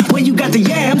When you got the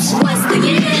Y.A.M.S. What's the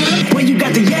Y.A.M.S? When you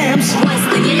got the Y.A.M.S. What's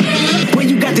the Y.A.M.S? When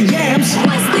you got the Y.A.M.S.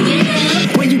 What's the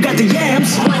Y.A.M.S? When you got the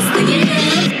Y.A.M.S. What's the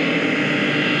Y.A.M.S?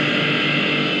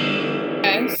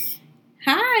 Yes.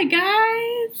 Hi,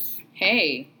 guys.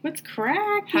 Hey. What's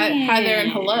cracking? Hi there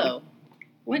and hello.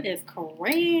 What is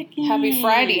cracking? Happy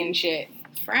Friday and shit.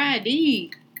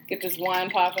 Friday. Get this wine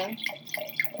popping.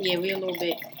 Yeah, we a little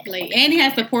bit late. And he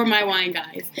has to pour my wine,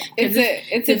 guys.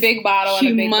 It's a big bottle and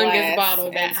a big glass. Humongous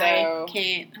bottle that so, I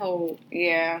can't hold.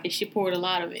 Yeah. And she poured a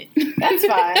lot of it. That's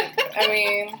fine. I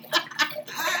mean,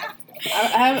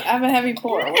 I have a heavy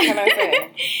pour. What can I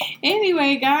say?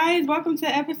 Anyway, guys, welcome to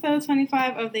episode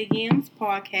 25 of the Y.A.M.S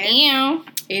podcast. Ew.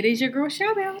 It is your girl,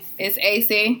 Showbells. It's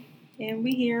AC. And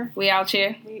we here. We out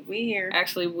here. We here.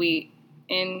 Actually, we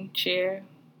in chair.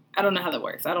 I don't know how that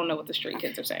works. I don't know what the street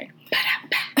kids are saying.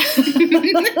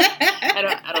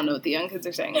 I don't know what the young kids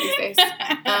are saying these days.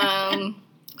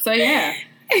 So yeah.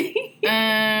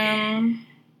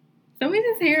 So we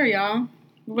just here, y'all.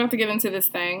 We're about to get into this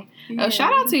thing. Yeah.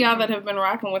 Shout out to y'all that have been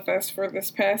rocking with us for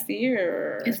this past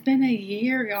year. It's been a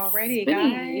year already, It's been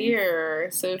guys. a year.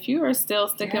 So if you are still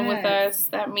sticking with us,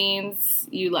 that means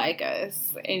you like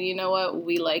us. And you know what?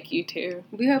 We like you too.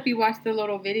 We hope you watched the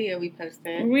little video we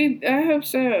posted. I hope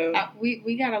so.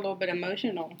 We got a little bit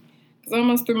emotional. Because I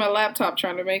almost threw my laptop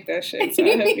trying to make that shit. So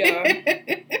I hope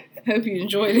y'all hope you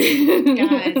enjoyed it.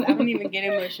 Guys, I don't even get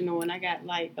emotional when I got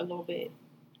like a little bit.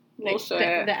 Little Like,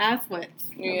 sad. the eye sweats.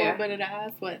 Yeah. A little bit of the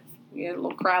eye sweats. Yeah, a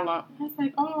little cry lump. I was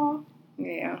like, oh,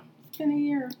 Yeah. it's been a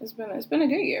year. It's been a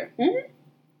good year. Mm-hmm.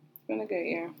 It's been a good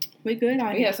year. We good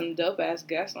on We here. had some dope ass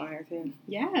guests on here too.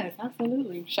 Yes,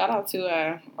 absolutely. Shout out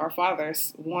to our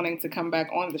fathers wanting to come back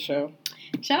on the show.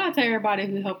 Shout out to everybody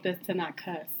who helped us to not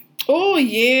cuss. Oh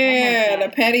yeah, the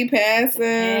petty passes.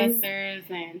 The pastors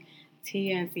and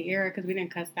Tia and Sierra, because we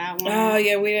didn't cuss that one. Oh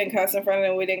yeah, we didn't cuss in front of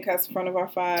them. We didn't cuss in front of our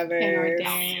fathers. And our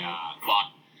dad.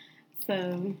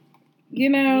 So, You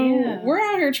know, Yeah. we're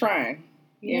out here trying.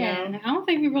 You yeah. know? I don't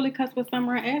think we really cussed with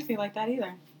Summer and Ashley like that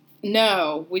either.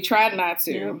 No, we tried not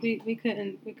to. No, we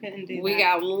couldn't do that. We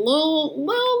got a little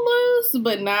loose,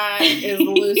 but not as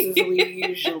loose as we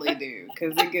usually do,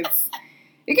 because it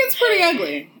gets pretty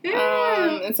ugly.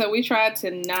 Yeah. And so we tried to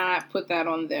not put that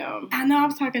on them. I know I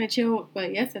was talking to Chill,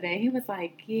 but yesterday he was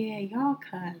like, yeah, y'all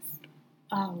cuss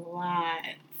a lot.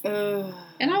 Ugh.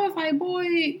 And I was like,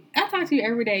 boy, I talk to you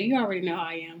every day. You already know how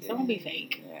I am, so don't be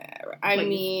fake. I Please,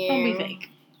 mean, don't be fake.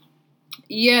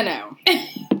 You know.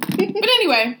 But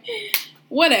anyway,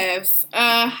 whatevs.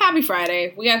 Happy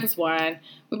Friday. We got this wine.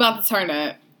 We're about to turn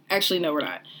up. Actually, no, we're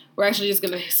not. We're actually just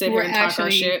going to sit here and talk our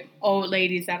shit. Old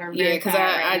ladies that are very Yeah, because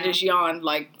tired I right just yawned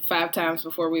like 5 times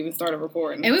before we even started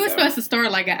recording. and we were supposed to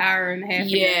start like an hour and a half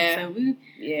Yeah. ago, so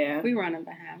Yeah. we running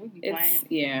behind. We be playing.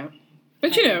 Yeah.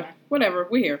 But you know, whatever.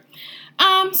 We're here.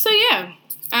 So yeah.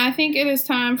 I think it is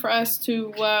time for us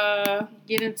to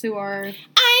Get into our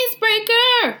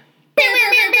icebreaker.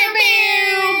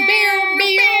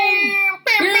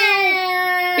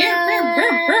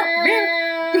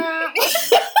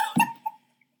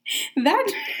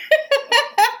 that.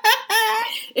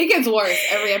 It gets worse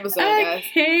every episode, guys.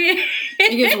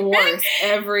 It gets worse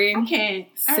every I can't.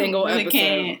 single I really episode.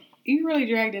 Can't. You really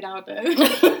dragged it out though.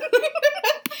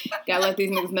 Gotta let these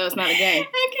niggas know it's not a game.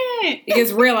 I can't. It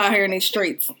gets real out here in these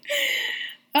streets.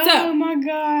 Oh my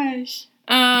gosh.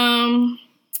 Um,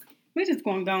 We're just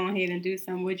gonna go ahead and do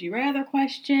some would you rather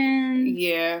questions.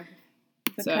 yeah.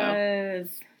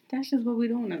 Because that's just what we're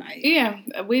doing tonight. Yeah,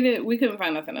 we couldn't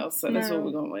find nothing else, so that's what No.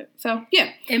 we're going with. So,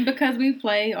 yeah. And because we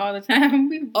play all the time,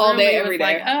 we All day, really every was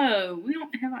day. like, oh, we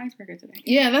don't have an icebreaker today.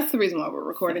 Yeah, that's the reason why we're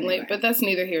recording Anyway. late, but that's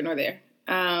neither here nor there.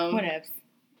 Whatevs.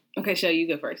 Okay, Shay, you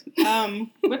go first.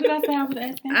 What did I say I was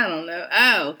asking? I don't know.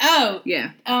 Oh. Oh.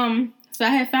 Yeah. So I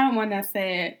had found one that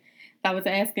said, I was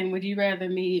asking, would you rather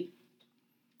meet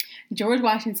George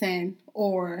Washington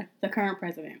or the current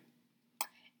president?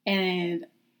 And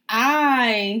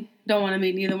I don't want to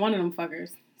meet neither one of them fuckers.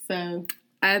 So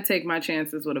I'd take my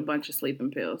chances with a bunch of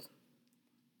sleeping pills.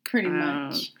 pretty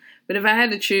much. But if I had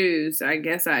to choose, I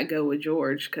guess I'd go with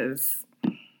George, because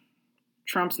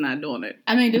Trump's not doing it.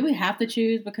 I mean, do we have to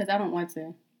choose? Because I don't want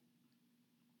to.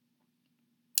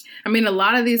 I mean, a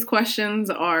lot of these questions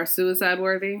are suicide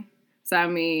worthy. So, I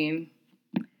mean,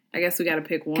 I guess we got to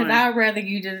pick one. Because I'd rather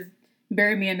you just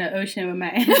bury me in the ocean with my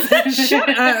ass. Shut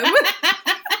up.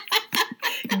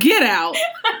 Get out.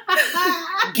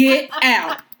 Get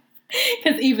out.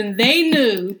 Because even they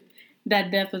knew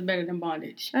that death was better than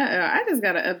bondage. I just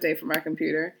got an update from my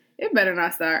computer. It better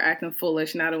not start acting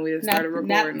foolish now that we just started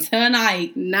recording. Not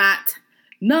tonight. Not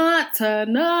Not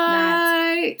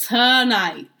tonight.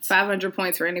 Tonight. 500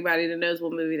 points for anybody that knows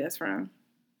what movie that's from.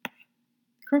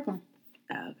 Crooklyn.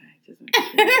 Oh, okay. Just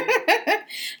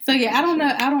So yeah, I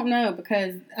don't know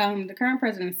because the current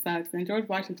president sucks and George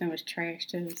Washington was trash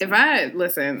too. So. If I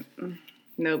listen,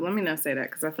 no, let me not say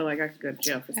that because I feel like I could go to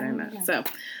jail for saying that. know. So,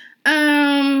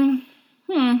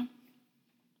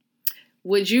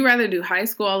 would you rather do high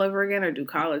school all over again or do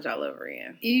college all over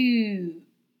again? Ew,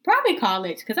 probably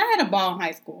college because I had a ball in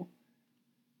high school.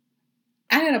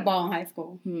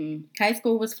 High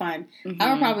school was fun. Mm-hmm.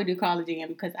 I would probably do college again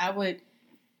because I would.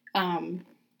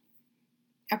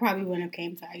 I probably wouldn't have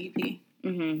came to IUP.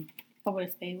 Mm-hmm. I would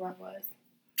have stayed where I was.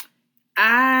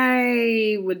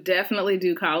 I would definitely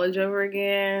do college over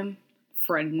again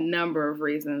for a number of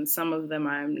reasons. Some of them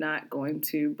I'm not going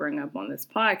to bring up on this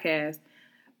podcast.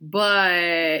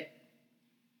 But,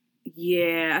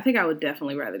 yeah, I think I would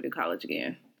definitely rather do college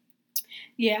again.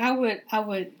 Yeah, I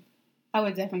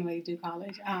would definitely do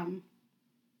college.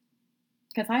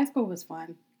 Because high school was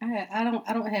fun. I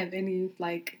don't have any,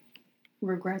 like,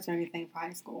 regrets or anything for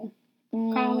high school.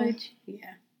 College,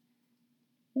 yeah.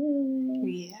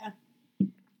 Yeah.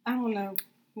 I don't know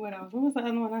what else. What was the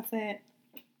other one I said?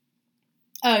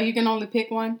 Oh, you can only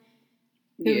pick one?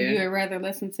 Who you would rather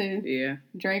listen to? Yeah.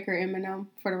 Drake or Eminem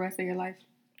for the rest of your life?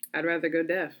 I'd rather go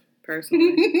deaf,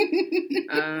 personally.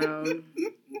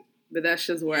 But that's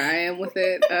just where I am with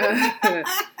it.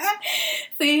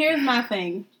 See, here's my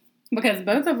thing. Because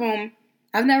both of them,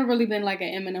 I've never really been like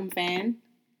an Eminem fan.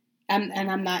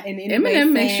 I'm not in any way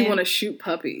Eminem makes saying you want to shoot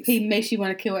puppies. He makes you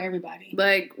want to kill everybody.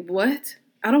 Like, what?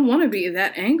 I don't want to be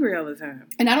that angry all the time.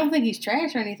 And I don't think he's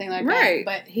trash or anything like that.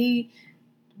 But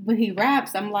when he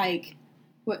raps, I'm like,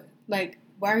 what? Like,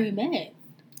 why are you mad?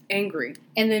 Angry.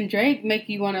 And then Drake make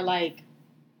you want to like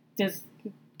just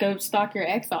go stalk your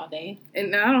ex all day.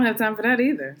 And I don't have time for that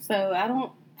either. So I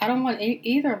don't want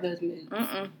either of those moods.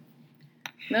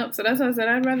 Nope. So that's why I said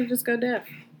I'd rather just go deaf.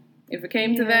 If it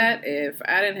came to that, if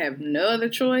I didn't have no other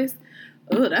choice,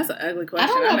 that's an ugly question.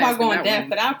 I don't know about going deaf,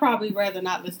 but I'd probably rather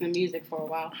not listen to music for a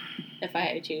while if I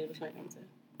had to choose between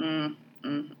them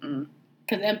two.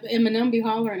 Because Eminem be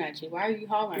hollering at you. Why are you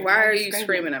hollering? Why are you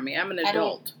screaming at me? I'm an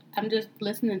adult. I'm just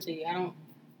listening to you. I don't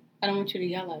want you to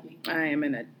yell at me. I am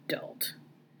an adult.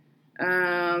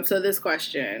 So this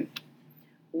question.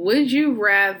 Would you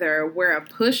rather wear a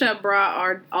push-up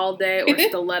bra all day or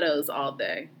stilettos all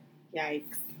day?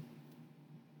 Yikes.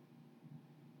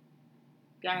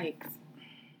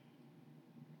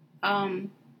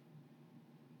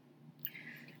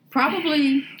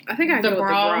 Probably. I think I'd go with the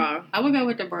bra. I would go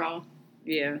with the bra.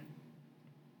 Yeah.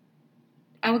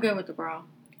 I would go with the bra.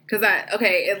 Because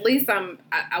at least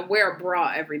I wear a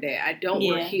bra every day. I don't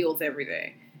wear heels every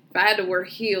day. If I had to wear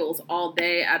heels all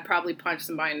day, I'd probably punch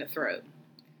somebody in the throat.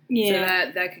 Yeah.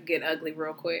 So that could get ugly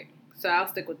real quick. So I'll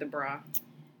stick with the bra.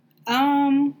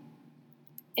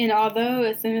 And although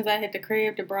as soon as I hit the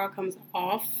crib, the bra comes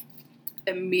off.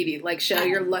 Immediately. Like, Shell,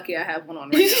 you're lucky I have one on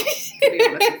right now, to be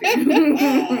honest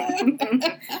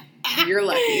with you. You're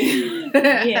lucky.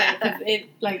 Yeah, because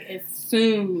it's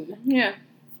soon. Yeah.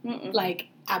 Like,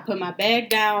 I put my bag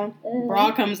down,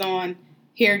 bra comes on,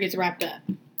 hair gets wrapped up.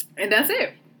 And that's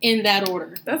it. In that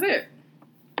order. That's it.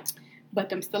 But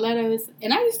them stilettos,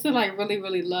 and I used to, like, really,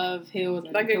 really love heels.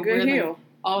 And like a good heel.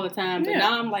 All the time. But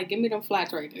now I'm like, give me them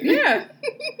flats right there. Yeah.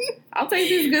 I'll take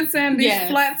these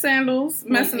flat sandals,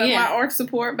 messing up my arch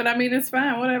support, but I mean, it's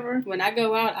fine, whatever. When I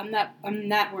go out, I'm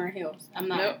not wearing heels. I'm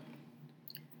not.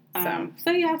 Nope. So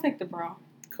yeah, I'll take the bra.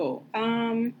 Cool.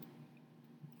 I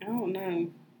don't know.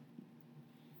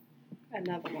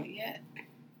 Another one yet.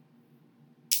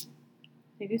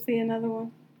 Did you see another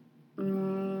one?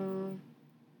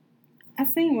 I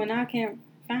seen one, I can't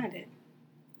find it.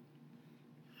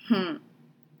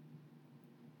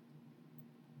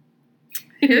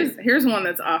 Here's one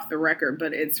that's off the record,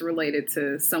 but it's related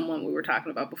to someone we were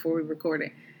talking about before we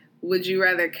recorded. Would you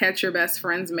rather catch your best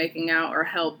friends making out or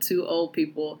help two old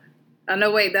people? Oh,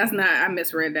 no, wait, that's not. I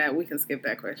misread that. We can skip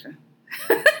that question.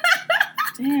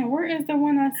 Damn, where is the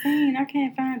one I seen? I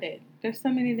can't find it. There's so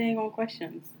many dang old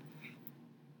questions.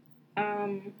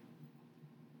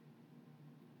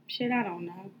 Shit, I don't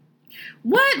know.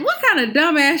 What kind of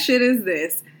dumbass shit is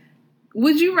this?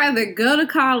 Would you rather go to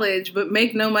college but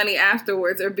make no money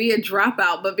afterwards or be a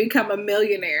dropout but become a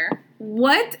millionaire?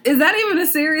 What? Is that even a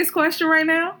serious question right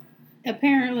now?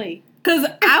 Apparently. Because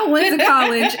I went to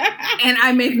college and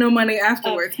I make no money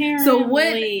afterwards. Apparently. So what?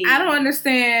 I don't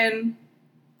understand.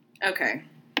 Okay.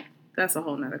 That's a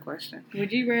whole nother question.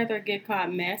 Would you rather get caught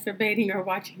masturbating or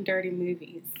watching dirty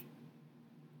movies?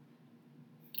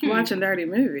 Watching dirty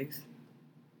movies.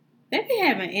 They be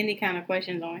having any kind of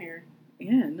questions on here.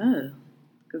 Yeah, no.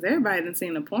 Because everybody done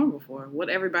seen the porn before. What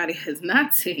everybody has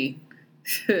not seen.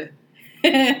 Them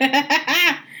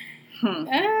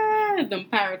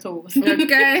power tools.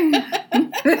 Okay. Not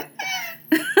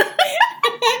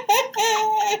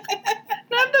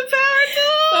the power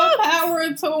tools. The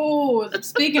power tools.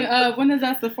 Speaking of, when is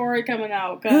that Safari coming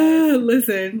out?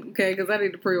 Listen, okay, because I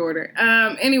need to pre-order.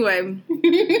 Anyway.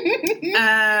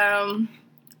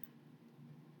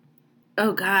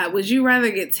 Oh, God. Would you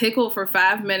rather get tickled for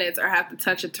 5 minutes or have to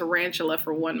touch a tarantula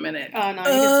for 1 minute? Oh, no. You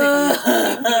can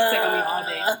tickle me all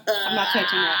day. I'm not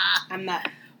touching that. I'm not.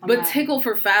 Tickle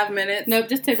for 5 minutes? Nope,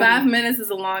 just tickle 5 me. minutes is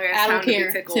a long ass I time don't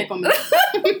care. to be tickled. Tickle me.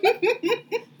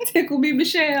 Tickle me,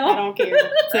 Michelle. I don't care.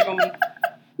 Tickle me.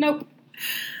 Nope.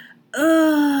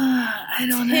 I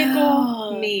don't know.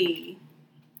 Tickle me.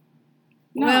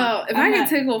 No, Well, if I'm I not.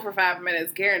 get tickled for 5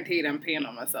 minutes, guaranteed I'm peeing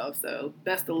on myself. So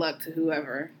best of luck to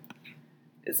whoever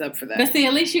is up for that. But see,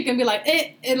 at least you can be like,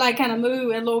 it like kind of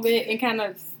move a little bit and kind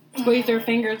of squeeze their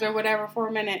fingers or whatever for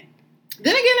a minute.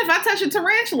 Then again, if I touch a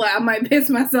tarantula, I might piss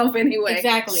myself anyway.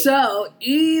 Exactly. So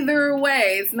either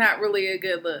way, it's not really a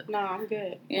good look. No, I'm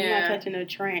good. Yeah. I'm not touching a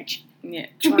trench. Yeah.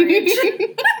 Trench.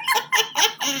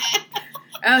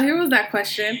 Oh, here was that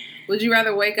question. Would you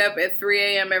rather wake up at 3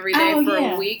 a.m. every day for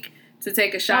a week to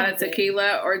take a shot of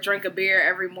tequila or drink a beer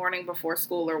every morning before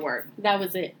school or work? That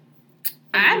was it.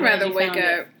 I'd rather wake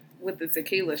up with the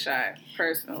tequila shot,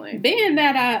 personally. Being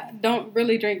that I don't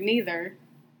really drink neither,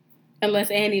 unless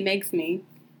Annie makes me.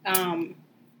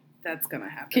 That's going to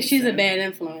happen. Because she's a bad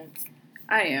influence.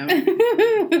 I am.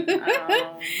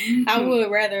 I would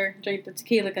rather drink the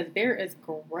tequila because beer is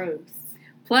gross.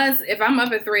 Plus, if I'm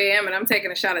up at 3 a.m. and I'm taking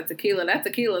a shot of tequila, that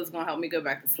tequila is going to help me go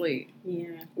back to sleep.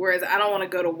 Yeah. Whereas I don't want to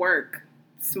go to work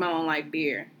smelling like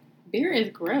beer. Beer is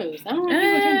gross. I don't want people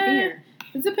to drink beer.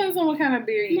 It depends on what kind of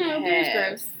beer you have. No, beer's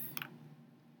gross.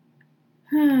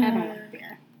 I don't like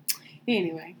beer.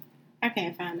 Anyway, I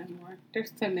can't find them more.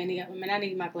 There's too many of them, and I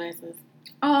need my glasses.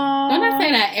 Oh, Don't I say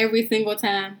that every single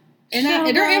time? And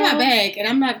they're in my bag, and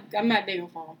I'm not digging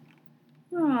for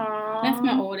them. Aww. That's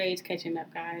my old age catching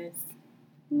up, guys.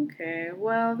 Okay,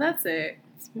 well, that's it.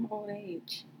 It's my old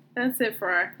age. That's it for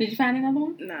our... Did you find another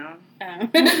one? No. Oh.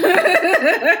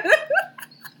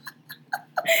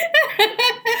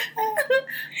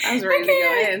 I was ready to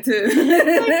go in, too.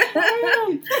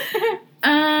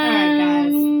 Alright,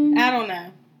 guys. I don't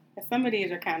know. Some of these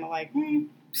are kind of like,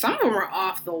 Some of them are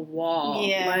off the wall.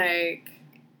 Yeah. Like,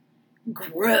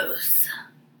 gross.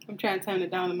 I'm trying to turn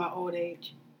it down to my old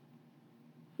age.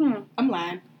 I'm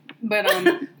lying. But,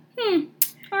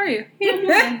 How are you?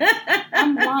 Yeah,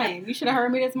 I'm lying. You should have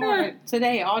heard me this morning.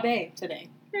 Today, all day today.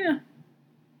 Yeah.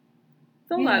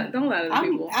 Don't lie to the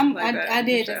people. I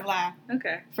did just lie.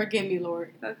 Okay. Forgive me,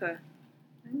 Lord. Okay.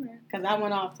 Because I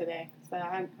went off today. So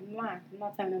I'm lying. I'm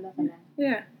not telling nothing now.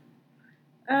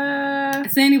 Yeah.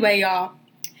 So anyway, y'all.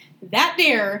 That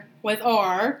there was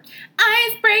our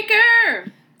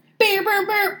icebreaker. Beer, burr,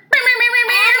 burr.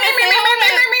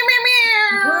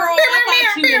 Girl, I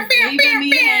thought you was leaving me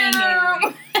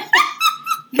hanging.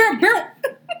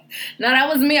 No, that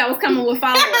was me. I was coming with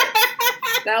follow-ups.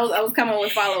 I was coming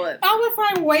with follow-ups. I was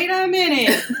like, wait a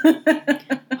minute.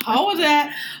 Hold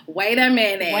that. Wait a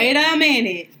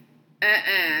minute.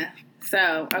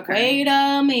 So, okay. Wait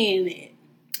a minute.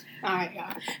 All right,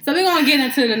 y'all. So we're going to get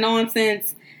into the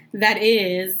nonsense that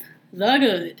is the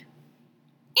good,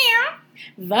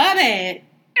 the bad,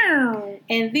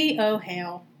 and the oh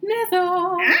hell.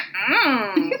 Nizzle.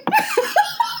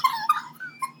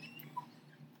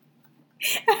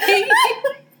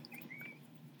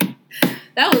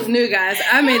 That was new, guys.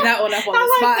 I made that one up on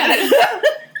the spot.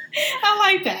 I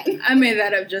like that. I made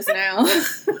that up just now.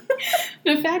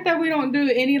 The fact that we don't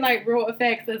do any like real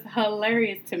effects is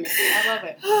hilarious to me. I love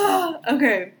it.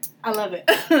 Okay. I love it.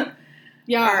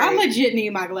 Y'all, right. I legit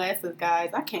need my glasses,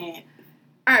 guys. I can't.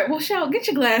 All right, well, Shell, get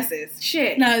your glasses.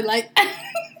 Shit. No, like...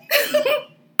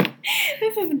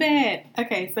 This is bad.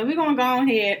 Okay, so we're going to go on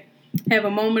ahead, have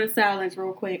a moment of silence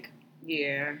real quick.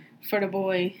 Yeah. For the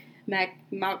boy,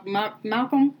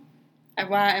 Malcolm.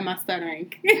 Why am I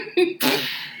stuttering?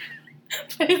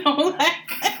 Please don't laugh.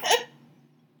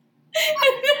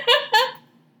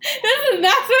 This is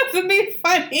not supposed to be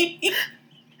funny.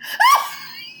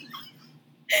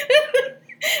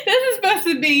 This is supposed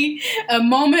to be a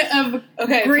moment of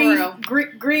grief.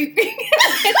 Grief.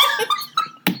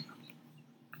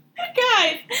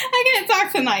 Guys, I can't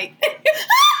talk tonight.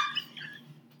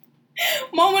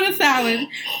 Moment of silence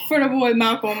for the boy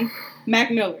Malcolm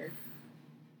McMiller.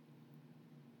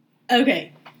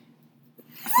 Okay.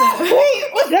 So,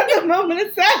 was that the moment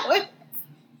of silence?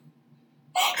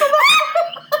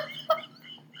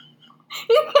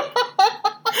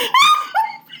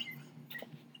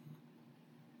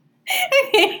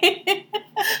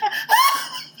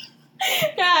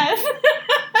 Guys.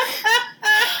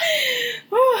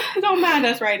 Don't mind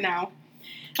us right now.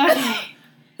 Okay.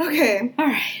 Okay. All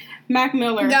right. Mac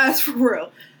Miller. Guys, for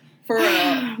real. For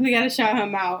real. We got to shout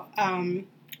him out.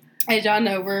 As y'all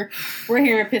know, we're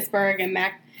here in Pittsburgh, and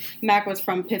Mac was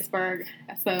from Pittsburgh,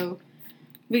 so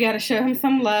we got to show him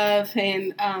some love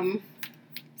and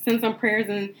send some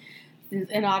prayers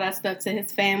and all that stuff to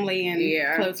his family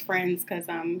and close friends, because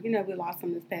we lost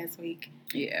him this past week.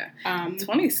 Yeah.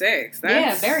 26. That's,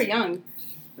 yeah, very young.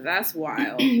 That's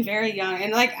wild. Very young,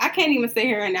 and like I can't even sit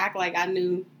here and act like I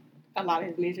knew a lot of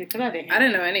his music, because I didn't. I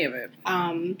didn't know any of it.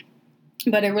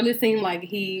 But it really seemed like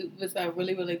he was a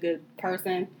really, really good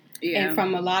person. Yeah. And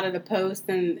from a lot of the posts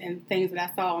and things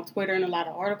that I saw on Twitter and a lot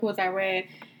of articles I read,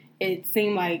 it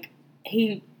seemed like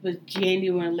he was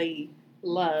genuinely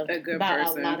loved by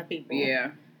a lot of people.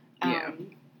 Yeah. Yeah.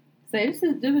 So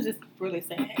it was just really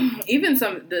sad. Even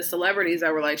the celebrities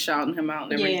that were like shouting him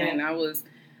out and everything, that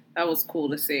was cool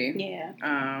to see.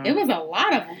 Yeah. It was a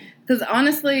lot of them. Because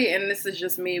honestly, and this is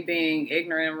just me being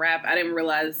ignorant in rap, I didn't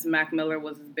realize Mac Miller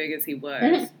was as big as he was.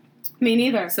 Mm-hmm. Me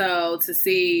neither. So to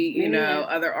see,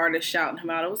 other artists shouting him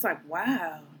out, it was like,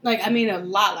 wow. Like, I mean, a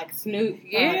lot, like Snoop,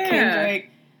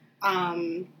 Kendrick,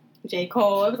 J.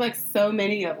 Cole. It was like so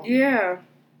many of them. Yeah.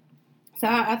 So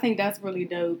I think that's really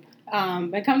dope.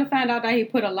 And come to find out that he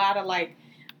put a lot of like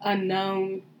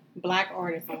unknown black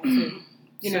artists on too.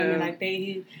 You know what I mean? Like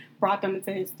he brought them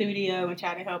into his studio and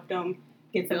tried to help them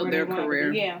get to where they wanted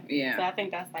to be. Yeah. So I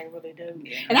think that's like really dope.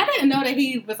 Yeah. And I didn't know that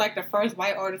he was like the first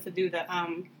white artist to do the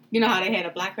you know how they had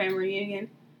a black family reunion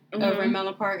over in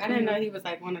Mellon Park? I didn't know he was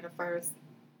like one of the first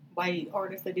white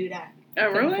artists to do that. Oh,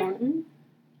 really?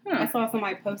 Huh. I saw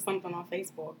somebody post something on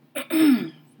Facebook.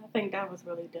 I think that was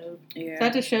really dope. Yeah. So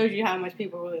that just shows you how much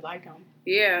people really like him.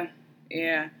 Yeah.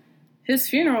 Yeah. His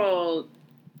funeral,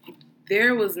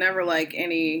 there was never like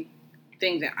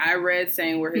anything that I read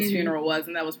saying where his funeral was,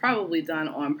 and that was probably done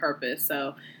on purpose.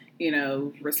 So,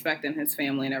 respecting his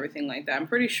family and everything like that. I'm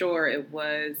pretty sure it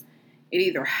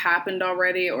either happened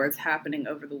already or it's happening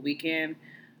over the weekend.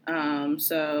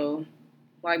 So,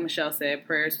 like Michelle said,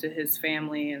 prayers to his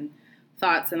family and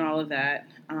thoughts and all of that.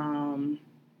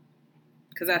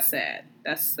 Because that's sad.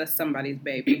 That's somebody's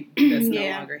baby that's no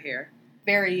longer here.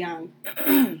 Very young.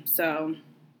 So,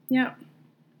 yeah.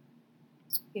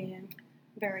 Yeah,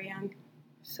 very young.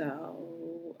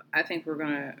 So, I think we're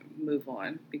going to move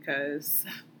on because,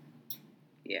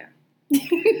 yeah.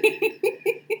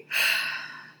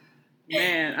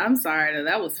 Man, I'm sorry.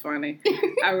 That was funny.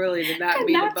 I really did not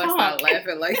mean to bust out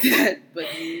laughing like that. But,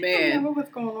 man. I don't know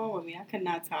what's going on with me. I could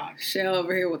not talk. Shell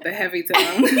over here with the heavy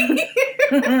tongue.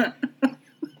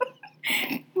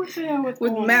 What the hell was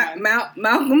going on?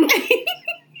 Malcolm.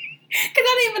 Because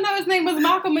I didn't even know his name was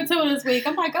Malcolm until this week.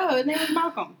 I'm like, oh, his name is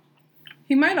Malcolm.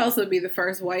 He might also be the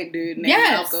first white dude named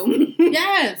Malcolm.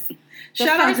 Yes. The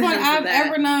first one I've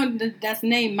ever known that's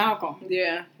named Malcolm.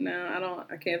 Yeah. No,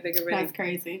 I can't think of it. That's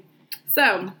crazy.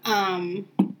 So, on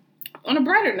a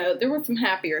brighter note, there were some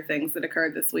happier things that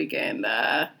occurred this weekend.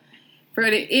 For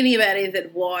anybody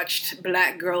that watched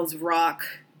Black Girls Rock,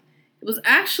 it was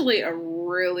actually a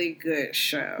really good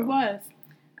show. It was.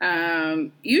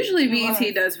 Usually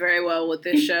BET does very well with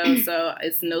this show, so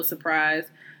it's no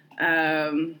surprise.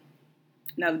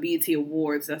 Now the BET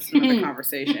Awards, that's another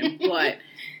conversation. But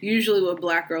usually with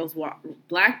Black Girls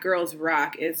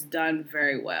Rock, it's done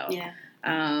very well. Yeah.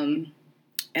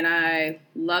 And I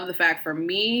love the fact, for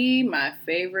me, my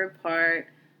favorite part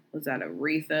was that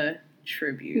Aretha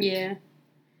tribute. Yeah.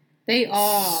 They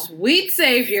all Sweet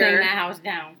Savior sang that house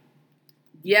down.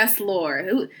 Yes, Lord.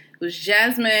 It was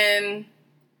Jasmine.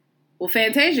 Well,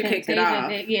 Fantasia kicked it off.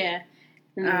 Yeah.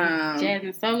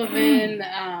 Jasmine Sullivan,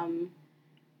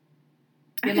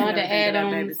 Yolanda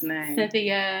Adams,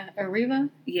 Cynthia Erivo.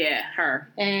 Yeah, her.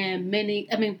 And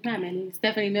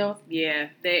Stephanie Mills. Yeah,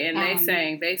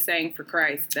 they sang for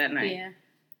Christ that night. Yeah.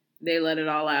 They let it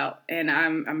all out. And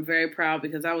I'm very proud,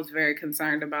 because I was very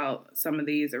concerned about some of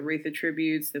these Aretha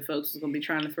tributes that folks was going to be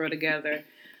trying to throw together.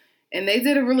 And they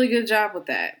did a really good job with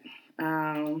that.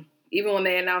 Even when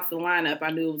they announced the lineup,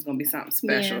 I knew it was going to be something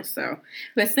special. Yeah. So,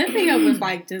 but Cynthia was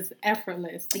like just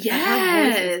effortless.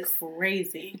 Yes, her voice was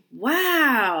crazy.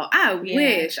 Wow, I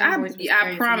wish.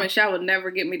 I promise y'all would never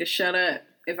get me to shut up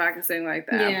if I could sing like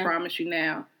that. I promise you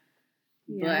now.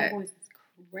 Yeah, her voice was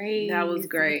crazy. That was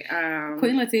great.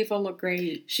 Queen Latifah looked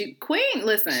great. She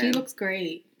looks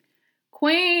great.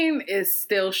 Queen is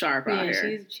still sharp out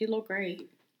here. She looked great.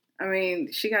 I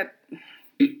mean, she got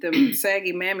them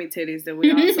saggy mammy titties that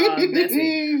we all saw of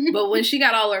Bessie. But when she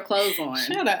got all her clothes on,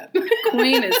 Shut up.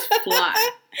 Queen is fly.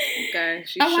 Okay,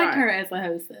 she's I sharp. like her as a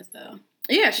hostess, though.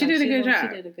 Yeah, she did a good job.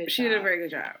 She did a good job. She did a very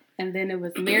good job. And then it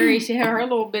was Mary. She had her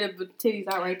little bit of titties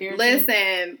out right there.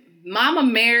 Listen, Mama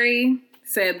Mary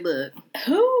said, "Look,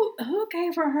 who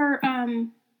gave her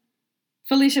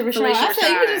Felicia Rashad? Felicia I said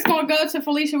you Rashad. just gonna go to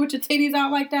Felicia with your titties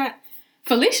out like that.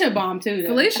 Felicia bomb too. Though.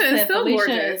 Felicia I is said, still Felicia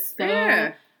gorgeous. is so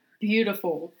Yeah,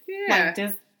 beautiful. yeah." Like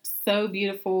just so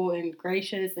beautiful and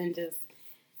gracious and just.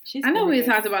 She's I know we gorgeous.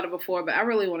 talked about it before, but I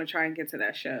really want to try and get to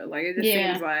that show. Like, it just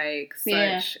Yeah. seems like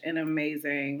such an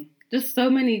amazing, Just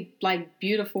so many like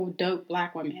beautiful, dope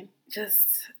black women. just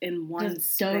in one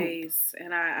Just dope. space.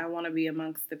 And I want to be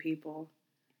amongst the people.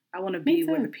 I want to Me be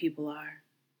where too. the people are.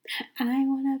 I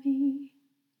wanna be.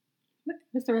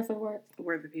 What's the rest of the words?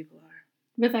 Where the people are.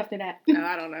 What's after that? No,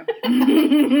 I don't know.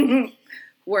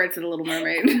 Word to the Little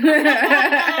Mermaid.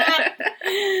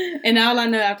 And all I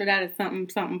know after that is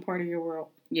something part of your world.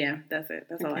 Yeah, that's it.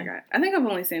 That's all I Okay. got. I think I've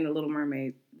only seen The Little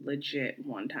Mermaid legit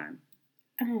one time.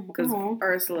 Because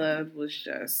Ursula was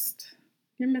just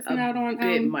you're missing out a on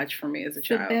bit much for me as a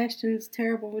child. Sebastian's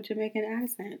terrible Jamaican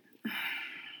accent.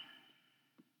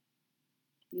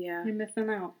 Yeah. You're missing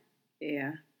out.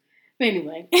 Yeah. But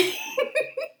anyway, who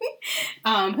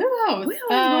else? We always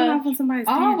going off on somebody's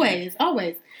tangent.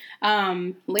 Always.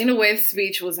 Lena Waithe's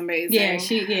speech was amazing.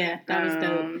 That was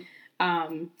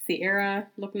dope. Sierra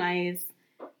looked nice.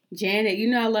 Janet, you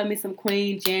know I love me some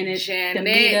Queen Janet.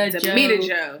 Demita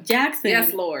Joe Jackson.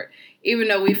 Yes, Lord. Even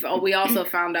though we also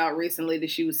found out recently that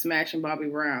she was smashing Bobby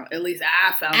Brown. At least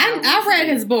I found out. I read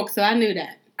his book, so I knew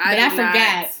that. But I forgot.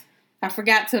 Not, I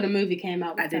forgot till the movie came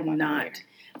out. I did not.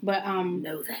 But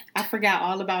know that. I forgot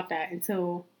all about that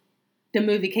until the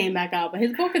movie came back out. But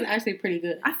his book is actually pretty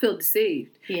good. I feel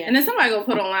deceived. Yeah. And then somebody go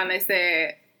put online, they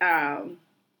said,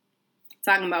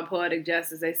 talking about poetic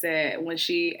justice, they said when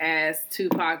she asked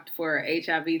Tupac for an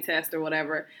HIV test or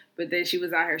whatever, but then she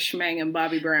was out here schmanging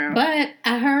Bobby Brown. But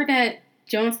I heard that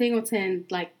John Singleton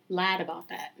lied about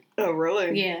that. Oh,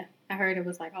 really? Yeah. I heard it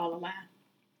was all a lie.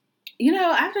 You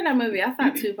know, after that movie, I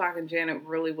thought Tupac and Janet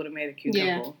really would have made a cute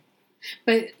couple.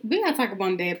 But we gotta talk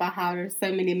one day about how there's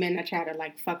so many men that try to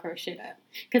fuck her shit up.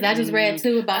 Because I just read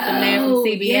too about the man from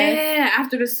CBS. Yeah,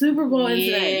 after the Super Bowl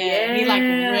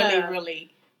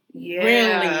incident.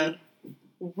 Yeah. He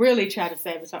really tried to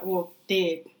sabotage. Well,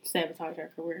 did sabotage her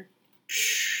career.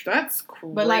 That's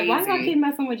crazy. But why y'all keep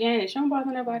messing with Janet? She don't bother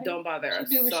nobody. Don't bother her.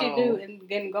 She do what she do and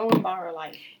then go about her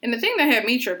life. And the thing that had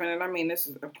me tripping, and I mean this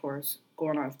is of course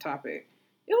going off topic,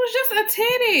 it was just a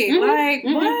titty.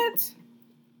 What?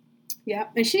 Yeah,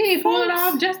 and she ain't pull it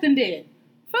off. Justin did.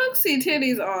 Folks see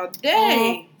titties all day.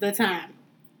 All the time.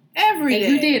 Every day.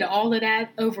 And you did all of that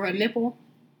over a nipple?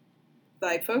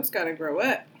 Folks gotta grow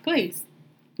up. Please.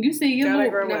 You see your Gotta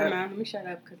little... grow Never up. mind. Let me shut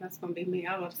up because that's going to be me.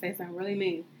 I was about to say something really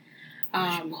mean.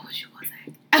 What was you going to say?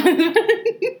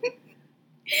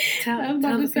 I was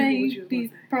about to say what you'd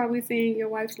be probably seeing your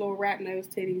wife's little rat nose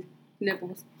titties,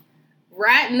 nipples.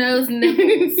 Rat nose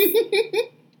nipples.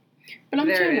 But I'm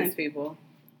there chilling. it is, people.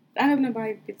 I hope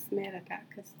nobody gets mad at that.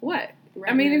 Cause What?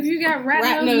 If you got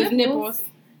rat nose nipples,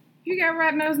 you got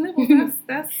rat nose nipples.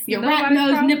 That's your rat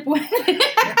nose nipple.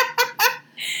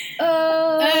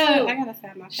 Oh, I gotta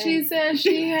find my phone. She said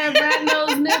she had rat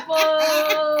nose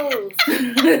nipples.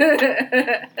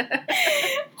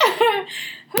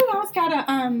 Who else got a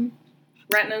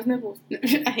rat nose nipples?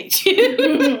 I hate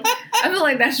you. I feel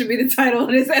like that should be the title of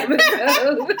this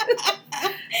episode.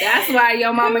 That's why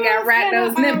your mama got rat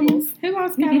nose nipples. Who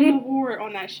else got an award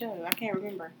on that show? I can't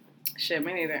remember. Shit,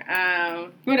 me neither.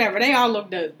 Whatever. They all look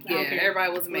dope. Yeah,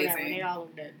 everybody was amazing. Whatever, they all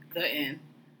look dope. The end.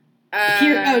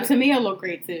 Tamia look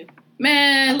great too.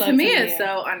 Man, Tamia is Tamia.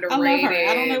 so underrated. I love her.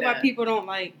 I don't know why people don't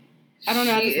like. I don't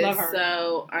know. I just love her. She is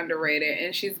so underrated,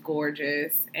 and she's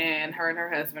gorgeous. And her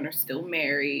husband are still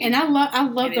married. And I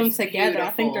love them together. Beautiful.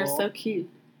 I think they're so cute.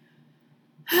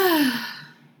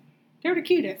 They're the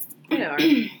cutest. They are.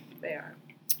 They are.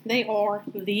 They are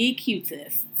the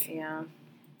cutest. Yeah.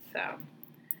 So.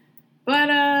 But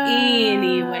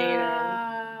anyway,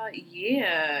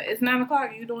 yeah, it's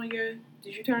 9:00. You doing your?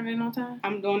 Did you turn it in on time?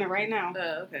 I'm doing it right now.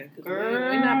 Okay. 'Cause Girl.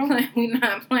 we're not playing. We're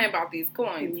not playing about these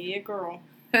coins. Yeah, girl.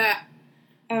 I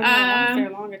was there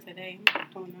longer today. I'm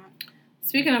doing that.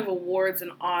 Speaking of awards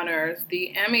and honors,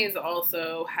 the Emmys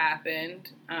also happened,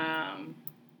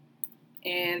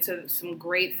 and so some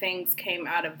great things came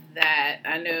out of that.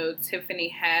 I know Tiffany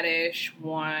Haddish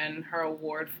won her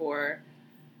award for,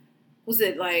 was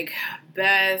it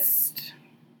best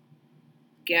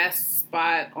guest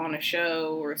spot on a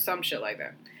show or some shit like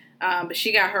that. But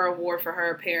she got her award for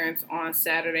her appearance on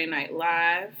Saturday Night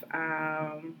Live.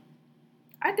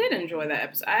 I did enjoy that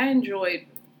episode. I enjoyed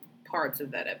parts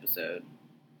of that episode.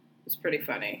 It was pretty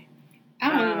funny.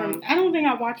 I don't think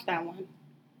I watched that one.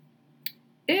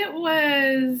 It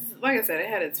was, like I said, it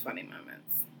had its funny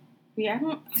moments. Yeah,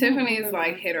 Tiffany's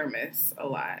like hit or miss a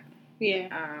lot.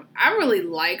 Yeah. I really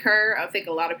like her. I think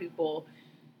a lot of people,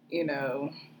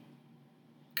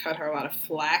 cut her a lot of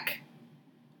flack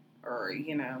or,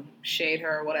 shade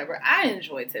her or whatever. I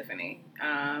enjoy Tiffany.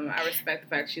 I respect the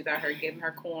fact she's out here getting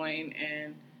her coin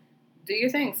and do your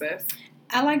thing, sis.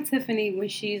 I like Tiffany when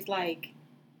she's like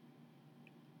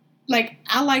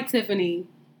I like Tiffany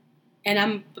and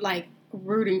I'm like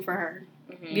rooting for her.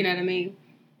 Mm-hmm. You know what I mean?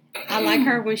 I like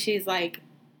her when she's like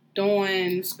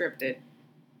doing scripted.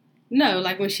 No,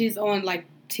 like when she's on like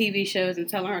TV shows and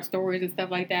telling her stories and stuff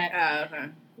like that. Oh, okay.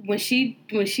 When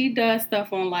she does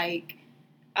stuff on like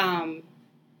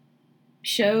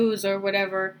shows or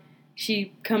whatever,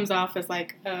 she comes off as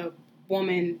like a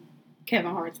woman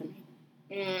Kevin Hart to me.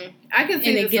 I can see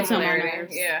and the it gets on my similarity.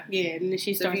 nerves. Yeah. Yeah, and then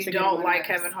she So starts if to you get on don't my like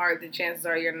nerves. Kevin Hart, the chances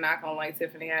are you're not gonna like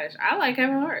Tiffany Haddish. I like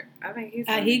Kevin Hart. I think he's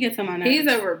he gets on my nerves. he's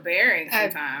overbearing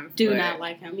sometimes. Do not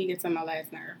like him. He gets on my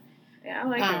last nerve. Yeah, I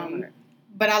like Kevin Hart.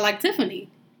 But I like Tiffany.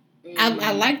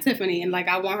 I like Tiffany, and like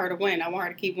I want her to win. I want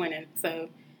her to keep winning. So,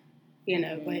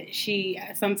 but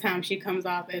sometimes she comes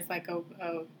off as like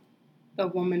a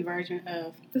woman version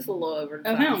of just a little over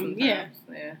the of top him. sometimes.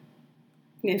 Yeah.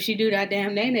 If she do that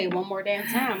damn nay one more damn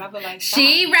time, I'll be like, stop.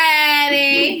 She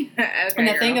ready. Okay, and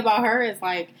the thing girl. about her is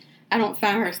like, I don't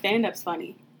find her stand-ups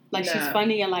funny. Like No. she's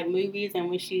funny in like movies,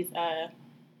 and when she's like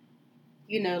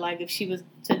if she was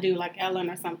to do like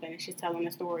Ellen or something, and she's telling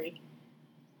a story,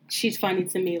 she's funny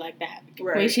to me like that.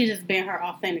 Right. When she's just being her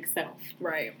authentic self.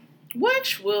 Right.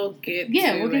 Which we'll get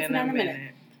to we'll get to in that in a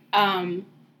minute.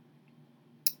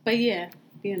 But yeah,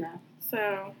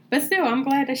 So. But still, I'm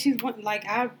glad that she's like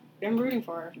I've been rooting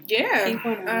for her. Yeah.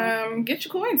 Get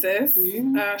your coin, sis.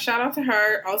 Mm-hmm. Shout out to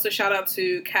her. Also, shout out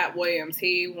to Cat Williams.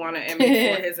 He won an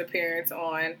Emmy for his appearance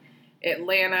on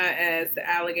Atlanta as the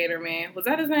Alligator Man. Was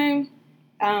that his name?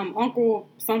 Uncle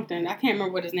something. I can't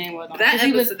remember what his name was. That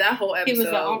whole episode he was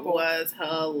the uncle. was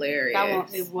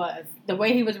hilarious. It was. The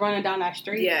way he was running down that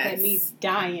street had me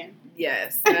dying.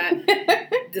 Yes.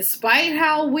 Despite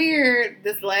how weird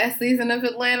this last season of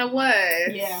Atlanta was,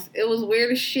 it was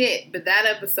weird as shit. But that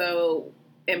episode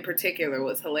in particular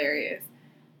was hilarious.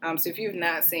 So if you've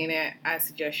not seen it, I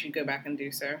suggest you go back and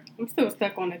do so. I'm still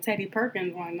stuck on the Teddy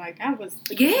Perkins one. Like, I was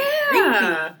creepy.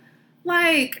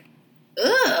 Like,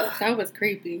 ugh. That was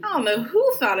creepy. I don't know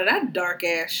who thought of that dark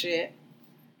ass shit.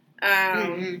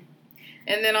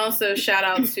 And then also shout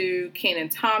out to Kenan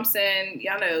Thompson.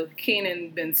 Y'all know Kenan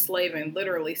been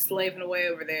literally slaving away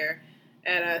over there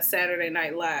at Saturday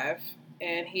Night Live.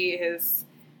 And we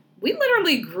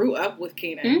literally grew up with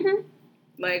Kenan. Mm-hmm.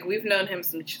 Like, we've known him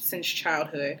since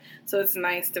childhood. So it's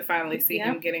nice to finally see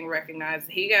him getting recognized.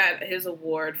 He got his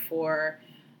award for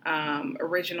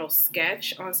original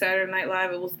sketch on Saturday Night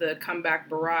Live. It was the Comeback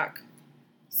Barack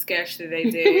sketch that they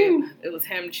did. It was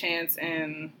him, Chance,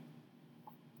 and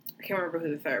I can't remember who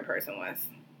the third person was.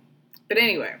 But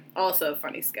anyway, also a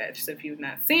funny sketch. So if you've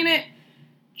not seen it,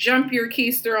 jump your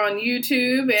keister on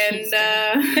YouTube and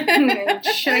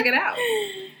check it out.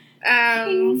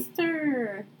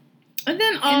 Keister. And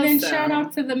then shout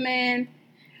out to the man,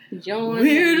 John.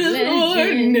 We're just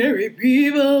ordinary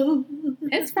people.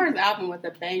 His first album was a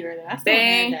banger. I still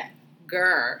had that.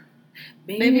 Girl.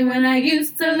 Baby, when I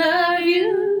used to love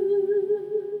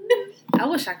you. I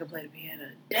wish I could play the piano.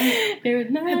 Damn. There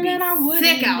was nothing that I would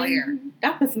sick out here.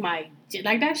 That was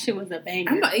that shit was a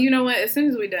banger. You know what? As soon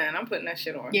as we done, I'm putting that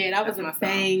shit on. Yeah, that was a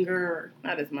banger.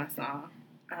 That is my song.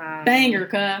 Banger,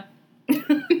 cuh.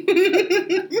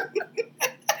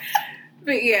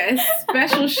 But yeah,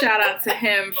 special shout out to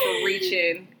him for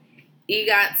reaching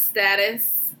EGOT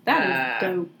status. That is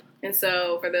dope. And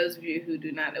so, for those of you who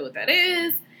do not know what that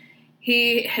is,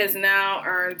 he has now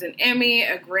earned an Emmy,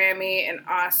 a Grammy, an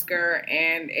Oscar,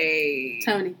 and a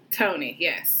Tony,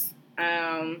 yes.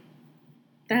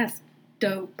 That's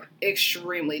dope.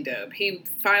 Extremely dope. He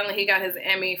got his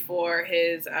Emmy for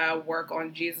his work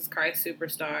on Jesus Christ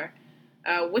Superstar,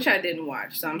 which I didn't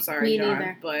watch, so I'm sorry, John.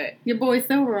 Neither. But your boy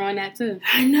Silver on that too.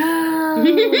 I know.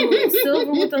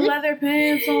 Silver with the leather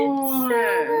pants on.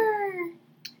 Silver.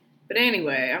 But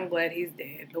anyway, I'm glad he's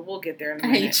dead. But we'll get there in a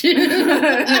I minute. hate you.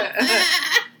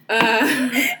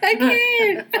 I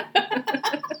can't.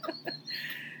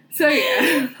 So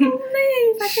yeah,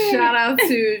 Please, shout out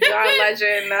to John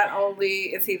Legend. Not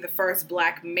only is he the first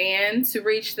black man to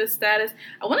reach this status,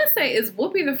 I want to say, is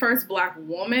Whoopi the first black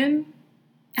woman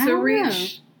I to don't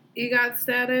reach EGOT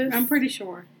status? know. I'm pretty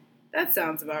sure. That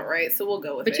sounds about right, so we'll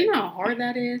go with it. But you know how hard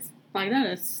that is? Like, that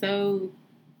is so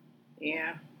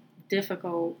Yeah.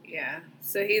 difficult. Yeah.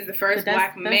 So he's the first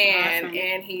black man, awesome.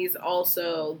 And he's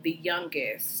also the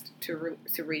youngest to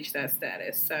reach that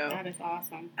status. So that is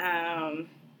awesome.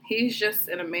 He's just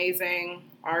an amazing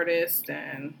artist,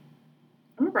 and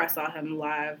I remember I saw him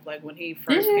live, like when he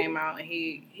first came out, and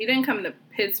he didn't come to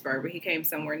Pittsburgh, but he came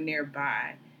somewhere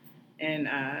nearby, and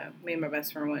me and my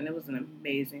best friend went, and it was an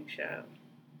amazing show.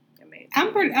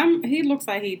 Amazing. He looks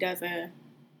like he does a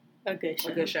good show.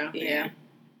 A good show. Yeah.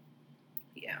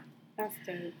 That's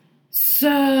good.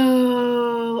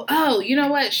 So, you know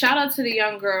what? Shout out to the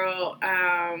young girl,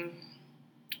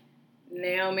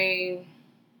 Naomi.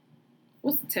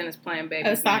 What's the tennis playing baby?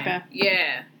 Osaka.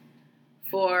 Yeah.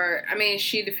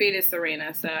 She defeated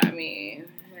Serena, so and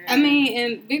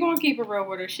we're gonna keep it real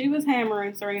with her. She was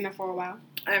hammering Serena for a while.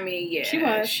 Yeah. She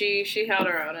was. She held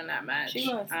her own in that match. She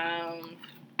was.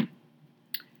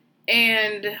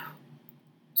 And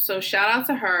so shout out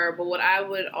to her, but what I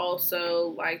would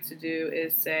also like to do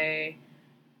is say,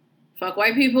 fuck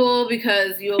white people,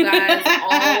 because you guys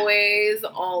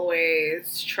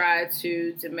always try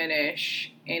to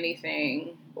diminish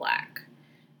anything black.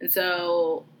 And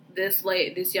so this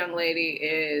young lady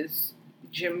is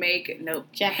Japanese.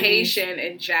 Haitian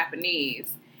and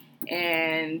Japanese.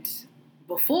 And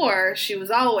before, she was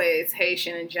always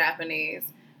Haitian and Japanese.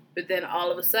 But then all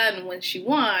of a sudden, when she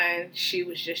won, she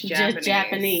was just Japanese. Just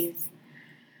Japanese.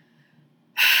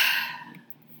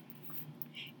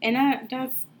 And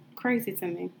that's crazy to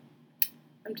me.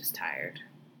 I'm just tired.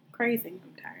 Crazy.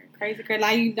 I'm tired. Crazy.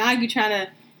 Like, now you trying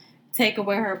to take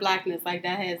away her blackness. Like,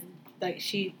 that has, like,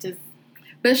 she just...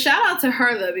 But shout out to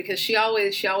her, though, because she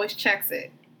always checks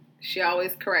it. She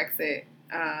always corrects it.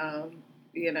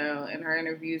 In her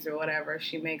interviews or whatever,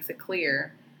 she makes it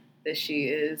clear that she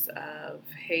is of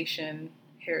Haitian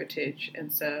heritage.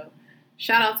 And so,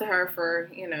 shout out to her for,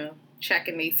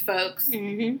 checking these folks.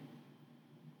 Mm-hmm.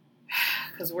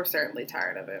 Because we're certainly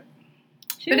tired of it.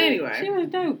 Anyway. She was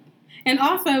dope. And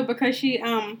also because she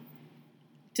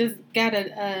just got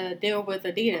a deal with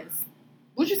Adidas.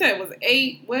 What'd you say? It was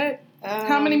 8, what?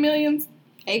 How many millions?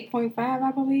 8.5,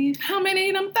 I believe. How many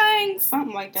of them things?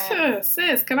 Something like that.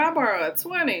 Sis, can I borrow a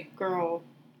 20? Girl.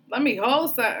 Let me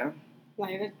hold something.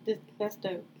 Like, that's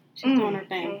dope. She's doing her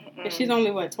thing. But she's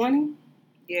only, 20?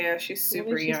 Yeah, she's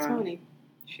super young. She's 20.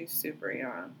 She's super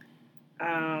young.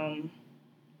 I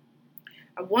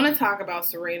want to talk about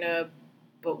Serena,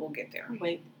 but we'll get there.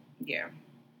 Wait. Yeah.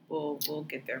 We'll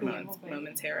get there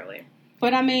momentarily.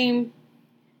 But,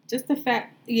 just the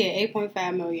fact,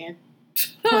 8.5 million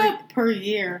per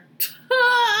year.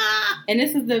 And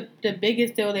this is the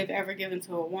biggest deal they've ever given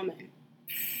to a woman.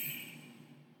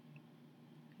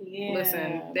 Yeah,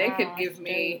 listen, they could give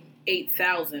me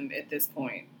 8,000 at this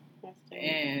point.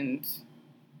 And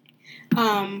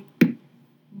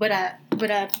but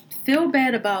I feel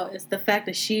bad about is the fact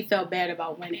that she felt bad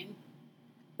about winning.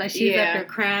 Like she's up there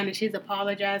crying and she's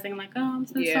apologizing, like, "Oh, I'm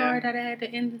so sorry that I had to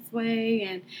end this way,"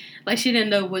 and like she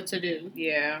didn't know what to do.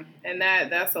 Yeah, and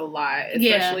that's a lot,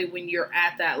 especially when you're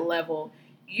at that level.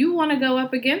 You want to go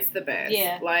up against the best.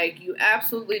 Yeah, like you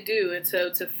absolutely do. And so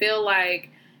to feel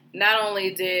like not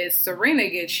only did Serena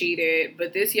get cheated,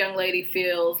 but this young lady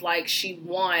feels like she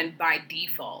won by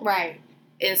default. Right.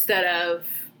 Instead of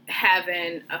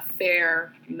having a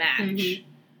fair match.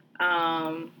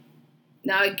 Mm-hmm.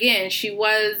 Now, again, she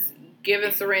was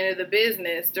giving Serena the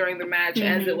business during the match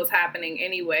as it was happening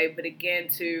anyway. But again,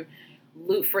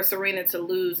 for Serena to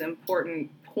lose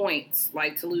important points,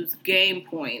 like to lose game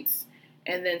points,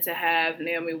 and then to have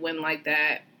Naomi win like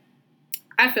that,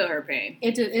 I feel her pain.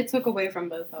 It took away from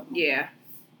both of them. Yeah.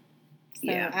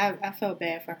 So I felt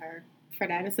bad for her for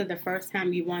that. This is the first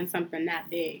time you won something that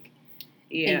big.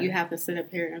 Yeah. And you have to sit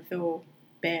up here and feel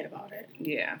bad about it.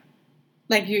 Yeah.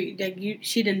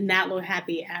 She did not look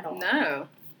happy at all. No.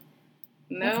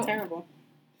 That's terrible.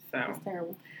 That's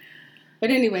terrible.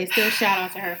 But anyway, still shout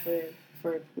out to her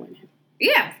for winning.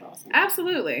 Yeah. That's awesome.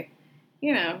 Absolutely.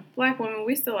 Black women,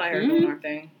 we still out here doing our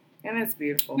thing. And it's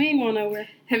beautiful. We ain't going nowhere.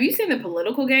 Have you seen the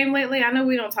political game lately? I know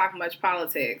we don't talk much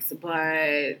politics,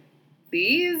 but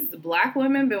these black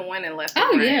women been winning left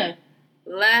and right. Yeah.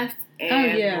 Left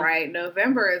and right.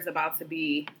 November is about to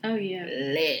be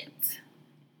lit.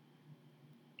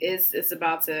 It's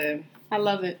about to... I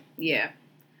love it. Yeah.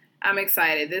 I'm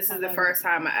excited. This is the first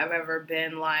time I've ever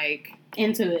been like...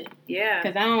 into it. Yeah.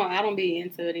 Because I don't be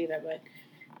into it either, but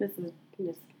this is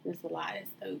a lot.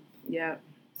 It's dope. Yeah.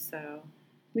 So...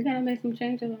 we gotta make some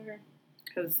changes over here.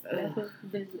 Because as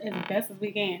best as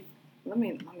we can. Let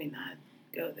me not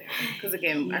go there because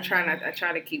again, I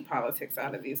try to keep politics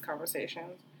out of these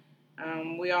conversations.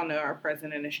 We all know our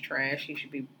president is trash. He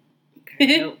should be.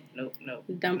 Okay, nope.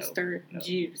 Dumpster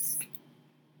juice.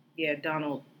 Yeah,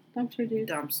 Donald. Dumpster juice.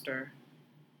 Dumpster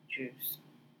juice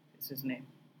is his name.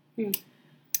 Hmm.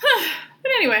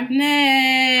 But anyway,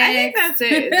 next. I think that's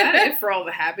it. Is that it for all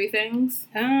the happy things?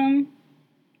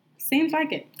 Seems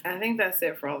like it. I think that's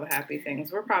it for all the happy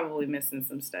things. We're probably missing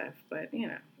some stuff, but you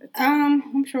know.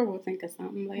 I'm sure we'll think of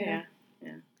something later.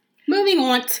 Yeah. Moving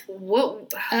on.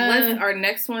 Our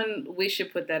next one, we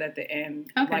should put that at the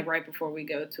end, okay. like right before we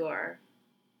go to our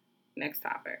next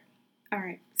topic. All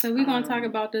right. So we're going to talk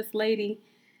about this lady,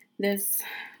 this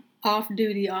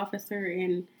off-duty officer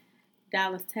in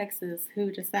Dallas, Texas,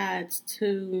 who decides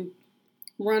to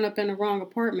run up in the wrong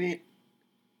apartment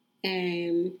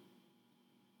and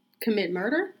commit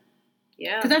murder.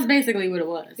 Yeah. Because that's basically what it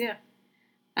was. Yeah.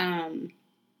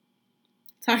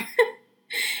 Sorry.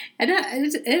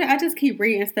 I just keep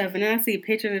reading stuff, and then I see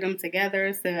pictures of them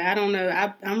together, so I don't know.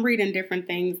 I'm reading different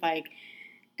things, like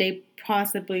they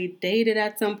possibly dated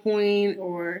at some point,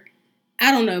 or I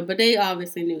don't know, but they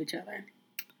obviously knew each other.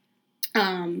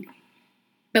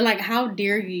 But like, how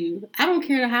dare you? I don't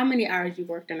care how many hours you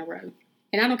worked in a row,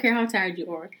 and I don't care how tired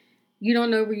you are. You don't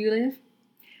know where you live?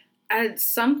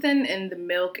 Something in the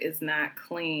milk is not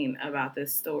clean about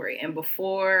this story. And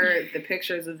before the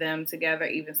pictures of them together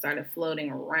even started floating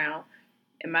around,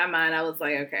 in my mind, I was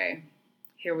like, okay,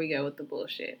 here we go with the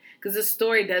bullshit. Because the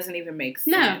story doesn't even make sense.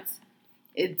 No.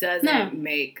 It doesn't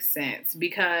make sense.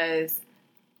 Because,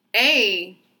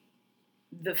 the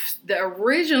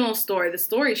original story, the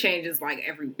story changes like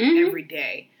every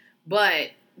day. But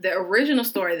the original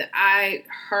story that I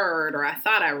heard, or I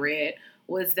thought I read,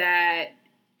 was that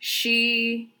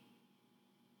she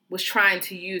was trying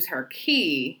to use her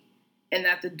key and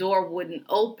that the door wouldn't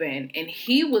open, and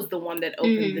he was the one that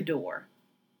opened the door.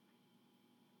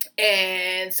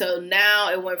 And so now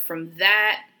it went from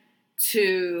that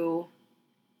to,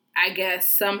 I guess,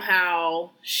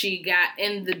 somehow she got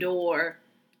in the door.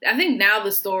 I think now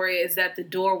the story is that the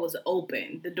door was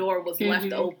open. The door was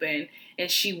left open, and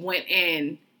she went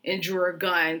in and drew her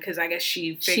gun because I guess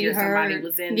she figured somebody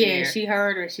was in there. Yeah, she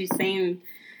heard or she seen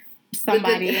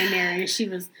somebody in there, and she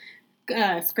was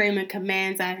screaming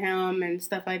commands at him and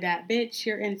stuff like that. Bitch,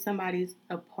 you're in somebody's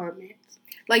apartment.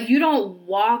 Like, you don't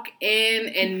walk in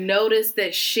and notice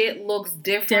that shit looks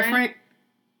different.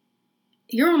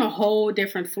 You're on a whole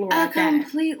different floor. A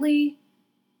completely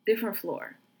different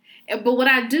floor. But what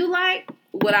I do like,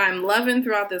 what I'm loving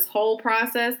throughout this whole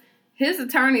process, his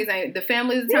attorneys, the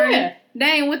family's attorney, they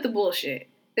ain't with the bullshit.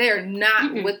 They are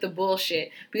not with the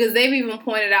bullshit. Because they've even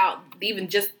pointed out, even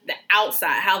just the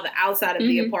outside, how the outside of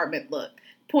the apartment looked.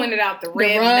 Pointed out the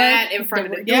red mat in front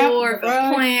of the door, the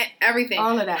plant, everything.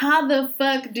 All of that. How the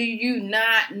fuck do you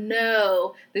not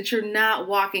know that you're not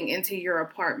walking into your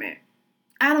apartment?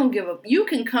 I don't give a... You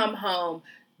can come home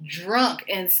drunk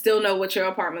and still know what your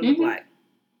apartment looked like.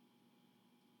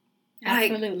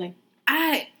 Absolutely.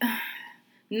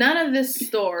 None of this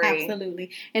story.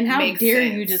 Absolutely. And how dare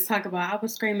you just talk about, I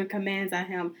was screaming commands at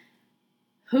him.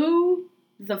 Who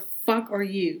the fuck are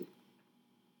you?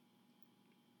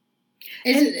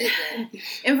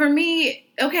 And for me,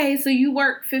 okay, so you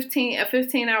work a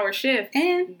 15-hour shift.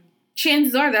 And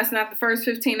chances are that's not the first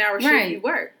 15-hour shift you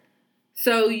work.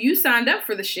 So you signed up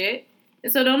for the shit.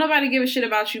 And so don't nobody give a shit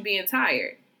about you being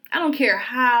tired. I don't care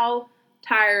how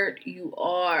tired you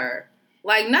are.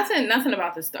 Like, nothing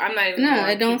about this story. I'm not even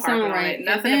it don't sound right.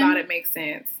 Nothing about it makes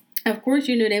sense. Of course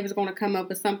you knew they was going to come up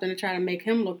with something to try to make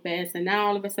him look bad. So now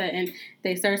all of a sudden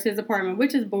they search his apartment,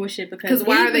 which is bullshit because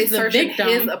why are they searching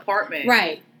his apartment?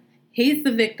 Right. He's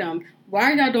the victim.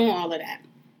 Why are y'all doing all of that?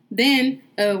 Then,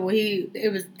 there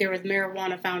was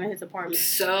marijuana found in his apartment.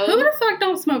 So who the fuck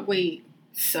don't smoke weed?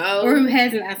 So or who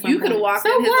hasn't at some You could have walked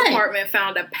in his apartment,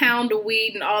 found a pound of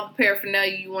weed and all the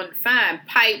paraphernalia you wanted to find.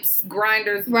 Pipes,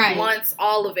 grinders, blunts,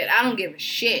 all of it. I don't give a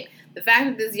shit. The fact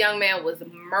that this young man was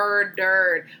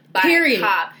murdered by a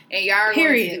cop, and y'all are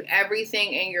going to do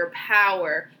everything in your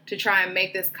power to try and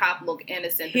make this cop look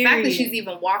innocent. The fact that she's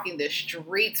even walking the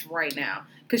streets right now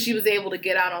because she was able to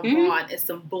get out on bond is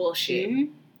some bullshit.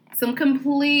 Some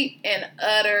complete and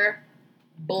utter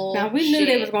bullshit. Now, we knew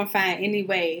they was going to find any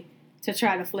way to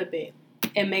try to flip it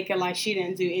and make it like she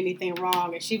didn't do anything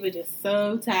wrong, and she was just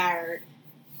so tired.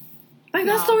 Like,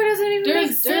 that story doesn't even make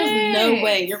sense. There's no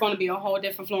way you're going to be a whole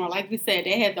different floor. Like we said,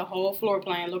 they had the whole floor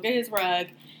plan. Look at his rug.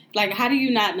 Like, how do you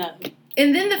not know?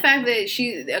 And then the fact that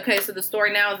so the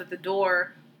story now is that the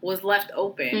door was left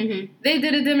open. They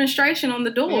did a demonstration on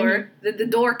the door that the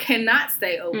door cannot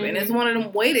stay open. It's one of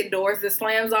them weighted doors that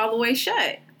slams all the way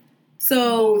shut.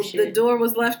 So Bullshit. the door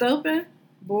was left open?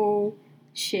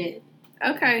 Bullshit.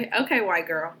 Okay, white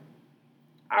girl.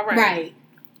 All right. Right.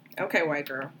 Okay, white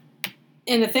girl.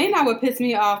 And the thing that would piss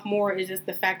me off more is just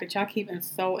the fact that y'all keep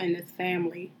insulting this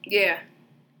family. Yeah.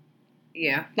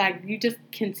 Yeah. Like, you just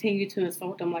continue to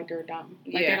insult them like they're dumb.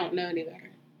 Like, they don't know any better.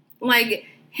 Like,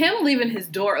 him leaving his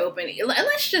door open,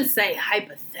 let's just say,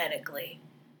 hypothetically,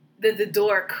 that the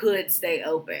door could stay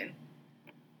open.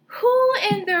 Who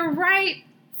in their right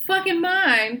fucking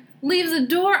mind leaves a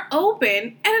door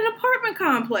open at an apartment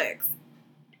complex?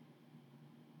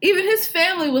 Even his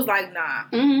family was like, nah,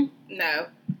 no.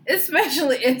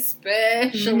 Especially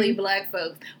black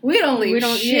folks. We don't leave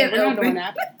shit we're not open. doing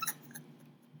that.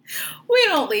 We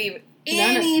don't leave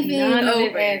anything none open.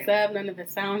 of it adds up. None of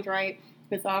it sounds right.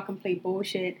 It's all complete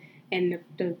bullshit. And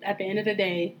at the end of the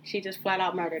day, she just flat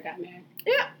out murdered that man.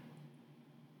 Yeah.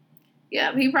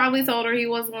 Yep, he probably told her he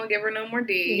wasn't going to give her no more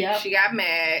D. Yep. She got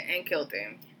mad and killed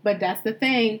him. But that's the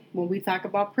thing when we talk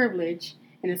about privilege,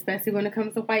 and especially when it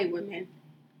comes to white women.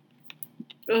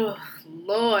 Ugh,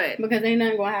 Lord. Because ain't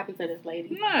nothing going to happen to this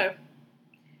lady. No.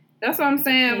 That's what I'm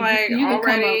saying. And like, you can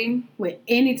already. come up with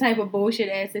any type of bullshit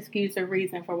ass excuse or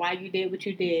reason for why you did what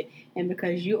you did. And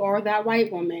because you are that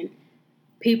white woman,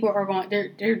 people are going,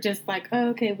 they're just like, oh,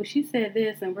 okay, well, she said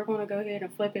this, and we're going to go ahead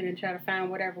and flip it and try to find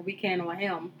whatever we can on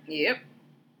him. Yep.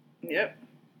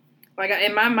 Like,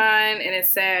 in my mind, and it's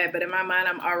sad, but in my mind,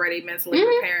 I'm already mentally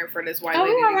preparing for this white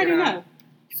lady. We already know.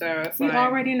 So it's We like,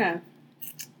 already know.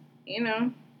 You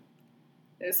know,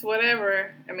 it's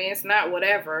whatever. I mean, it's not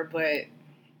whatever, but I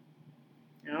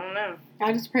don't know.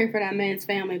 I just pray for that man's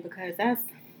family because that's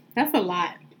a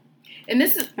lot. And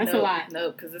this is a lot.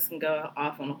 No, because this can go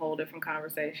off on a whole different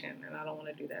conversation, and I don't want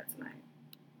to do that tonight.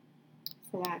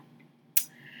 It's a lot.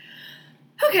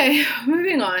 Okay,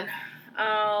 moving on.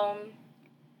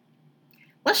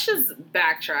 Let's just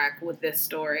backtrack with this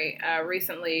story.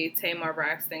 Recently, Tamar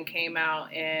Braxton came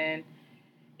out and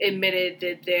admitted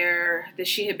that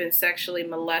she had been sexually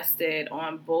molested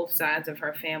on both sides of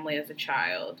her family as a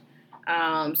child.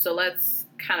 So let's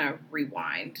kind of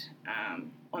rewind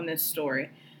on this story.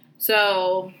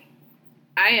 So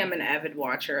I am an avid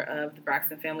watcher of the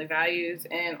Braxton Family Values,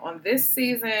 and on this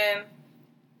season,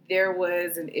 there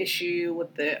was an issue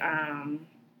with the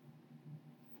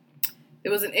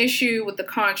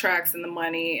contracts and the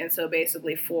money, and so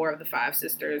basically 4 of the 5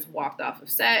 sisters walked off of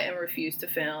set and refused to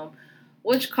film,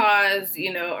 which caused,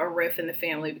 a rift in the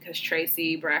family because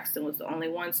Tracy Braxton was the only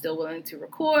one still willing to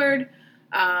record,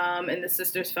 and the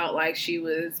sisters felt like she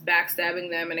was backstabbing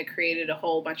them, and it created a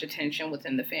whole bunch of tension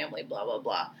within the family, blah, blah,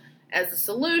 blah. As a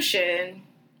solution,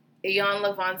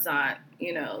 Iyanla Vanzant,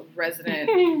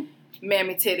 resident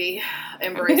mammy titty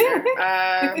embracer,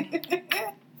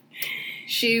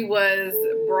 she was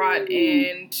brought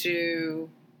in to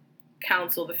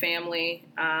counsel the family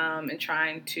and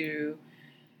trying to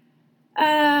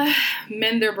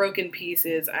mend their broken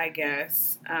pieces, I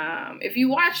guess. If you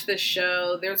watch the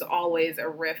show, there's always a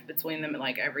rift between them in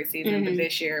like every season, but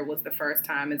this year was the first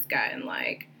time it's gotten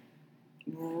like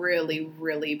really,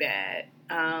 really bad.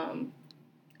 And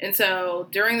so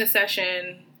during the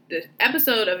session, the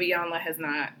episode of Iyanla has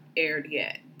not aired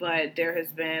yet, but there has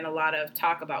been a lot of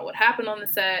talk about what happened on the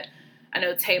set. I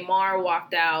know Tamar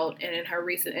walked out, and in her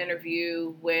recent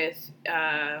interview with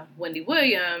Wendy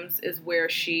Williams is where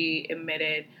she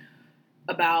admitted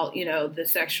about, the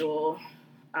sexual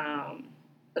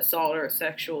assault or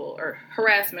sexual or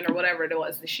harassment or whatever it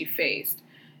was that she faced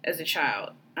as a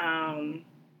child. And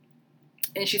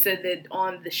she said that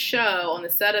on the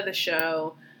set of the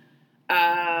show,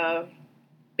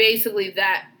 basically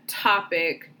that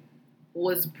topic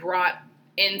was brought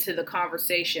into the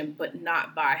conversation, but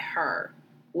not by her,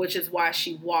 which is why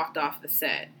she walked off the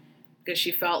set, because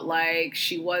she felt like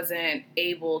she wasn't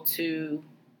able to,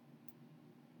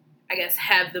 I guess,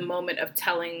 have the moment of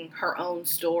telling her own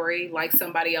story like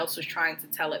somebody else was trying to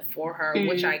tell it for her,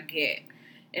 which I get.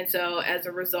 And so as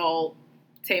a result,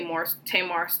 Tamar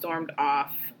stormed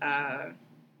off the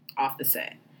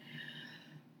set.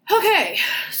 Okay,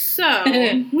 so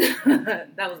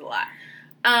that was a lot.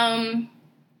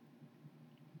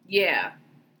 Yeah.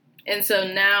 And so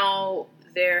now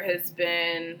there has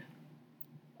been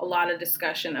a lot of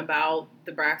discussion about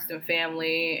the Braxton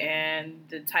family and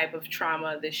the type of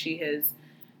trauma that she has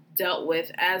dealt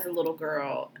with as a little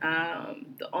girl.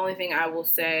 The only thing I will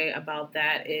say about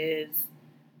that is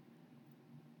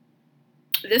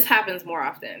this happens more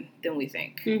often than we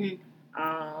think.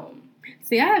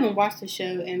 See, I haven't watched the show,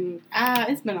 and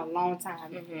it's been a long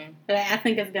time. But I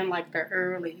think it's been like the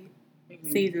early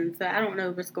seasons, so I don't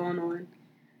know what's going on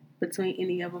between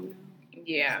any of them.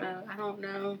 Yeah. So I don't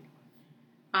know.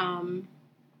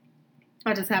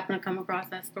 I just happened to come across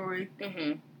that story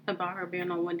Mm-hmm. about her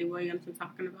being on Wendy Williams and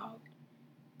talking about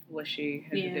What she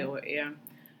had Yeah. to deal with, yeah.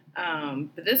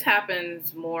 But this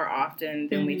happens more often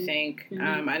than we Mhm. think.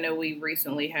 Mhm. I know we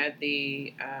recently had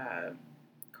the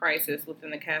crisis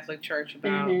within the Catholic Church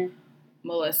about Mhm.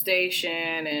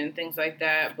 molestation and things like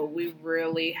that, but we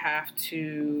really have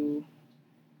to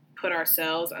put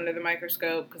ourselves under the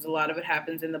microscope because a lot of it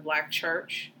happens in the Black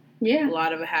church. A Yeah.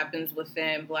 lot of it happens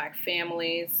within Black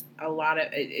families. A lot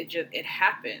of it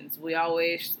happens. We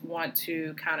always want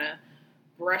to kind of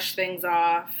brush things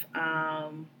off,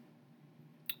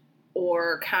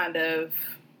 or kind of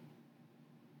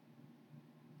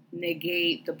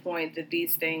negate the point that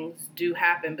these things do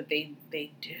happen, but they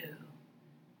do.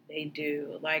 They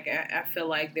do. Like, I feel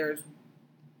like there's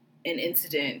an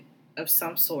incident of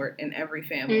some sort in every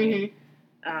family.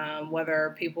 Mhm.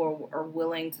 Whether people are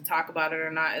willing to talk about it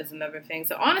or not is another thing.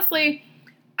 So honestly,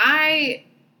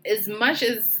 as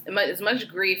much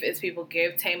grief as people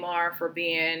give Tamar for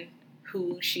being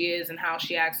who she is and how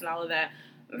she acts and all of that,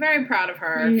 I'm very proud of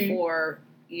her Mhm. for,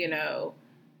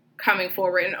 coming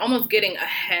forward and almost getting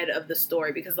ahead of the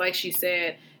story, because like she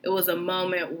said, it was a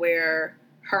moment where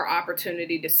her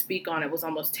opportunity to speak on it was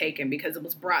almost taken because it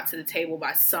was brought to the table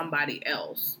by somebody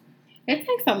else. It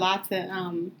takes a lot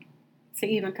to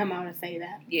even come out and say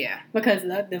that. Yeah. Because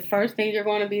the first thing you're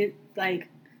going to be like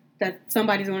that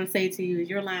somebody's going to say to you is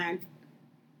you're lying.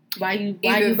 Why you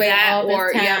wait that, all this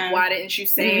or time? yeah, why didn't you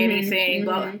say anything?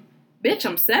 Mhm. Bitch,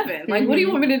 I'm 7. Like, what do you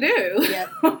want me to do? Yep.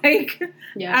 Like,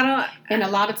 Yeah. I don't. And a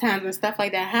lot of times when stuff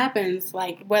like that happens,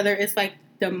 like whether it's like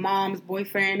the mom's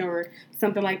boyfriend or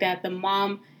something like that, the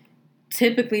mom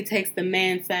typically takes the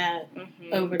man's side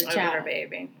over the child, her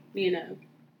baby.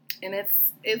 And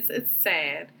it's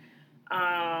sad.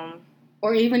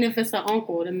 Or even if it's an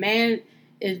uncle, the man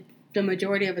is the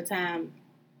majority of the time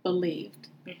believed.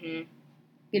 Mm-hmm.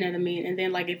 You know what I mean? And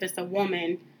then like if it's a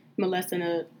woman molesting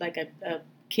a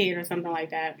kid or something like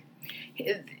that.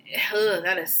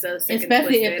 That is so sick.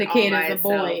 Especially and if the kid is a itself.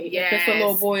 boy. Yes. If it's a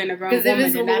little boy and a grown woman, because if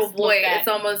it's a then little that's boy, looked at. it's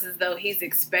almost as though he's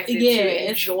expected Yeah, to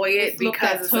enjoy it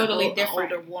because it's totally an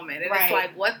different. older woman, and Right. it's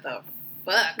like, what the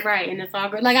fuck? Right, and it's all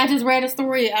good. Like I just read a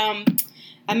story.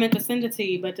 I meant to send it to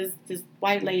you, but this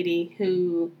white lady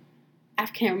who I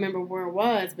can't remember where it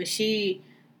was, but she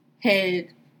had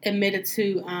admitted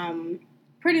to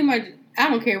pretty much. I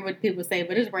don't care what people say,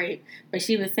 but it's rape. But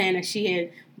she was saying that she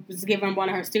was giving one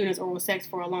of her students oral sex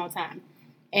for a long time,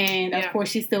 and of course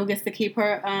she still gets to keep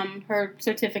her her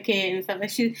certificate and stuff. Like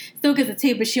she still gets a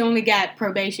T, but she only got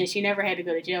probation. She never had to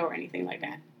go to jail or anything like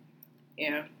that.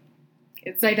 Yeah,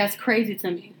 it's like that's crazy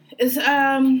to me. It's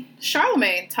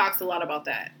Charlemagne talks a lot about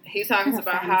that. He talks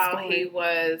about how he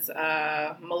was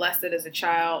molested as a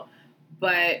child,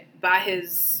 but by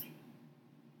his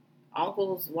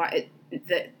uncles.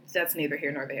 That's neither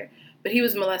here nor there. But he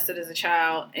was molested as a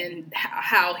child, and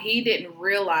how he didn't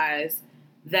realize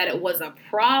that it was a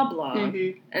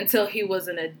problem until he was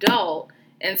an adult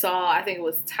and saw, I think it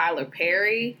was Tyler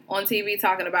Perry on TV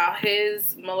talking about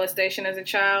his molestation as a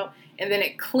child, and then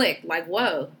it clicked, like,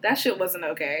 whoa, that shit wasn't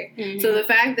okay. So the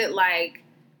fact that, like,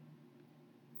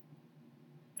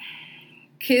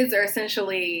 kids are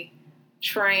essentially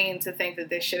trained to think that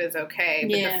this shit is okay,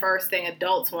 but the first thing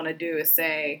adults want to do is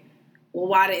say, well,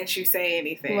 why didn't you say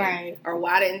anything? Right. Or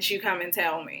why didn't you come and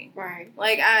tell me? Right.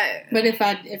 Like, But if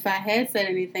I had said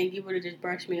anything, you would have just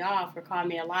brushed me off or called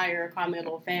me a liar or called me a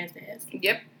little fast ass.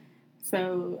 Yep.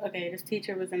 So, okay, this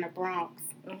teacher was in the Bronx.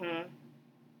 Mm-hmm.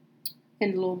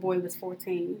 And the little boy was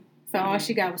 14. So all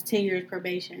she got was 10 years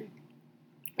probation.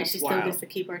 And she still gets to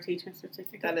keep her teaching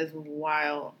certificate. That is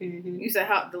wild. Mm-hmm. You said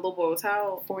the little boy was how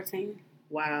old? 14.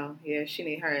 Wow. Yeah, she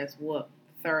need her ass whooped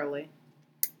thoroughly.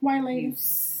 White lady. You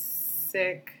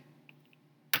sick.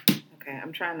 Okay,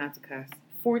 I'm trying not to cuss.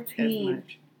 14. As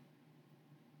much.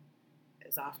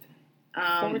 As often.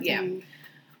 14. Yeah.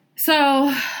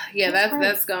 So, yeah,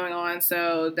 that's going on.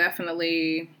 So,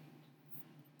 definitely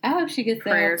I hope she gets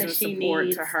the help that she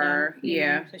needs to her.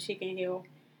 So she can heal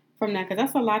from that. Because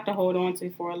that's a lot to hold on to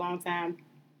for a long time.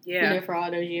 Yeah. For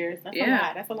all those years. That's a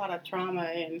lot. That's a lot of trauma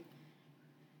and...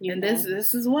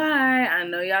 this is why I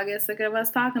know y'all get sick of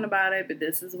us talking about it, but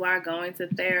this is why going to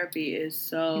therapy is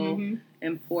so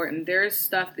important. There's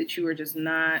stuff that you are just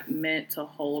not meant to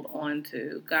hold on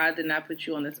to. God did not put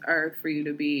you on this earth for you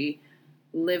to be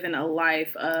living a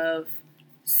life of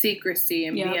secrecy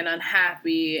and being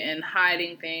unhappy and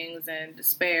hiding things and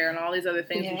despair and all these other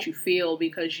things that you feel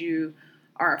because you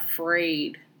are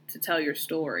afraid to tell your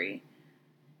story.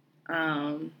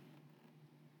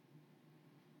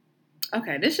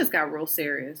 Okay, this just got real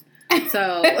serious.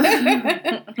 So,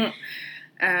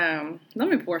 Let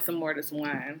me pour some more of this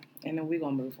wine, and then we're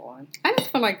going to move on. I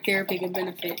just feel like therapy can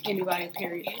benefit anybody,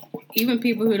 period. Even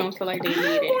people who don't feel like they need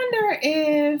I it. wonder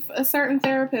if a certain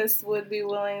therapist would be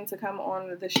willing to come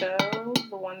on the show,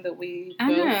 the one that we I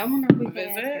both know. I wonder if we can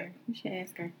visit. ask her.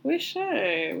 We should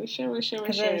ask her. We should.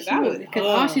 Because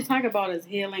all she talk about is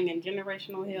healing and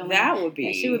generational healing. That would be.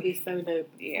 And she would be so dope.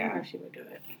 Yeah. I wonder if she would do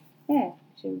it. Yeah.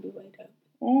 She would be way dope.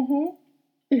 Mm-hmm.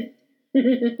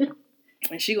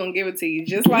 And she gonna give it to you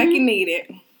just like you need it.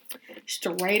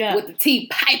 Straight up. With the tea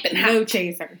piping hot. No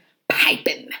chaser.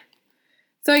 Piping.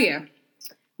 So yeah.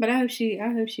 But I hope she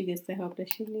gets the help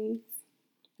that she needs.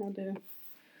 I do.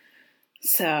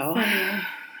 So yeah.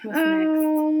 What's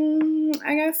next?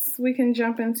 I guess we can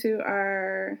jump into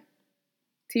our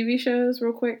TV shows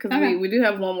real quick because Okay. we do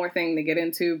have one more thing to get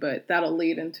into, but that'll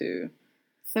lead into.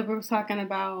 So we're talking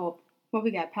about what we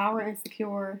got: Power,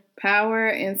 Insecure. Power,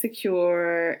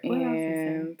 Insecure, What else is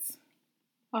and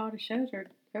all the shows are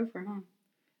over, huh?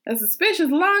 a suspicious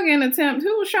login attempt.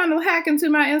 Who was trying to hack into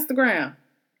my Instagram?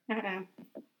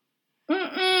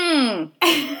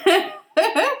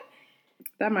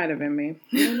 That might have been me.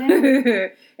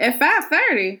 At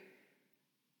 5:30.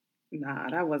 Nah,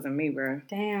 that wasn't me, bro.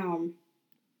 Damn.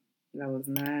 That was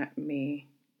not me.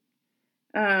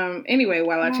 Anyway,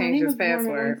 while I change this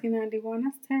password. 1991.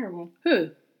 That's terrible.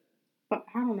 Who? But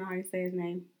I don't know how you say his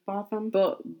name. Botham.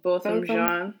 Botham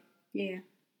Jean. Yeah.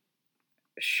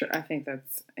 Sure, I think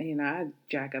that's, I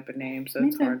jack up a name, so Me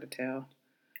it's too. hard to tell.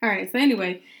 All right. So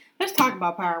anyway, let's talk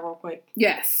about Power real quick.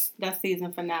 Yes. That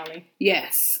season finale.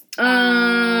 Yes.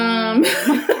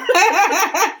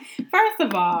 First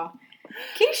of all,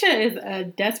 Keisha is a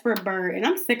desperate bird, and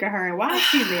I'm sick of her. And why is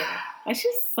she there? Like,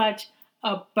 she's such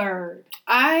a bird.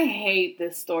 I hate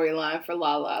this storyline for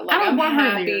Lala. Like, I don't I'm want her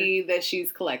happy that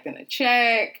she's collecting a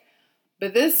check,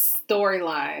 but this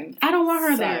storyline, I don't want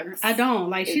her sucks. there. I don't.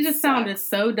 Like, she It just sounded sucks.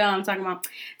 so dumb talking about,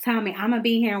 Tommy, I'm going to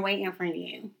be here waiting for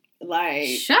you. like,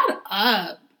 Shut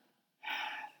up.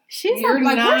 She's you're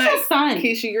like, not, where's your son?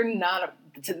 Keisha, you're not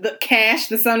the Cash,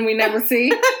 the son we never see.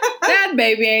 That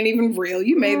baby ain't even real.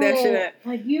 You made that shit up.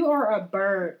 Like, you are a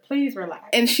bird. Please relax.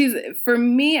 And for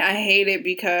me, I hate it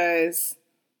because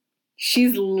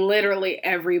she's literally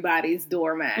everybody's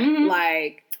doormat. Mhm.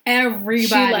 Like, Everybody.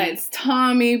 she lets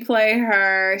Tommy play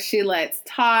her. She lets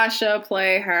Tasha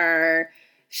play her.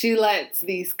 She lets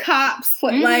these cops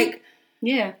play. Mhm. Like,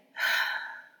 Yeah.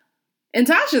 and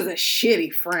Tasha's a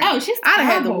shitty friend. Oh, she's I'd have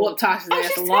had to terrible. whoop Tasha's Oh, ass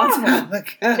she's a long terrible. time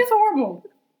ago. She's horrible.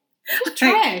 She's Like,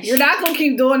 trash. you're not gonna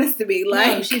keep doing this to me.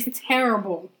 Like, No, she's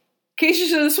terrible. Keisha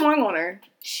should have swung on her.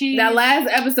 That last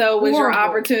episode was your horrible.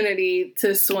 opportunity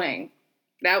to swing.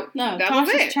 That was Tasha's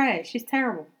it. trash. She's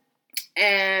terrible.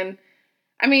 And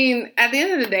I mean, at the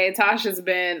end of the day, Tasha's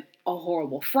been a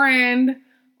horrible friend,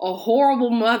 a horrible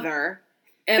mother,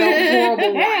 and a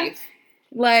horrible wife.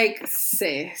 Like,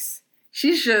 sis,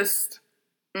 she's just,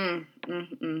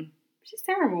 She's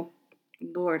terrible.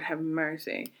 Lord have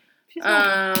mercy. She's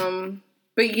horrible.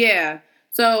 But yeah.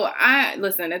 So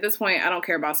listen. At this point, I don't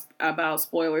care about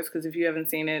spoilers because if you haven't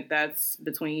seen it, that's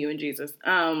between you and Jesus.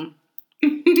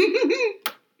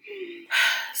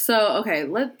 So okay,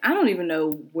 I don't even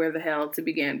know where the hell to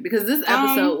begin because this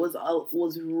episode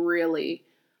was really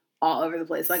all over the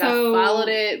place. Like, I followed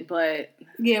it, but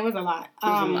yeah, it was a lot. It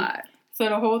was a lot. So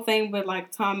the whole thing with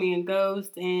like Tommy and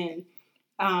Ghost and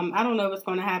I don't know what's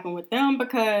going to happen with them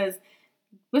because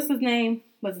what's his name?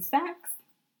 Was it Sax?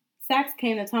 Sax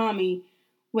came to Tommy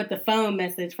with the phone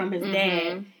message from his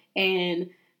dad, and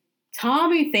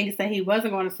Tommy thinks that he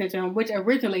wasn't going to snitch on him, which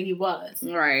originally he was.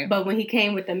 Right. But when he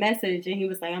came with the message and he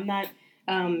was like, I'm not,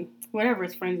 whatever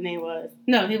his friend's name was.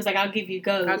 No, he was like, I'll give you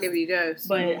Ghost. I'll give you Ghost.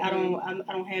 But I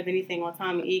don't have anything on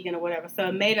Tommy Egan or whatever. So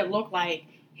it made it look like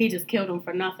he just killed him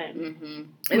for nothing.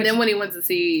 Mm-hmm. And then when he went to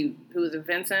see, who was it,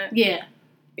 Vincent? Yeah.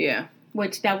 Yeah.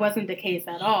 Which that wasn't the case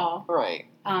at all. Right.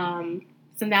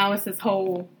 So now it's this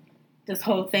whole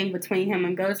thing between him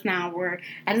and Ghost now where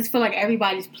I just feel like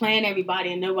everybody's playing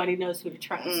everybody and nobody knows who to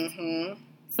trust. Mm-hmm.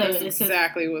 So that's it's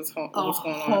exactly what's going on.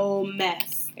 A whole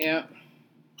mess. Yeah.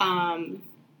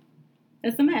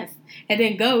 It's a mess. And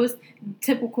then Ghost,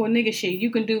 typical nigga shit.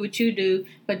 You can do what you do,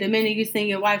 but the minute you see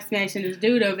your wife smashing this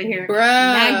dude over here, Bruh.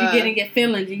 now you getting your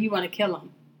feelings and you want to kill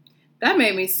him. That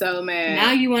made me so mad.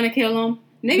 Now you want to kill him.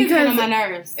 Niggas get on my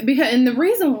nerves. And the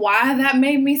reason why that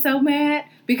made me so mad,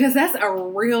 because that's a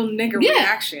real nigga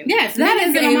reaction. Yes, that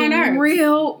is get on my nerves.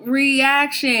 Real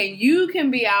reaction. You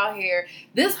can be out here.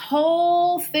 This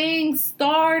whole thing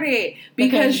started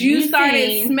because you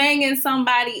started smanging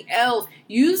somebody else.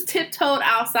 You tiptoed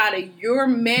outside of your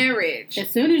marriage.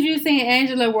 As soon as you seen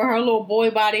Angela with her little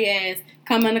boy body ass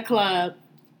come in the club,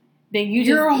 then you just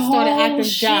your started whole acting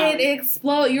shit dumb.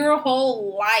 explode. Your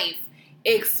whole life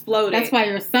exploded. That's why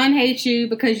your son hates you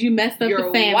because you messed up your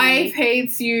the family. wife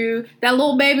hates you. That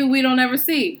little baby we don't ever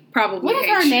see probably What is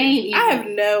hates her you. name even? I have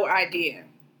no idea.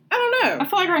 I don't I know.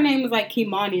 feel like her name was like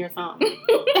Kimani or something.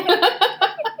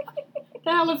 The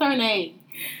hell is her name?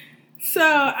 So,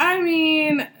 I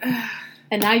mean...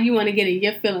 And now you want to get in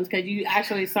your feelings because you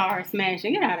actually saw her smash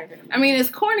and get out of here. I mean, as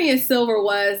corny as Silver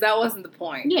was, that wasn't the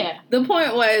point. Yeah. The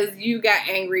point was you got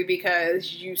angry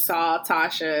because you saw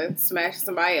Tasha smash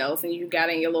somebody else and you got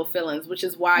in your little feelings, which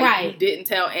is why you didn't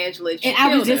tell Angela that you And I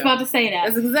was killed just him. about to say that.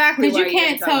 That's exactly why Because you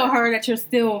can't didn't tell her that you're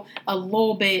still a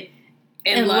little bit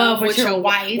in love with your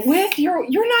wife. You're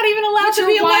not even allowed With to your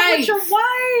be in love wife. with your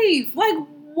wife. Like,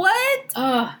 what?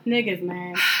 Ugh, niggas,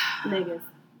 man. Niggas.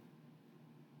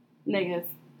 Niggas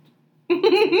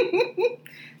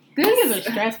are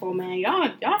stressful, man.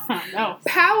 Y'all something else.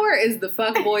 Power is the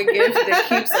fuckboy gift that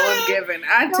keeps on giving.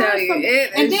 I tell you,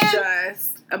 it is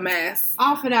just a mess.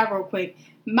 Off of that real quick.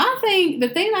 The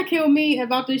thing that killed me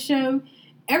about this show,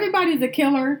 everybody's a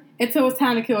killer until it's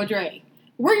time to kill Dre.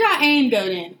 Where y'all aim go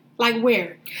then? Like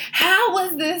where? How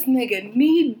was this nigga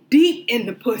knee deep in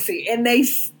the pussy and they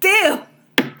still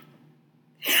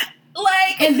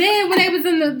like? And then when they was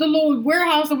in the little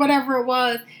warehouse or whatever it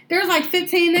was, there was like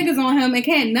 15 niggas on him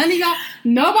and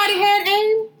nobody had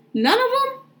aim? None of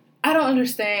them? I don't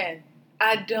understand.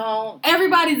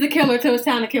 Everybody's a killer till it's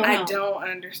time to kill him. I don't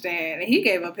understand. And he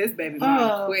gave up his baby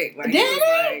mom quick. Like,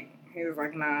 he was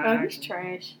like, nah. Oh, he's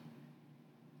trash.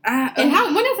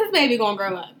 And when is his baby gonna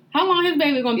grow up? How long his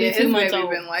baby gonna be 2 months old?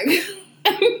 Been like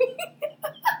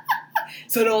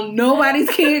so don't nobody's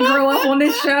kid grow up on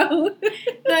this show.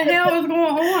 The hell is going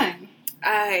on?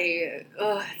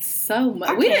 It's so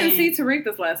much. We didn't see Tariq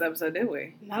this last episode, did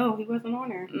we? No, he wasn't on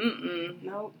there.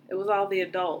 Nope. It was all the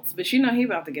adults. But you know he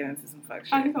about to get into some fuck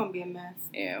shit. Oh, he's gonna be a mess.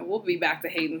 Yeah, we'll be back to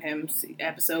hating him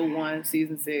episode 1,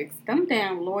 season 6. Them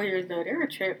damn lawyers, though, they're a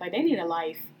trip. Like, they need a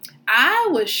life. I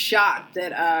was shocked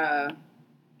that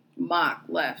Mock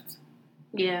left.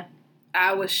 Yeah.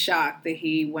 I was shocked that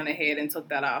he went ahead and took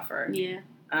that offer. Yeah.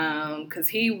 Because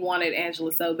he wanted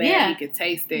Angela so bad he could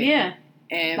taste it. Yeah.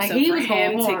 And like so he for was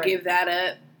him going to hard. give that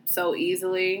up so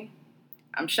easily,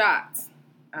 I'm shocked.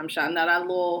 Now that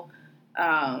little,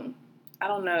 I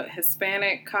don't know,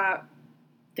 Hispanic cop.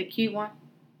 The cute one?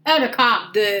 Oh, the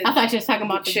cop. I thought you was talking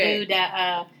about the chick. dude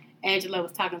that Angela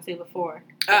was talking to before.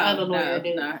 The other lawyer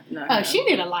dude. No. She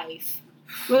need a life.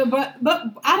 But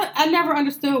I never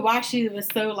understood why she was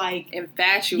so, like...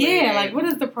 infatuated. Yeah, like, what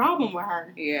is the problem with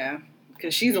her? Yeah,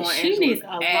 because she's on She Angela's needs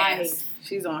a ass. life.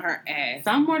 She's on her ass.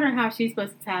 So I'm wondering how she's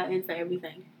supposed to tie into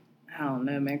everything. I don't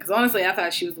know, man. Because honestly, I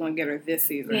thought she was going to get her this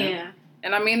season. Yeah.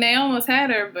 And I mean, they almost had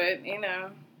her, but, you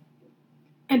know.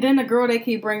 And then the girl they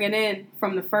keep bringing in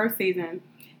from the first season.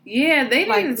 Yeah, they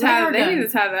need to tie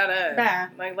that up. Yeah.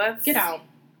 Like, let's get out.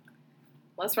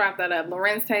 Let's wrap that up.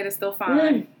 Lorenz Tate is still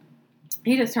fine.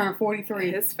 He just turned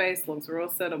 43. His face looks real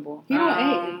sittable. He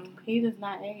don't age. He does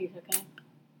not age, okay?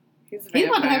 He's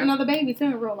about to have another baby, too,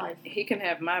 in real life. He can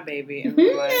have my baby in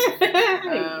real life. And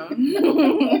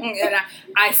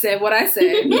I said what I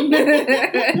said.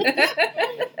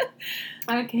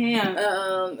 I can't.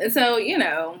 And so, you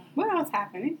know. What else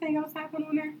happened? Anything else happened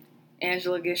on there?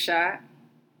 Angela gets shot.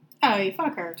 Oh, yeah,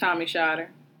 fuck her. Tommy shot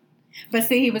her. But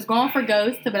see, he was going for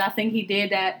Ghost, but I think he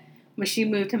did that when she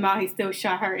moved him out. He still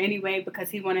shot her anyway because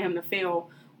he wanted him to feel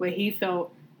what he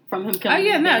felt from him killing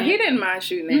his dad. He didn't mind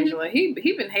shooting Angela. He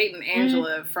been hating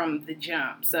Angela from the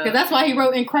jump. So that's why he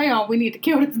wrote in crayon, "We need to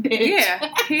kill this bitch."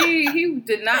 Yeah, he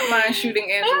did not mind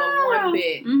shooting Angela one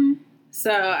bit. Mm-hmm.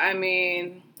 So I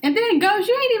mean, and then Ghost,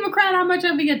 you ain't even cried how much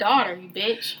over your daughter, you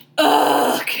bitch.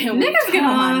 Ugh, can we Niggas get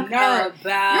on my nerve.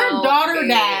 About your daughter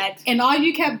died, and all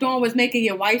you kept doing was making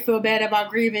your wife feel bad about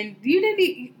grieving. You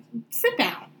didn't sit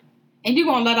down, and you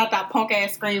gonna let out that punk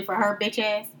ass scream for her bitch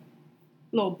ass.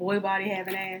 Little boy body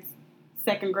having ass.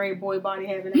 2nd grade boy body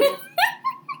having ass.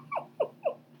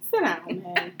 Sit down,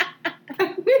 man.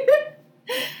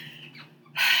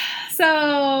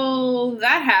 So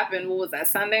that happened. What was that?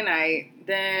 Sunday night.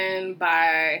 Then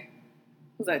by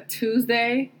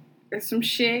Tuesday or some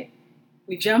shit,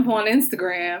 we jump on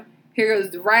Instagram. Here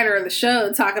goes the writer of the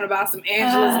show talking about some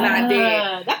Angela's not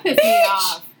dead. That pissed me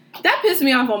off. That pissed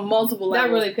me off on multiple levels.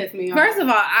 That really pissed me off. First of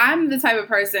all, I'm the type of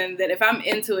person that if I'm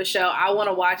into a show, I want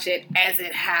to watch it as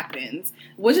it happens.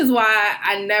 Which is why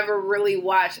I never really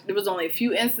watched. There was only a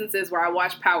few instances where I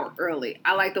watched Power early.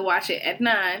 I like to watch it at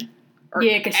 9.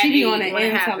 Yeah, because she be on the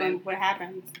end telling what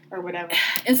happens or whatever.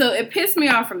 And so it pissed me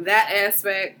off from that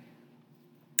aspect.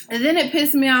 And then it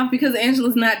pissed me off because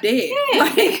Angela's not dead. Yeah.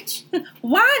 Like,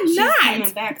 why She's not?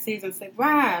 coming back season 6.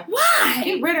 Why? Why?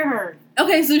 Get rid of her.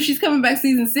 Okay, so she's coming back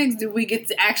season 6. Do we get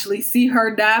to actually see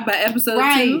her die by episode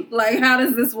 2? Like, how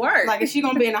does this work? Like, is she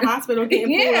going to be in the hospital getting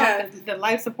pulled off the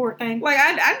life support thing? Like,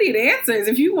 I need answers.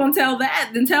 If you want to tell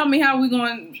that, then tell me how we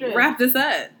going to wrap this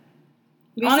up.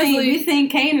 We seen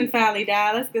Kanan finally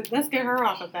die. Let's get her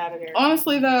off of out of there.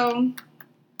 Honestly, though,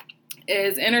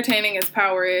 as entertaining as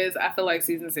Power is, I feel like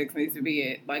season 6 needs to be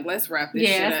it. Like, let's wrap this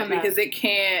shit up. Enough. Because it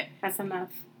can't... That's enough.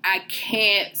 I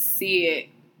can't see it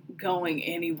going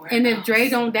anywhere And else. if Dre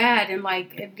don't die, then,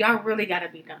 like, y'all really got to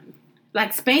be done.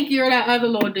 Like, Spanky or that other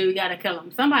little dude got to kill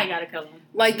him. Somebody got to kill him.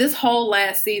 Like, this whole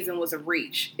last season was a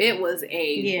reach. It was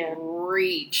a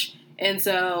reach. And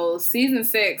so, season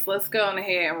 6, let's go on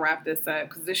ahead and wrap this up.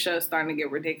 Because this show's starting to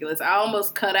get ridiculous. I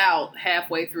almost cut out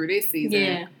halfway through this season.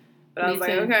 Yeah. But I was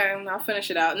like, okay, I'll finish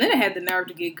it out. And then it had the nerve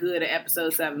to get good at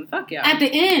episode 7. Fuck y'all. At the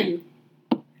end.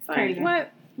 It's like,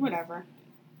 what? Whatever.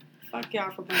 Fuck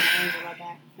y'all for bringing Angela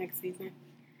back next season.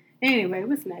 Anyway,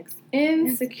 what's next?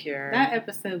 Insecure. That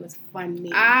episode was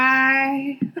funny.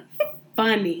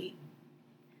 Funny.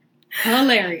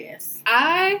 Hilarious.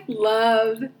 I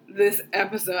loved this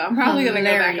episode. I'm probably going to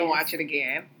go back and watch it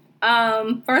again.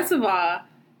 First of all,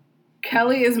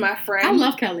 Kelly is my friend. I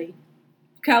love Kelly.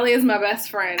 Kelly is my best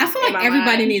friend. I feel like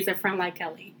everybody needs a friend like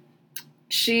Kelly.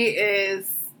 She's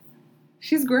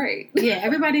great. Yeah,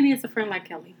 everybody needs a friend like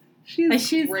Kelly.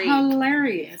 She's great.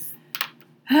 Hilarious.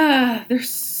 There's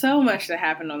so much that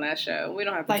happened on that show. We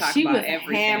don't have to talk about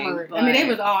everything. Hammered. I mean, they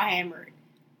was all hammered.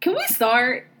 Can we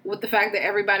start with the fact that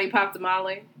everybody popped a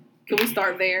Molly? Can we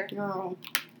start there? Girl.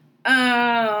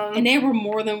 And they were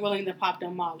more than willing to pop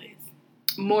them Mollies.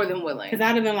 More than willing. Because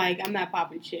I'd have been like, I'm not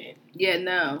popping shit. Yeah,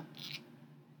 no.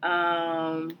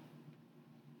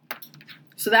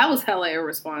 So that was hella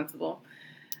irresponsible.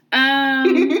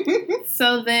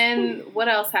 So then, what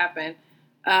else happened?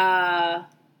 What's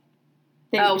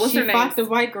her name? Fucked the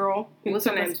white girl. What's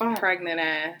her name? Pregnant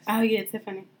ass. Oh yeah,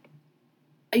 Tiffany.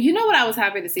 You know what I was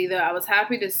happy to see though? I was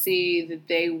happy to see that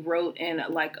they wrote in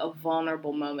like a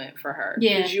vulnerable moment for her.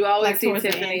 Yeah, because you always like see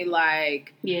Tiffany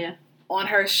like on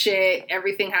her shit.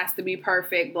 Everything has to be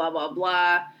perfect. Blah blah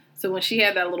blah. So when she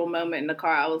had that little moment in the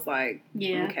car, I was like,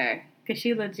 okay. Because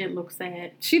she legit looked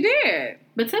sad. She did.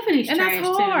 But Tiffany's and trash,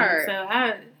 that's hard. too. So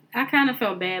I kind of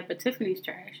felt bad, but Tiffany's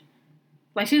trash.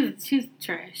 Like, she's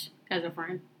trash as a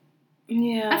friend.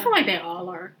 Yeah. I feel like they all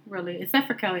are, really. Except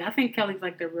for Kelly. I think Kelly's,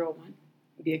 like, the real one.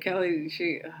 Yeah, Kelly,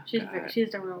 she's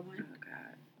the real one.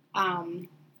 Oh, God.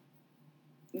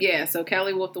 Yeah, so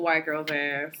Kelly whooped the white girl's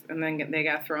ass, and then they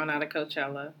got thrown out of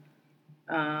Coachella.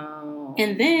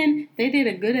 And then they did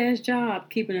a good ass job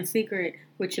keeping a secret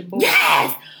with your boy.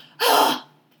 Yes!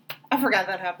 I forgot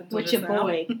that happened with your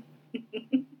boy.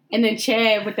 And then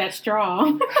Chad with that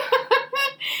straw.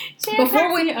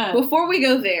 Before we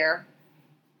go there,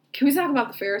 can we talk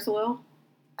about the Ferris wheel?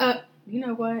 You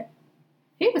know what?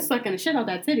 He was sucking the shit out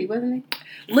that titty, wasn't he?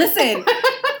 Listen,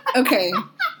 okay.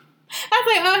 I was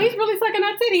like, oh, he's really sucking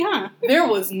that titty, huh? There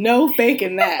was no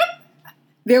faking that.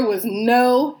 There was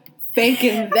no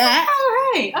faking that.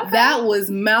 Oh, hey. Okay. That was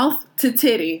mouth to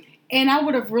titty. And I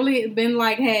would have really been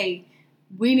like, hey,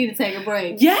 we need to take a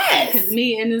break. Yes. Because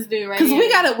me and this dude right here.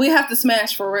 Because we have to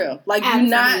smash for real. Like, you're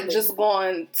not just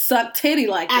going to suck titty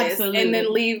like this and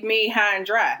then leave me high and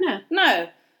dry. No.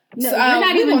 So, you're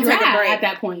not even dry take a break. At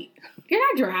that point. You're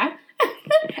not dry.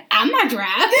 I'm not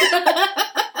dry.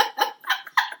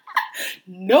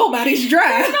 Nobody's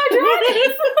dry. You're not dry.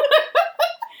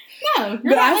 No.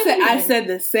 But I said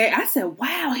the same. I said,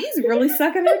 wow, he's really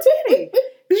sucking her titty.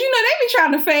 Because, they be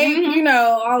trying to fake,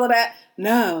 all of that.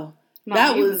 No,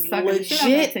 that was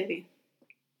legit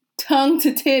tongue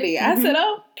to titty. I said,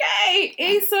 okay,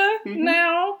 Issa,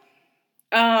 now.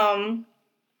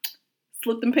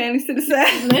 Slip them panties to the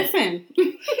side. Listen.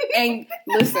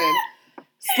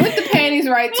 Slip the panties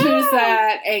right to the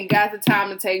side and got the time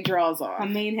to take drawers off. I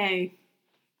mean, hey.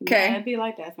 Okay. It'd be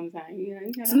like that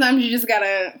sometimes. Sometimes you just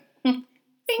gotta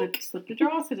slip the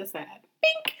drawers to the side.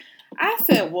 Bink. I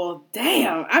said, well,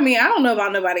 damn. I mean, I don't know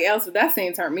about nobody else, but that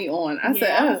scene turned me on. I was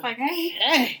like,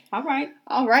 hey.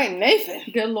 All right, Nathan.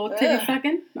 Good little titty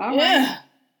sucking. All right. Yeah.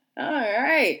 All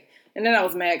right. And then I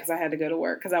was mad because I had to go to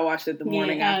work because I watched it the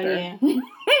morning after. Yeah.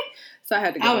 So I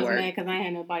had to go to work. I was mad because I ain't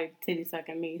had nobody titty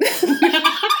sucking me. So.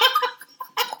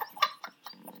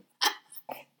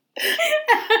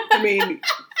 I mean,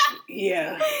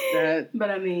 yeah.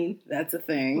 But I mean. That's a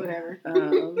thing. Whatever.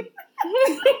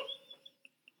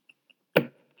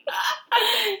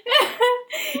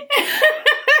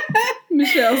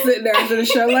 Michelle sitting there after the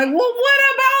show like, well,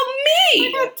 what about me.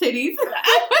 I got titties.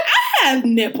 I have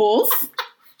nipples.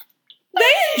 They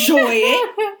enjoy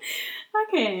it. I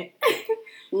can't.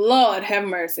 Lord have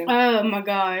mercy. Oh my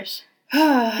gosh.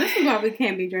 This is why we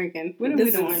can't be drinking. What are we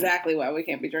This doing? is exactly why we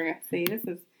can't be drinking. See, this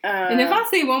is. And if I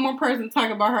see one more person talk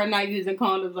about her not using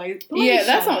condoms, like, please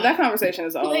that conversation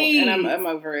is old, Please. and I'm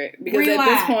over it because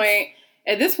Relax.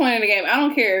 at this point in the game, I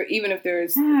don't care even if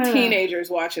there's teenagers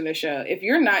watching the show. If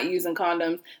you're not using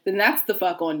condoms, then that's the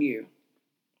fuck on you.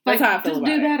 That's how I feel just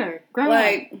about it. do better. Grow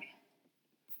like, up.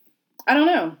 I don't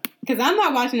know. Because I'm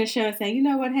not watching the show and saying, you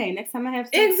know what, hey, next time I have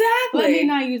sex, Exactly. let me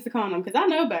not use the condom because I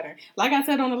know better. Like I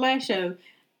said on the last show,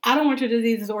 I don't want your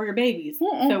diseases or your babies.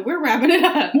 So we're wrapping it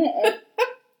up.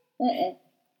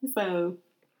 So,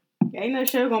 ain't no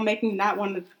show gonna make me not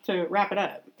want to wrap it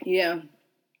up. Yeah.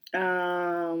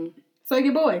 So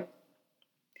your boy.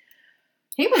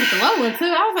 He was glowing too.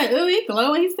 I was like, ooh, he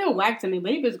glowing. He's still whack to me,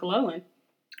 but he was glowing.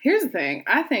 Here's the thing.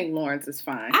 I think Lawrence is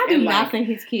fine. I do not think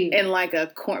he's cute. And like a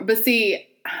corn, but see,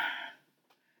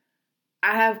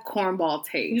 I have cornball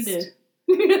taste.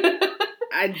 You do.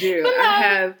 I do.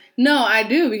 No. I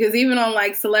do because even on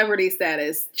like celebrity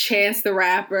status, Chance the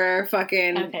Rapper,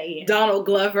 fucking Donald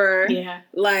Glover. Yeah.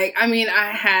 Like, I mean,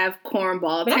 I have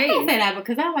cornball but taste. I can't say that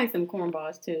because I like some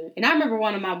cornballs too. And I remember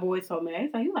one of my boys told me,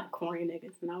 he's like, you like corny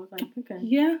niggas. And I was like, okay.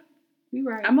 Yeah. You're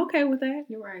right. I'm okay with that.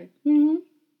 You're right. Mm-hmm.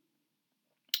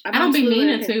 I don't be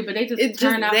meaning to, but they just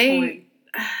turn out corny.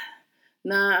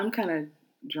 Nah, I'm kind of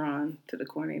drawn to the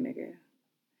corny nigga.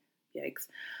 Yikes.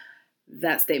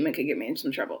 That statement could get me in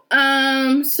some trouble. So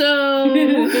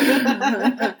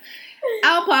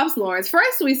Al pops Lawrence.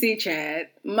 First we see Chad.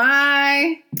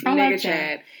 My nigga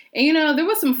Chad. And you know, there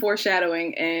was some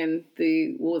foreshadowing in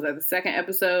the second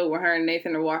episode where her and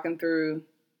Nathan are walking through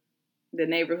the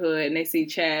neighborhood and they see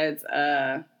Chad's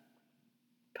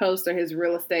poster, his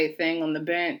real estate thing on the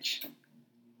bench.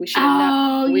 We should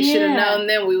have known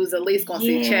then we was at least gonna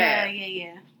see Chad.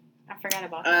 Yeah. I forgot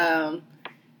about that.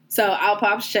 So Al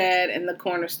pops Chad in the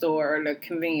corner store or the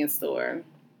convenience store.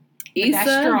 Issa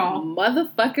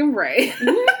motherfucking Ray.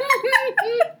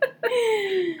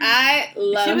 I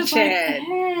love Chad. Like,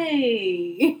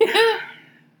 hey.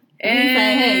 And he's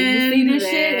like, hey, you see this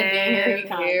shit? And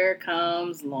then here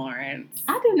comes Lawrence.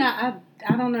 I do not.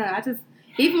 I don't know. I just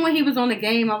even when he was on the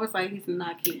game, I was like, he's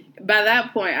not cute. By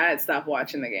that point, I had stopped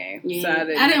watching the game. Yeah. So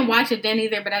I didn't watch it then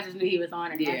either, but I just knew he was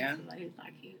on it. Yeah. I was like, he's not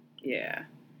cute. Yeah.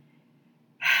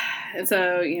 And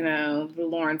so, you know, the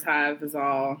Lawrence Hive is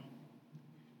all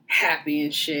happy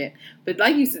and shit. But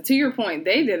like you said, to your point,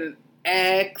 they did an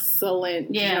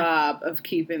excellent job of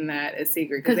keeping that a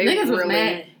secret. Because niggas was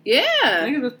mad. Yeah.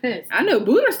 Niggas was pissed. I know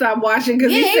Buddha stopped watching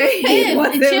because he said he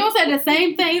wasn't. And Chill said the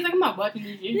same thing. He's like, I'm not watching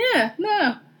this shit. Yeah,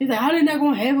 no. He's like, how they not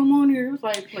going to have him on here? It was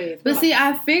like, please. But see,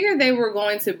 I figured they were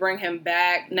going to bring him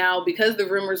back. Now, because the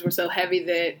rumors were so heavy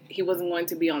that he wasn't going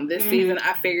to be on this season,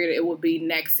 I figured it would be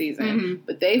next season. Mm-hmm.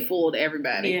 But they fooled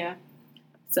everybody. Yeah.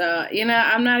 So, you know,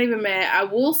 I'm not even mad. I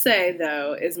will say,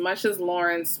 though, as much as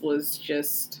Lawrence was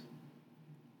just...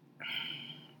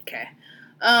 Okay.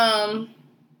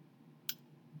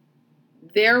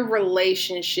 Their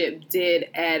relationship did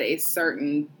add a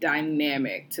certain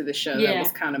dynamic to the show that was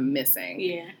kind of missing.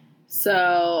 Yeah.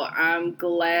 So I'm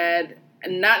glad,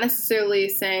 not necessarily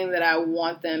saying that I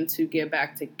want them to get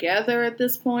back together at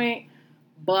this point,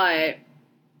 but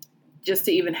just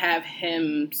to even have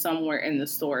him somewhere in the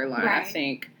storyline, I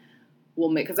think will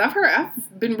make, because I've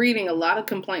been reading a lot of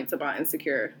complaints about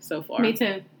Insecure so far. Me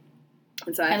too.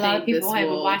 And so a lot of people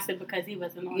haven't watched it because he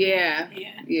wasn't on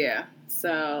it. Yeah.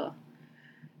 So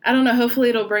I don't know. Hopefully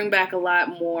it'll bring back a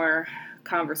lot more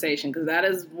conversation because that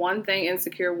is one thing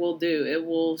Insecure will do. It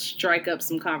will strike up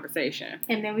some conversation.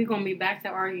 And then we're going to be back to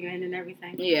arguing and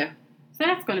everything. Yeah. So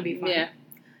that's going to be fun. Yeah.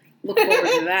 Look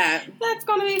forward to that. That's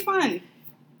going to be fun.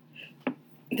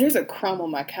 There's a crumb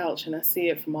on my couch and I see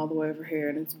it from all the way over here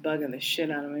and it's bugging the shit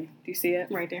out of me. Do you see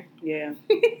it? Right there. Yeah.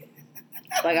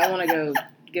 Like I want to go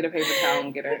get a paper towel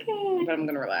and get it. Okay. But I'm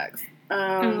going to relax.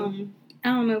 I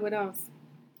don't know what else.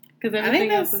 Because everything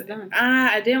else is done.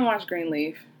 I didn't watch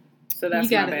Greenleaf. So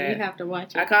that's my bad. You have to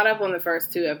watch it. I caught up on the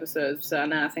first 2 episodes. So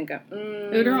now I think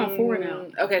they're on 4 now.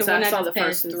 Okay, so I saw the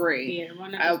first 3. Yeah,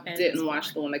 one that I didn't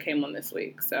watch the one that came on this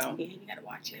week. So yeah, you got to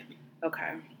watch it.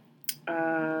 Okay.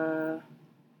 I'll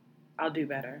do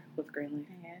better with Greenleaf.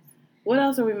 Yes. What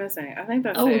else are we missing? I think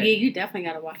that's it. Oh, yeah, you definitely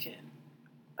got to watch it.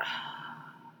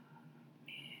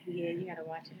 Yeah, you got to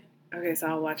watch it. Okay, so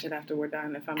I'll watch it after we're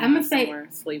done. If I'm not somewhere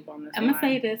sleep on this. I'm going to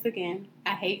say this again.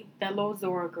 I hate that little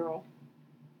Zora girl.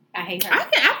 I hate her.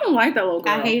 I don't like that little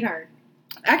girl. I hate her.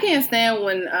 I can't stand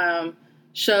when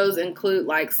shows include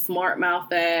like smart mouth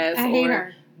ass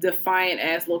or defiant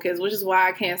ass little kids, which is why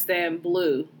I can't stand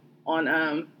Blue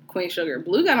on Queen Sugar.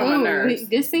 Blue got on my nerves.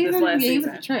 This season, this last he was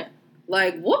season. a trip.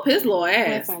 Like, whoop his little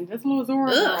ass. Listen, this little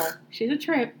Zora girl, she's a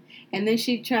trip. And then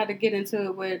she tried to get into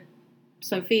it with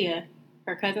Sophia,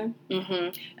 her cousin.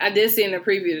 Mm-hmm. I did see in the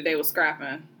preview that they was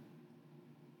scrapping.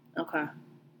 Okay.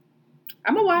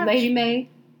 I'm gonna watch. Lady May.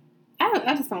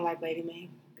 I just don't like Lady May.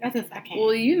 I can't.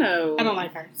 Well, you know, I don't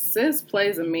like her. Sis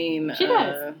plays a mean, She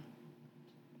does.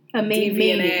 A mean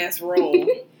deviant ass role.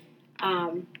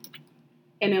 And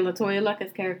then LaToya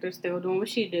Luckett's character still doing what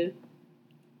she do.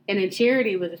 And then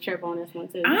Charity was a trip on this one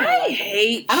too. I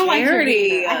hate I don't like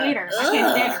Charity. I hate her. I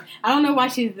can't stand her. I don't know why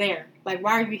she's there. Like,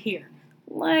 why are you here?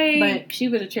 Like, but she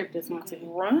was a trip this one too.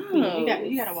 Gross.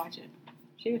 You gotta watch it.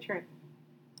 She was a trip.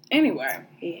 Anyway,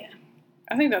 Yeah.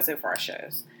 I think that's it for our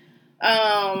shows.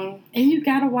 And you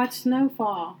gotta watch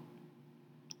Snowfall.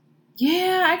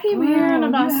 Yeah, I keep hearing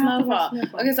about you have to watch Snowfall.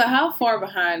 Snowfall. Okay, so how far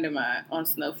behind am I on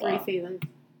Snowfall? 3 seasons.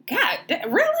 God,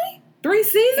 really? 3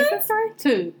 seasons? Is it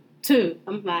 3? 2.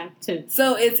 I'm lying. 2.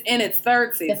 So it's in its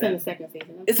 3rd season. It's in the 2nd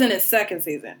season. It's in its 2nd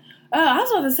season. Oh, I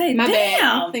was about to say, My bad.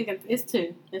 damn. I'm thinking it's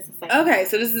 2. It's the 2nd. Okay,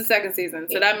 so this is the 2nd season.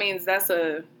 So Yeah. that means that's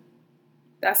a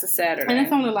Saturday. And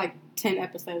it's only like 10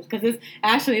 episodes because it's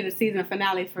actually the season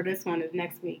finale for this one is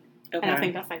next week. Okay. And I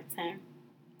think that's like 10.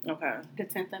 Okay. The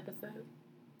 10th episode.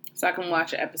 So I can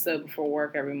watch an episode before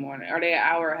work every morning. Are they an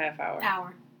hour or half hour?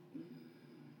 Hour.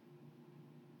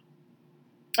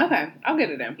 Okay, I'll get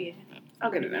it in. Yeah.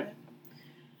 I'll get it in.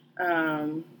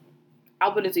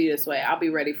 I'll put it to you this way. I'll be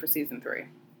ready for season 3.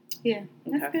 Yeah.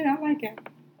 That's Okay. good. I like it.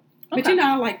 But Okay. you know,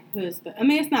 I like hood stuff. I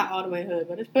mean, it's not all the way hood,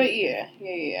 but it's But pretty.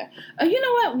 yeah. You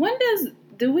know what?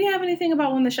 Do we have anything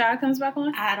about when The Chi comes back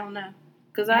on? I don't know.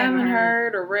 Because I I haven't haven't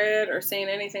heard or read or seen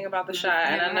anything about The No, Chi. I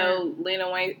And I haven't know Lena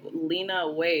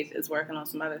Waithe is working on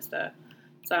some other stuff.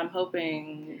 So I'm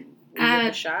hoping we get I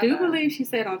The Chi do back. believe she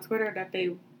said on Twitter that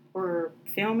they were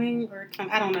filming or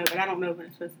something. I don't know, but I don't know when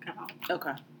it's supposed to come out.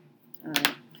 Okay. All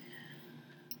right.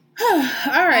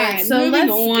 All right, so moving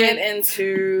let's on. get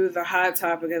into the hot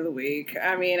topic of the week.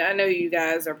 I mean, I know you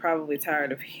guys are probably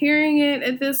tired of hearing it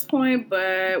at this point,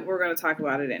 but we're going to talk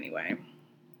about it anyway.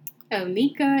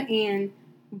 Onika and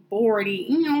Bordy,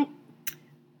 you know.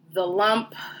 The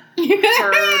lump heard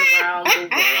around the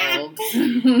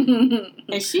world.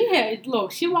 And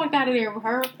she walked out of there with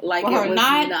her Like with it her was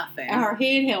knot nothing. and her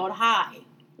head held high.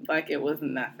 Like it was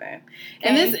nothing.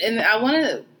 Okay. And I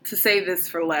wanted to say this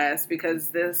for last because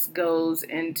this goes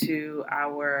into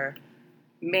our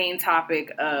main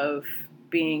topic of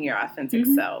being your authentic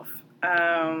self.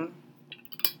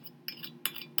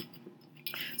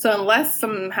 So unless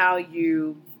somehow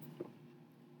you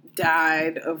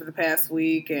died over the past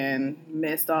week and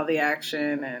missed all the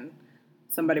action and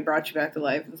somebody brought you back to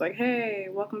life and was like, hey,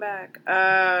 welcome back.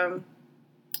 Cardi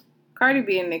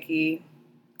B and Nicki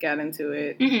got into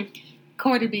it. Mm-hmm.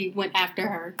 Cardi B went after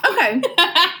her. Okay.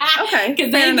 Okay.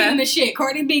 Because Fair they enough. giving the shit.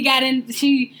 Cardi B got in.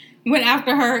 She went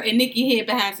after her, and Nicki hid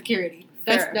behind security.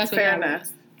 That's what Fair that enough.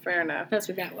 was. Fair enough. That's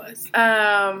what that was.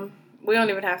 We don't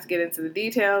even have to get into the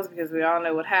details because we all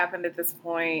know what happened at this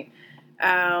point.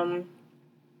 But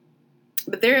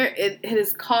it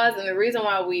has caused, and the reason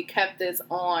why we kept this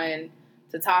on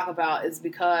to talk about is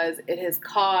because it has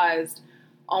caused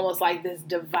almost like this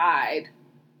divide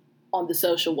on the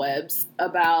social webs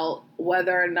about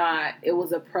whether or not it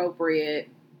was appropriate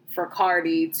for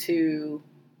Cardi to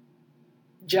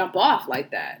jump off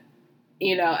like that.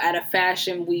 You know, at a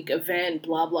fashion week event,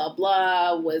 blah, blah,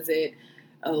 blah. Was it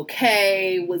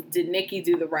okay? Did Nicki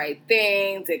do the right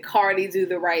thing? Did Cardi do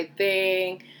the right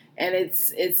thing? And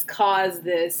it's caused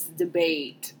this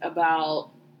debate about,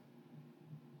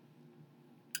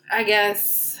 I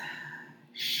guess,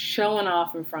 showing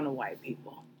off in front of white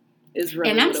people is really.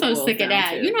 And I'm what it so boils sick of down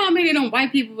that. to. You know how many of them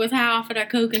white people was high off of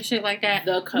that coke and shit like that?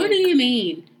 The coke. What do you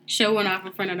mean showing off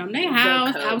in front of them? They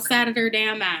high coke. outside of their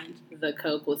damn minds. The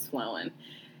coke was flowing.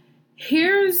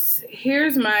 Here's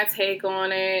my take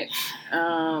on it.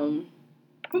 Some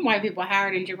white people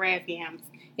higher than giraffe yams,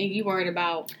 and you worried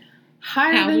about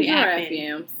Higher how than we giraffe acting.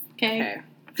 yams. okay.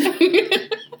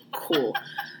 Cool.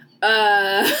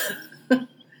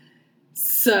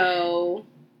 So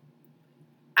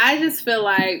I just feel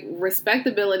like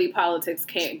respectability politics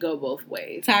can't go both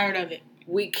ways. Tired of it.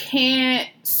 We can't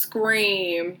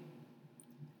scream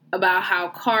about how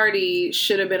Cardi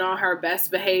should have been on her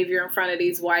best behavior in front of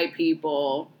these white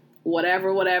people,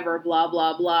 whatever, blah,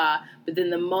 blah, blah. But then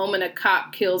the moment a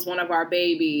cop kills one of our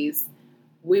babies,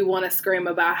 we want to scream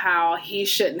about how he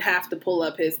shouldn't have to pull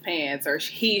up his pants, or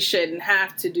he shouldn't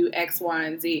have to do X, Y,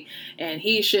 and Z, and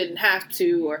he shouldn't have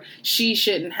to, or she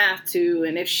shouldn't have to,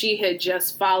 and if she had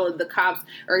just followed the cops,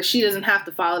 or she doesn't have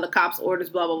to follow the cops'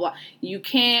 orders, blah, blah, blah. You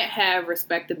can't have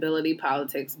respectability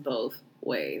politics both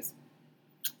ways.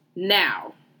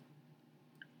 Now,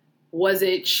 was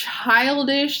it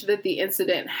childish that the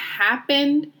incident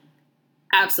happened?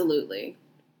 Absolutely.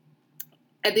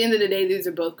 At the end of the day, these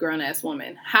are both grown-ass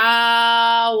women.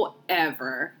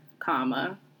 However,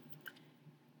 Cardi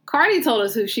told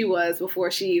us who she was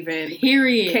before she even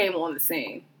came on the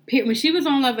scene. When she was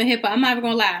on Love and Hip Hop, I'm not even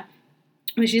gonna lie.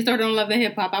 When she started on Love and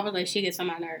Hip Hop, I was like, she gets on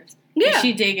my nerves. Yeah. And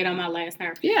she did get on my last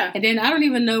nerve. Yeah. And then I don't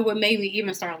even know what made me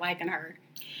even start liking her.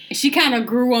 And she kind of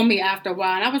grew on me after a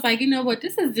while. And I was like, you know what?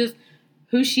 This is just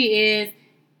who she is.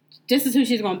 This is who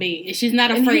she's going to be. And she's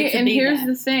not afraid to be that. And here's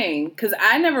the thing. Because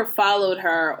I never followed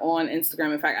her on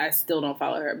Instagram. In fact, I still don't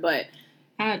follow her. But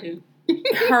I do.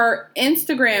 Her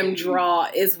Instagram draw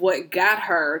is what got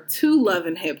her to Love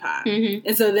and Hip Hop. Mm-hmm.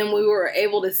 And so then we were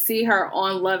able to see her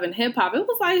on Love and Hip Hop. It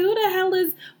was like, who the hell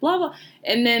is blah, blah.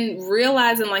 And then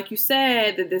realizing, like you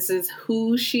said, that this is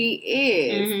who she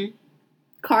is. Mm-hmm.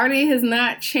 Cardi has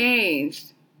not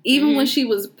changed. Even when she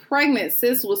was pregnant,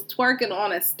 sis was twerking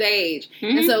on a stage.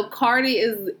 Mm-hmm. And so Cardi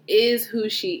is who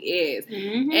she is.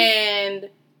 Mm-hmm. And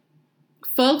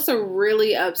folks are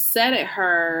really upset at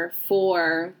her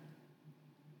for,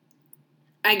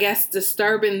 I guess,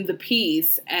 disturbing the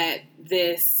peace at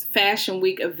this Fashion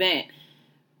Week event.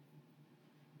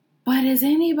 But is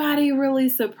anybody really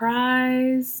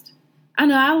surprised? I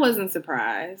know I wasn't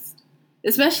surprised.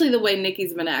 Especially the way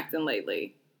Nicki's been acting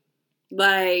lately.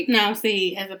 Like, now,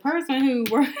 see, as a person who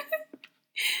works,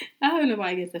 I hope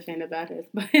nobody gets offended about this,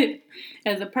 but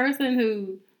as a person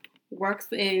who works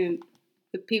in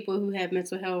with people who have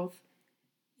mental health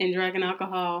and drug and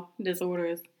alcohol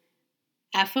disorders,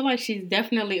 I feel like she's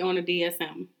definitely on a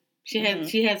DSM.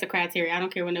 She has the criteria. I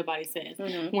don't care what nobody says.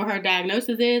 Mm-hmm. What her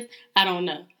diagnosis is, I don't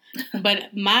know.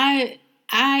 But I,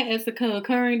 as a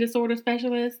co-occurring disorder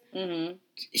specialist,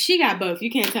 she got both.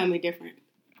 You can't tell me different.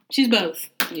 She's both.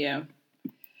 Yeah.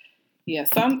 Yeah,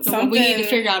 so what we need to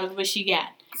figure out is what she got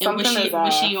and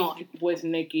what she on with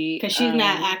Nicki, because she's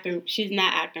not acting. She's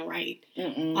not acting right.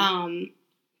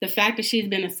 The fact that she's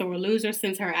been a sore loser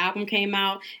since her album came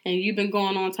out, and you've been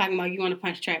going on talking about you want to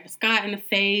punch Travis Scott in the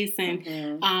face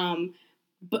and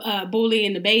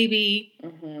bullying the baby,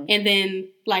 and then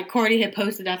like Cardi had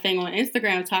posted that thing on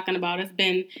Instagram talking about it's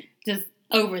been just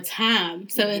over time.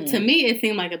 So to me, it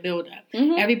seemed like a buildup.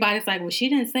 Everybody's like, well, she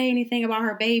didn't say anything about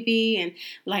her baby. And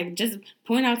like, just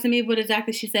point out to me what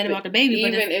exactly she said about the baby.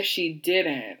 Even if she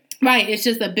didn't. Right. It's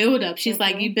just a buildup. She's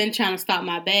like, you've been trying to stop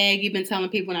my bag. You've been telling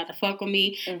people not to fuck with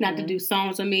me, not to do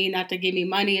songs with me, not to give me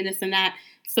money and this and that.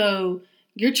 So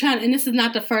you're trying, and this is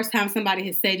not the first time somebody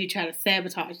has said you try to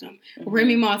sabotage them.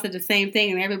 Remy Ma said the same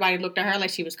thing, and everybody looked at her like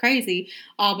she was crazy,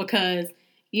 all because,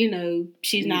 you know,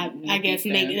 she's not, I guess,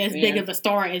 making as big of a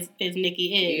star as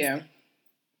Nicki is. Yeah.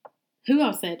 Who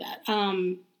else said that?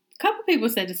 A couple people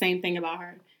said the same thing about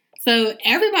her. So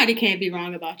everybody can't be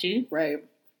wrong about you. Right.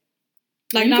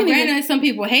 Like, now granted, some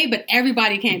people hate, but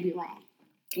everybody can't be wrong.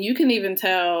 You can even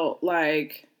tell,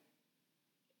 like,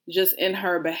 just in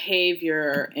her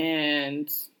behavior, and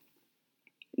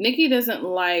Nicki doesn't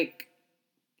like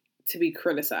to be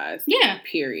criticized. Yeah.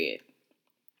 Period.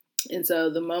 And so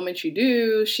the moment you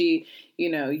do, she, you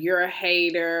know, you're a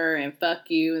hater and fuck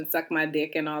you and suck my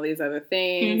dick and all these other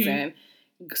things and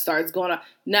starts going on.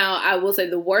 Now, I will say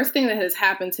the worst thing that has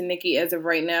happened to Nicki as of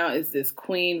right now is this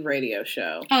Queen radio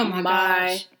show. Oh my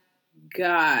gosh.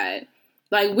 God.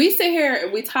 Like, we sit here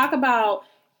and we talk about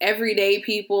everyday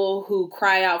people who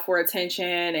cry out for attention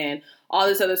and all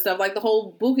this other stuff, like the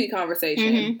whole Bookie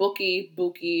conversation. Bookie,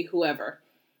 whoever.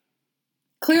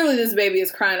 Clearly, this baby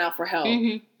is crying out for help.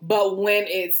 But when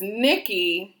it's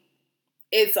Nicki,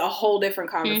 it's a whole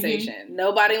different conversation.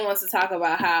 Nobody wants to talk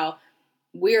about how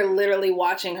we're literally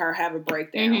watching her have a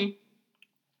breakdown. And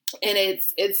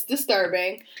it's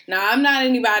disturbing. Now, I'm not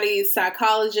anybody's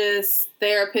psychologist,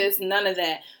 therapist, none of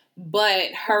that.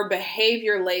 But her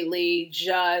behavior lately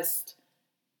just,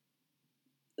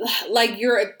 like,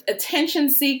 you're attention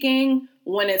seeking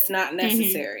when it's not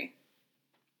necessary.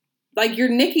 Like, you're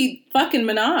Nicki fucking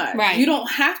Minaj. Right. You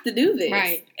don't have to do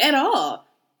this at all.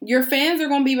 Your fans are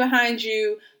going to be behind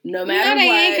you no matter what. They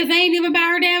ain't, because they ain't even buy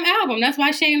her damn album. That's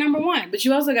why she ain't number one. But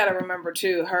you also got to remember,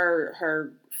 too,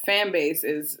 her fan base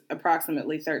is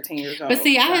approximately 13 years old. But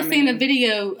see, I had seen a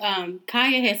video.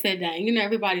 Kaya had said that. You know,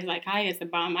 everybody's like, Kaya's a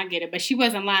bomb. I get it. But she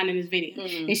wasn't lying in this video.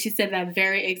 Mm-hmm. And she said that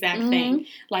very exact thing.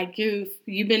 Like, you've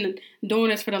been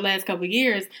doing this for the last couple of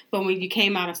years, but when you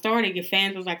came out and started, your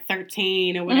fans was like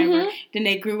 13 or whatever. Then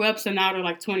they grew up, so now they're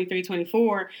like 23,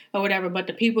 24 or whatever. But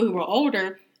the people who were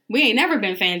older, we ain't never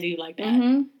been fans of you like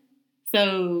that.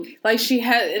 So, like, she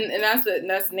had, and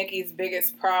that's Nikki's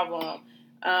biggest problem.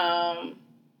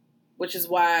 Which is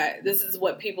why this is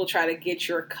what people try to get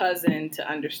your cousin to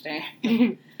understand.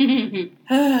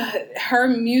 Her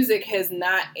music has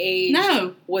not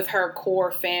aged with her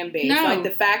core fan base. No. Like,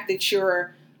 the fact that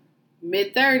you're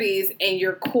mid-30s and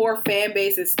your core fan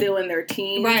base is still in their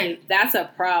teens, that's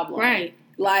a problem. Right.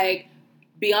 Like,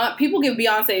 people give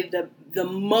Beyonce the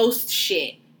most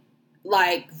shit.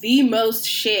 Like, the most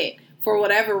shit. For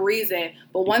whatever reason.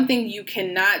 But one thing you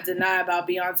cannot deny about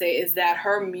Beyonce is that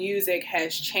her music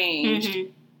has changed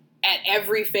at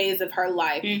every phase of her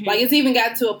life. Like, it's even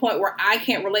got to a point where I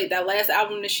can't relate. That last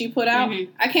album that she put out,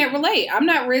 I can't relate. I'm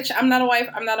not rich. I'm not a wife.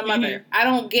 I'm not a mother. I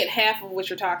don't get half of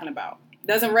what you're talking about.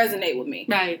 Doesn't resonate with me.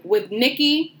 Right. With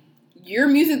Nicki, your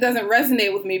music doesn't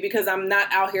resonate with me because I'm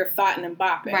not out here thotting and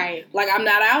bopping. Right. Like, I'm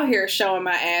not out here showing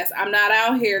my ass. I'm not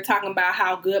out here talking about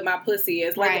how good my pussy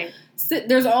is. Like,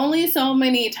 there's only so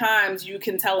many times you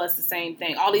can tell us the same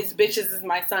thing. All these bitches is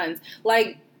my sons.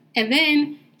 Like, and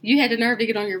then you had the nerve to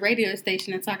get on your radio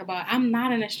station and talk about, I'm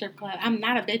not in a strip club. I'm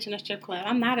not a bitch in a strip club.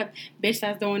 I'm not a bitch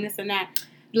that's doing this and that.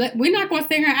 We're not going to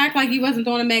sit here and act like you wasn't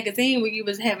doing a magazine where you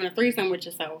was having a threesome with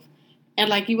yourself. And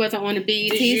like you wasn't on the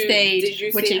BET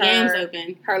stage with your yams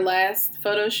open. Her last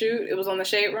photo shoot, it was on the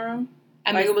Shade Room.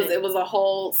 It was a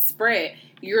whole spread.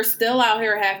 You're still out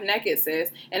here half naked,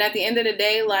 sis. And at the end of the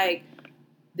day, like,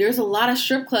 there's a lot of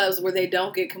strip clubs where they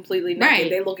don't get completely naked. Right.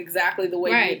 They look exactly the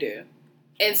way you do.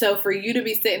 And so for you to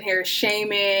be sitting here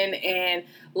shaming and,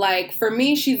 like, for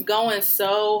me, she's going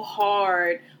so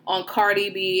hard on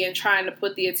Cardi B and trying to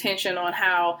put the attention on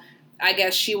how, I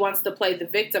guess, she wants to play the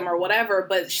victim or whatever,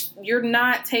 but you're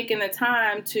not taking the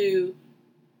time to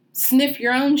sniff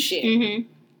your own shit.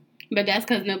 But that's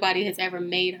because nobody has ever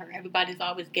made her. Everybody's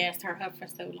always gassed her up for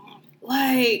so long.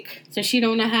 Like, so she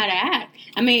don't know how to act.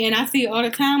 I mean, and I see it all the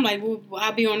time. Like,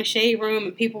 I'll be on the Shade Room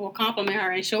and people will compliment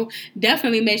her, and she'll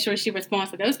definitely make sure she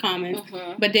responds to those comments.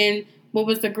 But then, what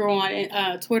was the girl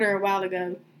on Twitter a while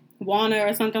ago, Wana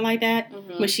or something like that,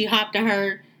 when she hopped in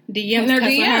her DMs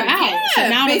cussing her out. Yeah, so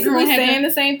now basically the girl saying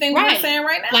the same thing we're saying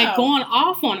right now, like going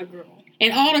off on a girl.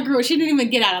 And all the girls, she didn't even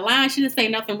get out of line. She didn't say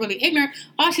nothing really ignorant.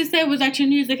 All she said was that your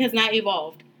music has not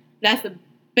evolved. That's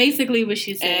basically what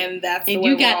she said. And that's the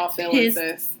way we're all feeling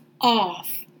this. Off.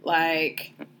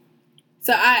 Like,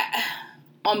 so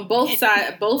on both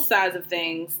sides of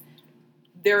things,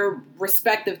 their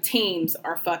respective teams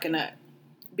are fucking up.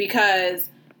 Because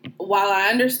while I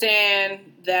understand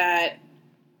that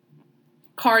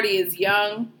Cardi is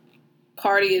young,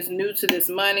 Cardi is new to this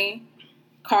money,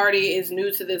 Cardi is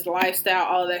new to this lifestyle,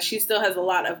 all of that. She still has a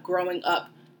lot of growing up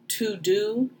to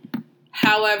do.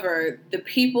 However, the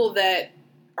people that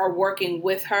are working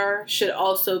with her should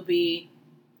also be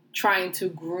trying to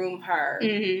groom her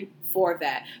for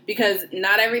that. Because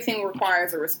not everything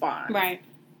requires a response. Right.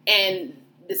 And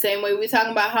the same way we're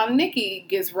talking about how Nicki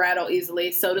gets rattled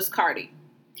easily, so does Cardi.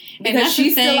 Because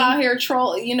she's still out here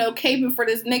caping for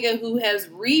this nigga who has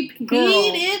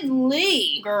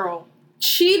repeatedly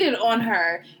cheated on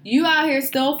her. You out here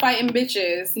still fighting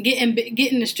bitches,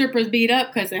 getting the strippers beat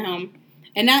up because of him,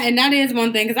 and that is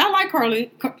one thing. Because I like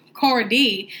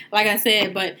Cardi, like I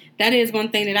said, but that is one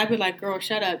thing that I'd be like, girl,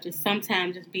 shut up. Just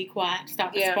sometimes just be quiet.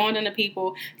 Stop responding to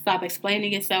people. Stop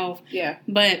explaining yourself. Yeah.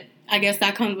 But I guess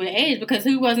that comes with age, because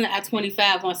who wasn't at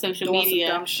 25 on social media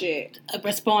some dumb shit,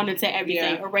 responding to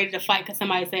everything or ready to fight because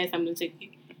somebody said something to you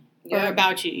or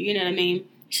about you? You know what I mean?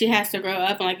 She has to grow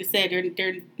up, and like you said,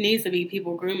 there needs to be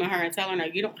people grooming her and telling her,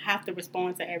 you don't have to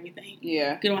respond to everything.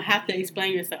 Yeah. You don't have to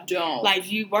explain yourself. Don't. Like,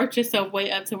 you worked yourself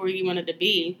way up to where you wanted to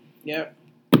be. Yep.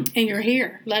 And you're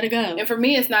here. Let it go. And for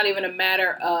me, it's not even a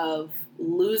matter of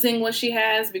losing what she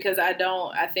has, because I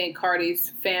think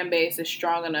Cardi's fan base is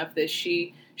strong enough that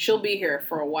she'll be here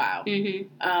for a while.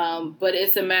 But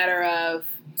it's a matter of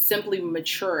simply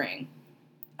maturing.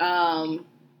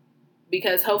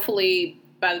 Because hopefully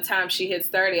by the time she hits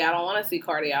 30, I don't want to see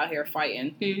Cardi out here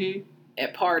fighting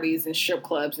at parties and strip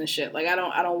clubs and shit. Like, I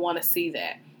don't want to see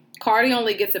that. Cardi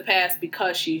only gets a pass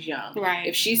because she's young. Right.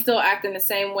 If she's still acting the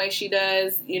same way she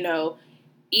does,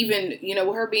 even,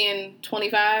 with her being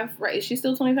 25, right? Is she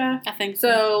still 25? I think so.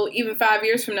 So even 5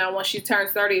 years from now, once she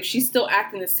turns 30, if she's still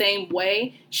acting the same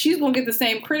way, she's going to get the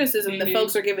same criticism that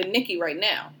folks are giving Nicki right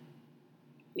now.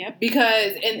 Yep.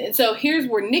 Because, and so here's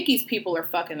where Nikki's people are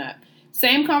fucking up.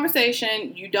 Same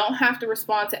conversation. You don't have to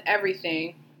respond to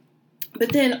everything.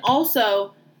 But then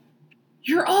also,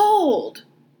 you're old.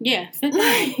 Yeah. Sit down.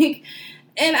 Like,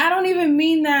 and I don't even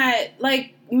mean that,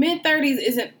 like, mid-30s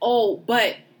isn't old,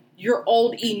 but you're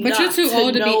old enough. But you're too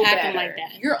old to be know acting better. like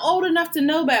that. You're old enough to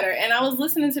know better. And I was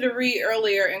listening to the read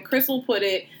earlier, and Crystal put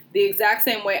it the exact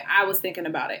same way I was thinking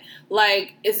about it.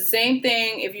 Like, it's the same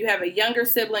thing if you have a younger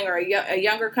sibling or a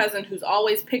younger cousin who's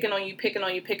always picking on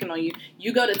you.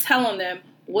 You go to tell them,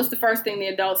 what's the first thing the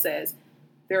adult says?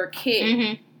 They're a kid.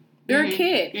 Mm-hmm. They're a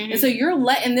kid. Mm-hmm. And so you're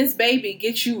letting this baby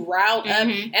get you riled up.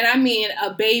 And I mean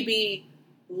a baby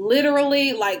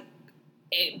literally, like,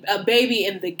 a baby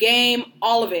in the game,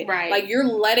 all of it. Right. Like, you're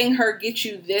letting her get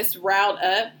you this riled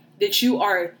up that you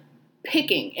are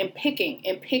picking and picking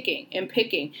and picking and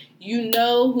picking. You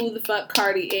know who the fuck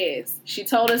Cardi is. She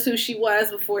told us who she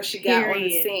was before she got on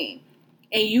the scene.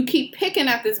 And you keep picking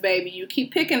at this baby. You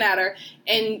keep picking at her.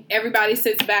 And everybody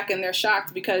sits back and they're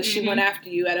shocked because she went after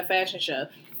you at a fashion show.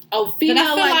 A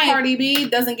female like Cardi B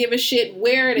doesn't give a shit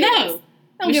where it is. No.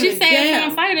 Don't give she a said damn.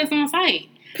 it's on site, it's on site.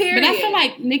 Period. But I feel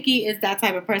like Nikki is that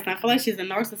type of person. I feel like she's a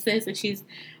narcissist and she's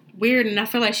weird, and I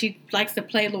feel like she likes to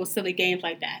play little silly games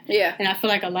like that. Yeah. And I feel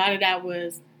like a lot of that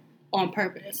was on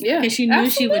purpose. Yeah. Because she knew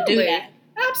she would do that.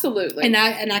 Absolutely. And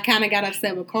I kind of got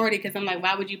upset with Cardi because I'm like,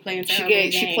 why would you play into her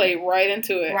game? She played right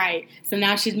into it. Right. So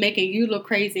now she's making you look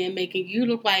crazy and making you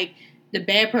look like the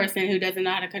bad person who doesn't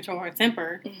know how to control her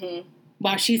temper. Mm-hmm.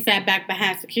 While she sat back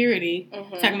behind security,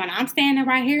 talking about, I'm standing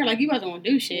right here, like you wasn't gonna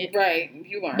do shit. Right,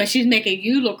 you weren't. But she's making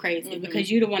you look crazy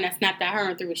because you're the one that snapped at her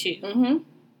and threw a shoe.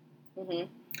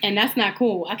 And that's not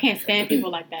cool. I can't stand people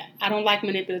like that. I don't like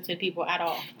manipulative people at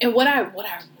all. And what I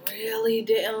really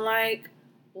didn't like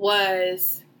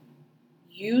was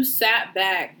you sat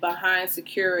back behind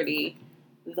security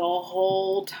the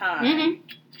whole time.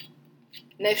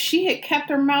 And if she had kept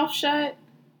her mouth shut,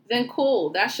 then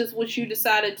cool. That's just what you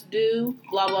decided to do,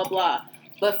 blah, blah, blah.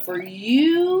 But for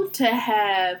you to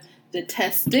have the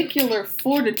testicular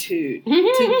fortitude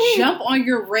to jump on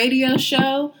your radio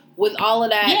show with all of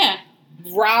that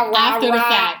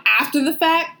after the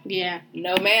fact, yeah,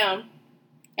 no ma'am.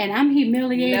 And I'm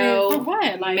humiliated no, for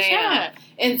what? Like, shut up.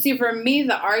 And see, for me,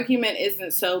 the argument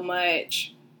isn't so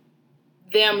much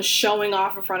them showing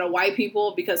off in front of white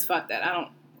people, because fuck that.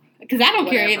 Because I don't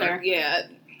care either. Yeah.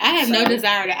 I have no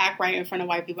desire to act right in front of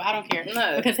white people. I don't care.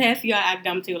 No. Because half of y'all act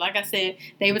dumb too. Like I said,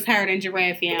 they was hired in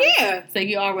Giraffe Yams. Yeah. So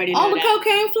you already know all the that.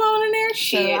 cocaine flowing in there?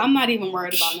 Shit. So I'm not even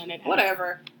worried about none of that.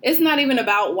 Whatever. It's not even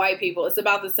about white people. It's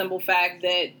about the simple fact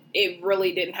that it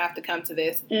really didn't have to come to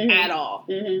this at all.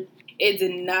 It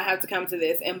did not have to come to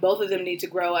this. And both of them need to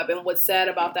grow up. And what's sad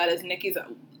about that is Nikki's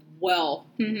well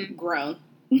grown.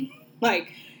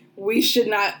 Like, we should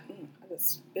not... I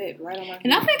just spit right on my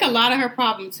And I think a lot of her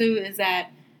problem too is that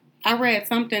I read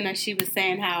something that she was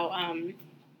saying how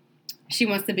she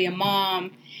wants to be a mom,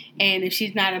 and if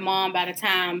she's not a mom by the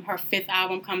time her 5th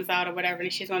album comes out or whatever, then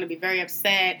she's going to be very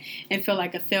upset and feel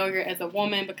like a failure as a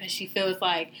woman because she feels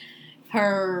like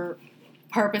her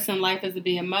purpose in life is to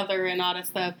be a mother and all that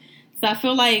stuff. So I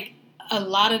feel like a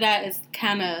lot of that is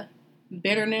kind of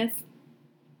bitterness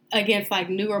against like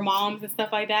newer moms and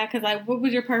stuff like that. Because like, what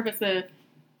was your purpose of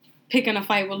picking a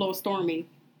fight with Lil Stormy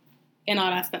and all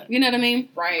that stuff? You know what I mean?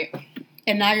 Right.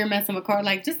 And now you're messing with Cardi.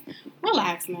 Like, just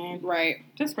relax, man. Right.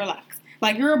 Just relax.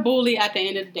 Like, you're a bully at the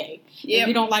end of the day. Yep. If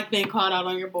you don't like being called out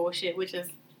on your bullshit, which is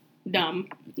dumb.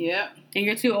 Yep. And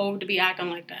you're too old to be acting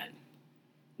like that.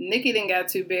 Nikki didn't got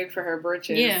too big for her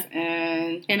britches. Yeah.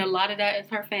 And a lot of that is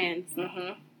her fans.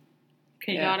 Mm-hmm.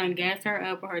 Because y'all done gassed her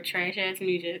up with her trash-ass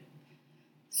music.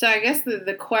 So I guess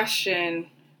the question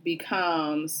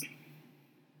becomes,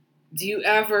 do you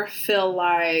ever feel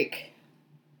like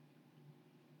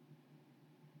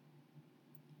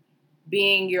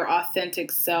being your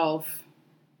authentic self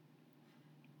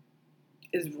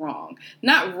is wrong?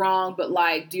 Not wrong, but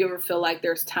like, do you ever feel like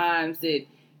there's times that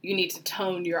you need to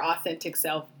tone your authentic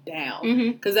self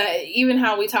down? Because even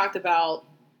how we talked about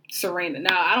Serena.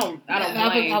 Now I don't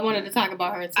blame. I wanted to talk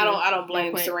about her too. I don't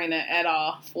blame Serena at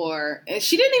all for, and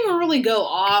she didn't even really go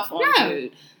off on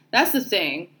dude. That's the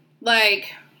thing.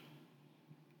 Like,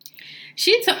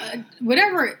 she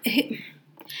whatever.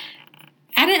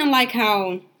 I didn't like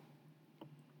how.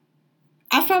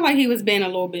 I felt like he was being a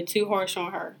little bit too harsh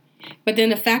on her. But then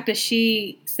the fact that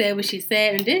she said what she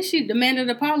said, and then she demanded an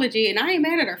apology, and I ain't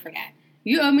mad at her for that.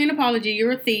 You owe me an apology.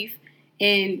 You're a thief,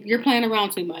 and you're playing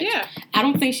around too much. Yeah. I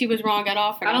don't think she was wrong at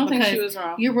all for that. I don't think she was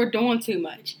wrong. You were doing too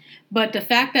much. But the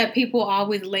fact that people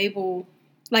always label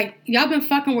Like, y'all been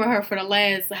fucking with her for the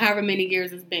last however many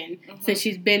years it's been since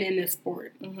she's been in this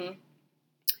sport. Mm-hmm.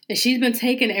 And she's been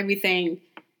taking everything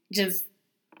just...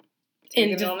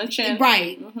 Taking it on the chin.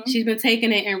 Right. Mm-hmm. She's been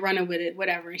taking it and running with it,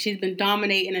 whatever. And she's been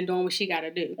dominating and doing what she got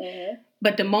to do. Mm-hmm.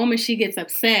 But the moment she gets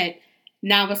upset,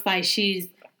 now it's like she's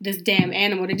this damn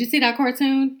animal. Did you see that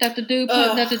cartoon that the dude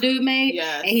made?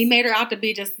 Yes. And he made her out to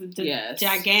be just the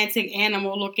gigantic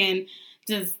animal looking.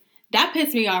 Just that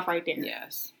pissed me off right there.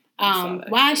 Yes.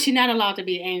 Why is she not allowed to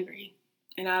be angry?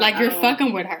 And you're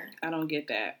fucking with her. I don't get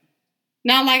that.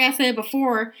 Now, like I said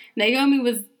before, Naomi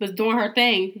was doing her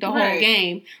thing the whole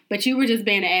game, but you were just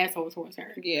being an asshole towards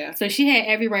her. Yeah. So she had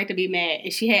every right to be mad,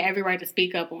 and she had every right to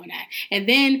speak up on that. And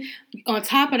then, on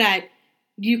top of that,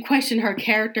 you question her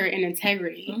character and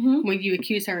integrity when you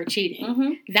accuse her of cheating.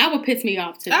 Mm-hmm. That would piss me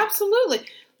off, too. Absolutely.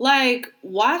 Like,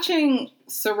 watching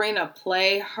Serena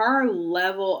play, her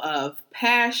level of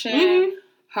passion,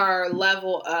 her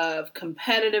level of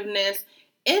competitiveness,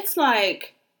 it's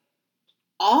like...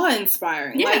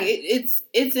 awe-inspiring. Yeah. Like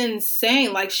it's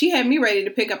insane. Like she had me ready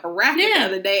to pick up a racket the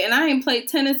other day, and I ain't played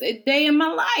tennis a day in my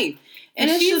life. And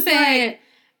it's she just said, like,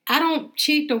 I don't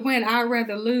cheat to win. I'd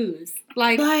rather lose.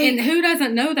 Like, and who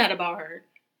doesn't know that about her?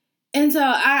 And so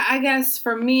I guess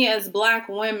for me as Black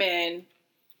women,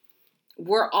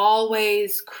 we're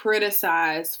always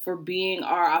criticized for being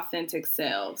our authentic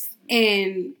selves.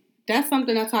 And that's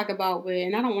something I talk about with,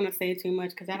 and I don't want to say too much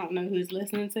because I don't know who's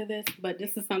listening to this, but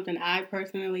this is something I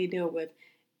personally deal with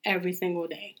every single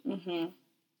day. Mm-hmm.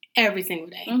 Every single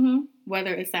day. Mm-hmm.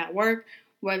 Whether it's at work,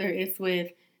 whether it's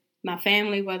with my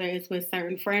family, whether it's with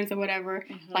certain friends or whatever.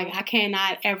 Mm-hmm. Like, I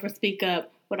cannot ever speak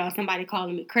up without somebody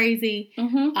calling me crazy.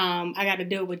 Mm-hmm. I got to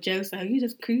deal with jokes. Oh,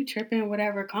 you tripping,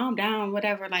 whatever, calm down,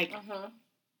 whatever. Like,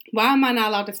 why am I not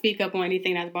allowed to speak up on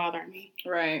anything that's bothering me?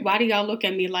 Right. Why do y'all look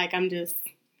at me like I'm just...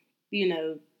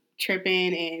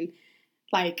 tripping and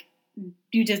like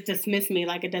you just dismiss me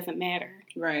like it doesn't matter.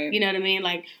 Right. You know what I mean?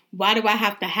 Like, why do I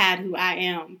have to hide who I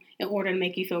am in order to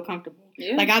make you feel comfortable?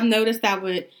 Yeah. Like, I've noticed that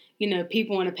with,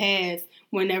 people in the past,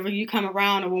 whenever you come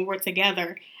around or when we're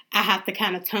together, I have to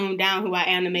kind of tone down who I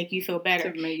am to make you feel better.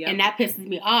 And that pisses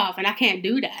me off, and I can't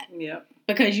do that. Yep.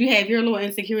 Because you have your little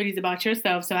insecurities about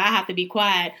yourself, so I have to be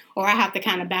quiet or I have to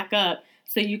kind of back up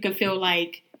so you can feel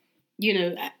like,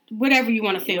 whatever you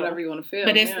want to feel. Whatever you want to feel.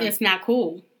 But it's not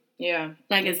cool. Yeah.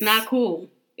 Like, it's not cool.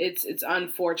 It's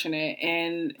unfortunate.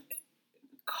 And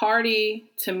Cardi,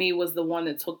 to me, was the one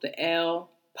that took the L.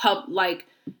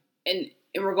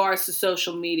 In regards to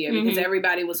social media, because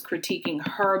everybody was critiquing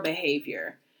her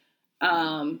behavior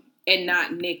and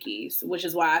not Nicki's, which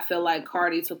is why I feel like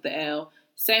Cardi took the L.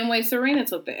 Same way Serena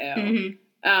took the L.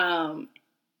 And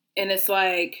it's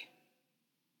like,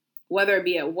 whether it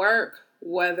be at work,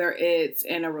 whether it's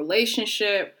in a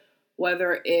relationship,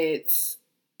 whether it's,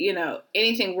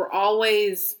 anything, we're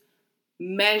always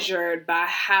measured by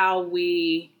how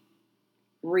we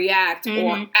react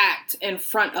or act in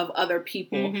front of other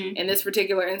people. In this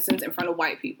particular instance, in front of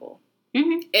white people.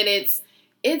 And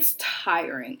it's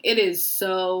tiring. It is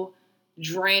so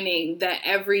draining that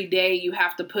every day you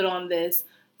have to put on this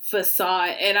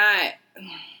facade. And I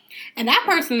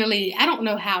personally, I don't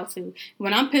know how to.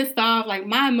 When I'm pissed off, like,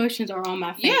 my emotions are on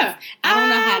my face. Yeah, I don't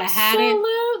know how to hide it.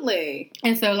 Absolutely.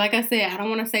 And so, like I said, I don't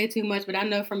want to say too much, but I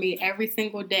know for me, every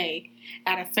single day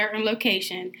at a certain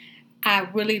location, I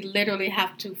really literally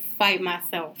have to fight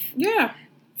myself. Yeah.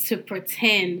 To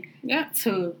pretend. Yeah.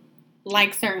 To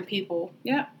like certain people.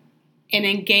 Yeah. And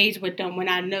engage with them when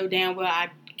I know damn well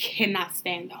I cannot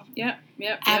stand them. Yeah.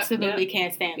 Yeah. Absolutely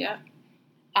can't stand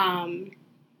them.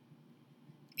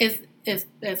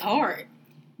 It's hard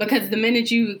because the minute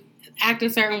you act a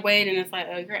certain way, then it's like,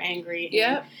 oh, you're angry.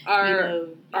 Yeah,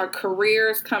 our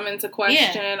careers come into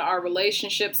question. Our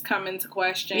relationships come into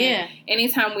question. Yeah.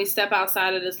 Anytime we step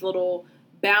outside of this little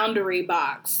boundary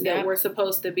box that we're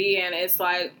supposed to be in, it's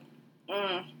like,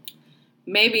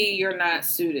 maybe you're not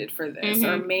suited for this,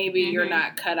 or maybe you're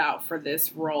not cut out for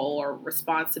this role or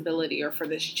responsibility or for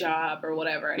this job or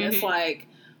whatever. And it's like,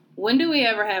 when do we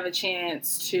ever have a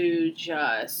chance to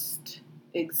just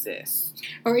exist?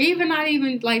 Or even not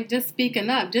even like just speaking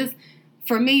up. Just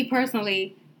for me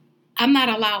personally, I'm not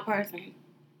a loud person.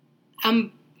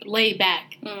 I'm laid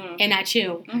back and I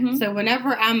chill. So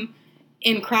whenever I'm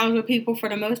in crowds with people, for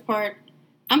the most part,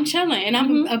 I'm chilling and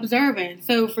I'm observing.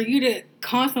 So for you to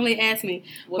constantly ask me,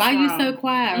 why are you so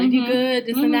quiet? Are you good?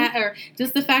 This and that. Or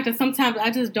just the fact that sometimes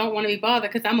I just don't want to be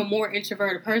bothered because I'm a more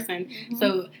introverted person.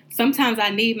 So sometimes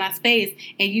I need my space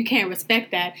and you can't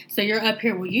respect that. So you're up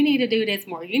here, well, you need to do this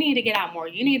more. You need to get out more.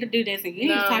 You need to do this and you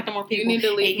need to talk to more people. You need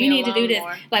to leave and you me need to do this.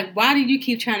 More. Like, why do you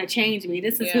keep trying to change me?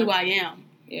 This is who I am.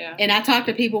 Yeah. And I talk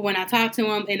to people when I talk to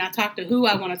them, and I talk to who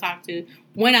I want to talk to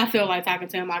when I feel like talking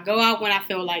to them. I go out when I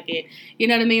feel like it. You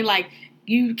know what I mean? Like,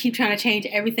 you keep trying to change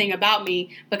everything about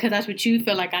me because that's what you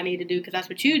feel like I need to do because that's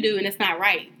what you do, and it's not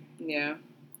right. Yeah.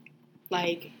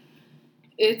 Like,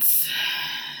 it's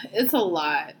a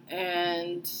lot,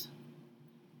 and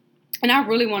I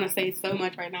really want to say so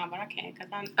much right now, but I can't because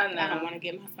I know. don't want to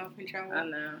get myself in trouble.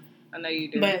 I know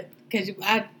you do. But because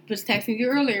I was texting you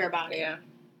earlier about it. Yeah.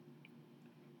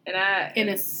 And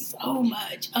it's so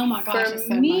much. Oh my gosh, for it's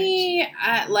so me,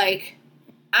 much.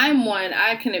 I'm one,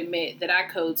 I can admit that I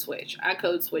code switch. I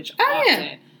code switch Oh, often.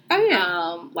 yeah. Oh,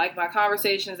 yeah. Like, my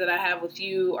conversations that I have with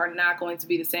you are not going to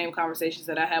be the same conversations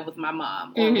that I have with my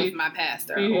mom or with my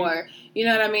pastor or, you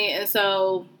know what I mean? And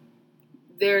so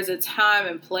there's a time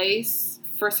and place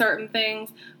for certain things,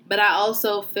 but I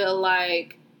also feel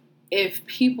like if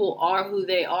people are who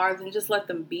they are, then just let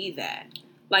them be that.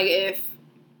 Like, if,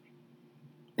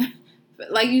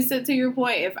 like you said, to your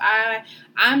point, if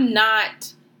I'm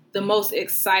not the most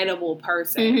excitable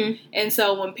person. And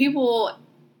so when people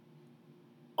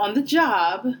on the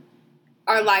job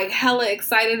are like hella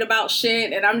excited about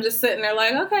shit and I'm just sitting there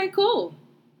like, okay, cool.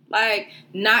 Like,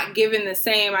 not giving the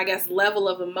same, I guess, level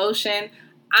of emotion,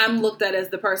 I'm looked at as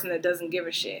the person that doesn't give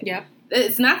a shit. Yep.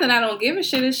 It's not that I don't give a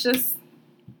shit, it's just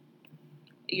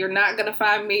you're not going to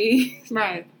find me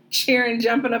right. cheering,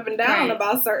 jumping up and down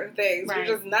about certain things. Right.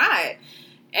 You're just not.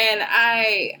 And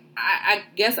I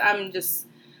guess I'm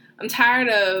tired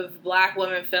of Black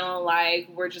women feeling like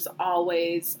we're just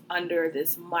always under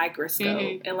this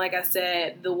microscope. And like I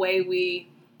said, the way we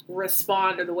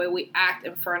respond or the way we act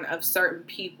in front of certain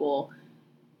people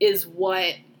is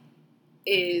what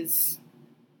is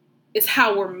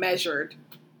how we're measured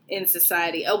in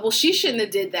society. Oh, well, she shouldn't have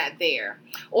did that there.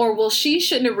 Or, well, she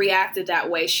shouldn't have reacted that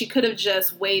way. She could have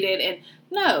just waited and...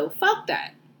 No, fuck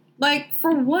that. Like,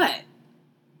 for what?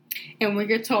 And when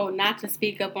you're told not to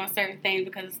speak up on certain things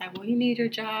because it's like, well, you need your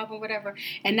job or whatever.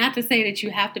 And not to say that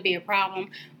you have to be a problem,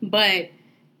 but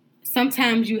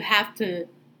sometimes you have to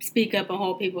speak up and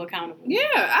hold people accountable.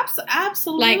 Yeah,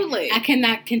 absolutely. Like, I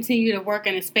cannot continue to work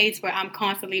in a space where I'm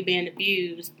constantly being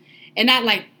abused. And not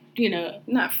like, you know...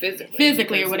 Not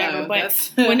physically or whatever, no,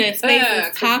 but when the space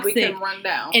is toxic we can run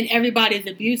down. And everybody's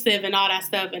abusive and all that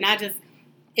stuff, and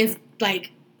it's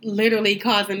like... literally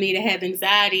causing me to have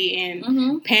anxiety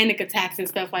and panic attacks and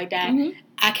stuff like that.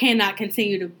 I cannot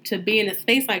continue to be in a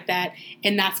space like that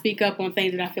and not speak up on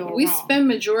things that I feel we wrong. Spend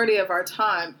majority of our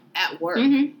time at work.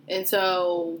 And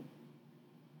so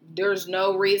there's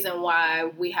no reason why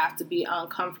we have to be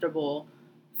uncomfortable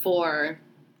for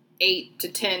 8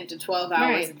 to 10 to 12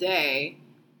 hours a day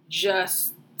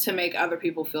just to make other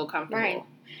people feel comfortable. Right.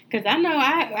 Because I know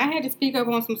I had to speak up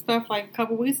on some stuff like a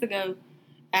couple weeks ago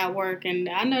at work, and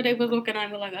I know they were looking at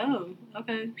me like, oh,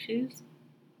 okay,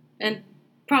 and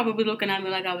probably looking at me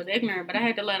like I was ignorant, but I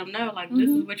had to let them know, like, this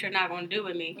is what you're not going to do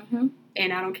with me,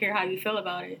 and I don't care how you feel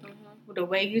about it. The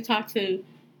way you talk to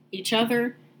each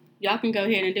other, y'all can go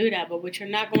ahead and do that, but what you're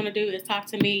not going to do is talk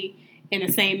to me in the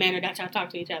same manner that y'all talk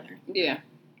to each other. Yeah.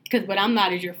 Because what I'm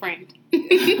not is your friend.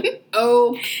 Okay.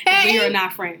 We are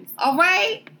not friends. All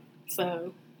right.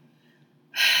 So.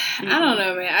 I don't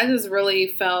know, man. I just really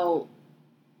felt...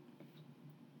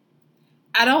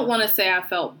 I don't want to say I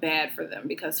felt bad for them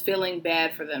because feeling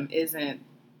bad for them isn't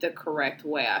the correct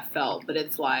way I felt. But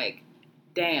it's like,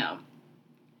 damn,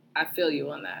 I feel you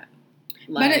on that.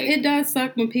 Like, but it does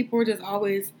suck when people are just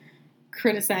always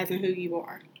criticizing who you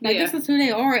are. Like, this is who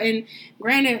they are. And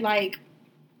granted, like,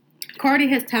 Cardi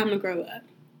has time to grow up.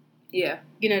 Yeah.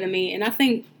 You know what I mean? And I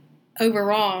think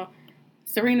overall,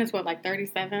 Serena's what, like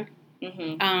 37?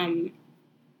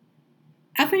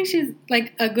 I think she's,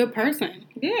 like, a good person.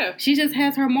 Yeah. She just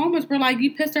has her moments where, like,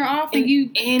 you pissed her off and you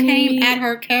came at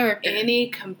her character. Any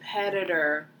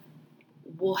competitor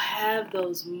will have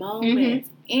those moments.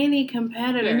 Any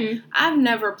competitor. I've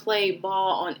never played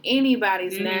ball on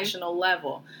anybody's national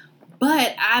level.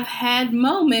 But I've had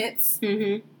moments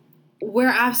where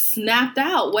I've snapped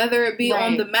out, whether it be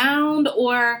on the mound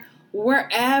or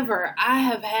wherever. I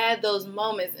have had those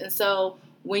moments. And so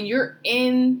when you're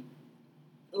in,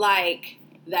 like,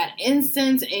 that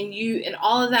instance and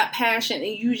all of that passion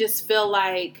and you just feel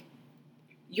like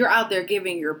you're out there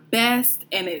giving your best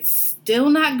and it's still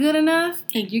not good enough.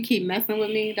 And you keep messing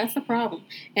with me, that's the problem.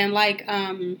 And like,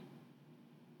 damn,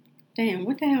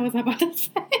 what the hell was I about to say?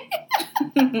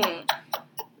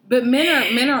 But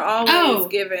men are always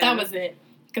given. That was it.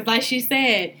 Because like she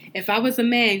said, if I was a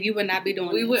man, you would not be doing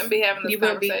this. We wouldn't be having this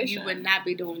conversation. You would not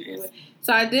be doing this.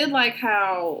 So I did like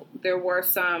how there were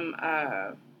some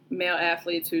male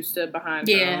athletes who stood behind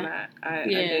her on that. I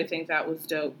did think that was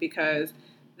dope because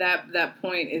that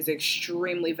point is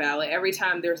extremely valid. Every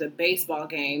time there's a baseball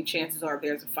game, chances are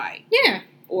there's a fight. Yeah.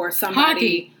 Or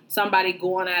somebody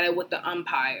going at it with the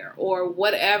umpire or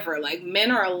whatever. Like,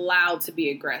 men are allowed to be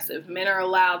aggressive. Men are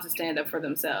allowed to stand up for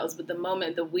themselves. But the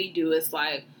moment that we do, it's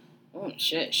like, oh,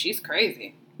 shit, she's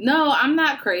crazy. No, I'm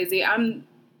not crazy. I'm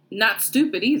not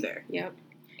stupid either. Yep.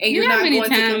 And you're not going to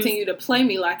continue to play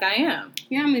me like I am.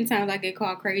 You know how many times I get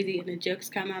called crazy and the jokes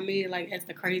come at me, like, as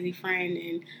the crazy friend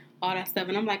and all that stuff.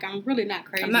 And I'm like, I'm really not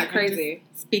crazy. I'm not crazy. I'm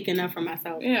just speaking up for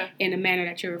myself. Yeah. In a manner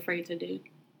that you're afraid to do.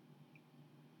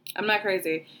 I'm not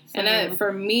crazy. So, And that,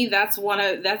 for me, that's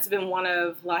been one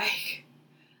of, like,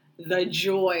 the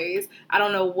joys. I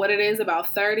don't know what it is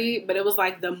about 30, but it was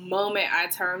like the moment I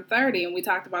turned 30, and we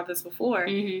talked about this before,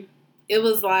 mm-hmm. it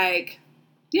was like,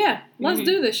 yeah, let's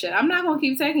do this shit. I'm not going to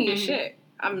keep taking your shit.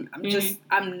 I'm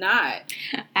not.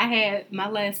 I had my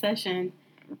last session,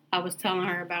 I was telling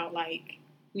her about, like,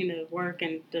 you know, work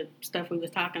and the stuff we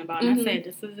was talking about. And I said,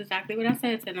 this is exactly what I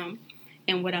said to them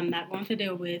and what I'm not going to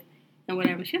deal with and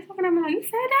whatever. She was looking at me like, you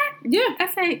said that? Yeah.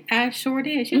 I said, I sure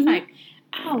did. She was like,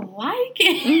 I like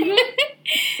it.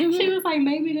 She was like,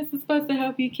 maybe this is supposed to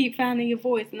help you keep finding your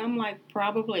voice. And I'm like,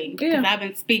 probably. Because I've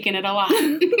been speaking it a lot.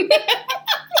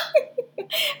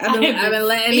 I've been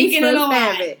letting these folks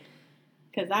have it.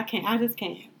 Because I just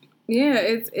can't. Yeah,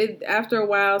 it. After a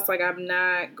while, it's like, I'm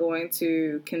not going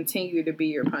to continue to be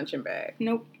your punching bag.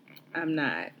 Nope. I'm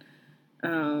not.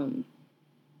 I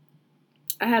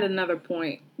had another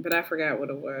point, but I forgot what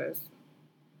it was.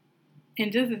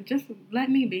 And just let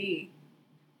me be.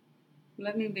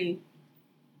 Let me be.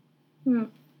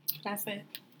 That's it.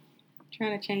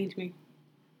 Trying to change me.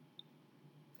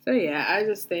 So yeah, I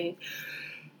just think.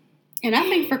 And I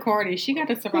think for Cardi, she got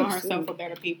to surround herself with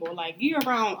better people. Like, you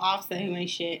around Offset who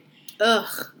ain't shit.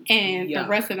 Ugh. And yuck. The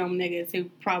rest of them niggas who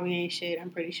probably ain't shit,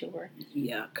 I'm pretty sure.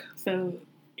 Yuck. So,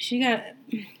 she got...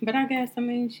 But I guess, I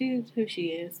mean, she's who she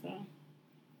is, so...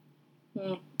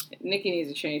 Nikki needs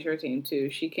to change her team, too.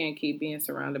 She can't keep being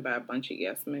surrounded by a bunch of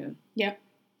yes men. Yep.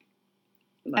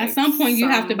 Like, at some point, you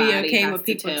have to be okay with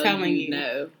people telling you.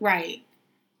 No. Right.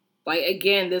 Like,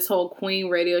 again, this whole Queen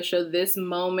radio show, this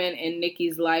moment in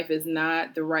Nikki's life is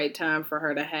not the right time for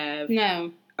her to have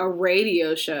a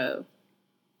radio show.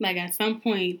 Like, at some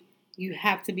point, you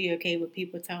have to be okay with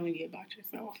people telling you about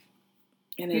yourself.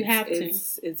 And you have to.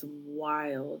 It's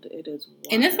wild. It is wild.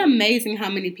 And it's amazing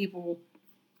how many people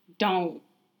don't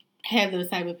have those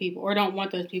type of people or don't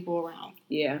want those people around.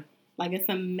 Yeah. Like, it's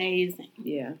amazing.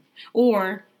 Yeah.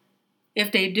 Or,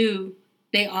 if they do,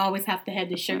 they always have to have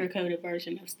the sugar-coated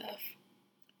version of stuff.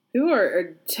 People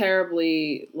are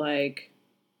terribly, like,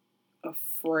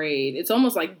 afraid. It's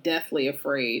almost like deathly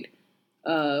afraid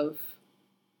of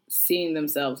seeing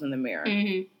themselves in the mirror.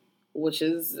 Mm-hmm. Which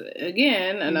is,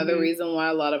 again, another reason why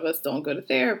a lot of us don't go to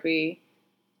therapy.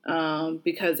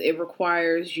 Because it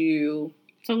requires you...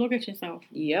 to look at yourself.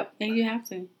 Yep. And you have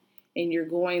to. And you're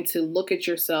going to look at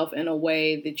yourself in a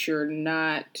way that you're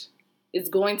not... It's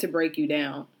going to break you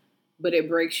down. But it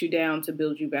breaks you down to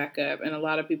build you back up. And a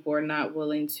lot of people are not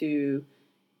willing to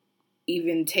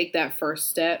even take that first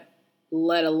step,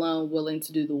 let alone willing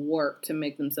to do the work to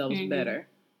make themselves better.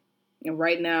 And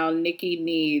right now, Nikki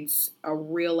needs a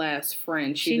real-ass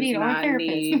friend. She does not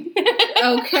need...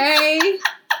 Okay.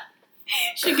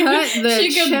 She could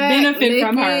benefit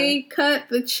from her. Cut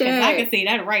the check. I can see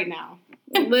that right now.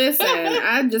 Listen,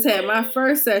 I just had my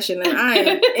first session and I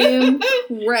am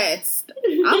impressed.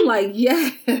 I'm like,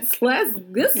 yes,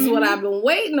 this is what I've been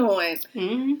waiting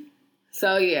on.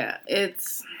 So yeah,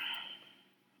 it's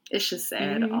just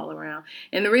sad all around.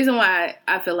 And the reason why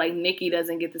I feel like Nikki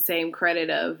doesn't get the same credit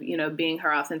of, you know, being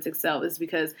her authentic self is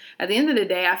because at the end of the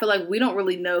day, I feel like we don't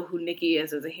really know who Nikki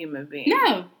is as a human being.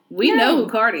 No. We know who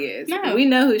Cardi is. No. We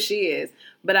know who she is.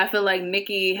 But I feel like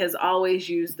Nikki has always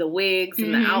used the wigs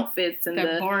and the outfits and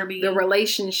the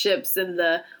relationships and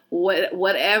the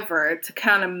whatever to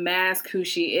kind of mask who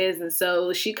she is. And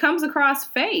so she comes across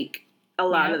fake a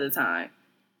lot of the time.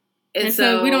 And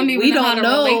so we don't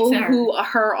know who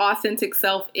her authentic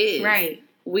self is. Right.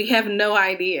 We have no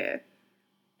idea.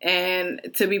 And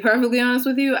to be perfectly honest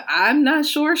with you, I'm not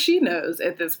sure she knows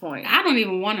at this point. I don't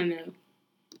even want to know.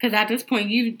 Because at this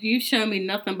point, you've shown me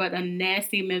nothing but a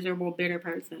nasty, miserable, bitter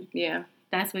person. Yeah.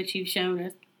 That's what you've shown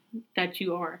us that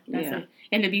you are. That's it.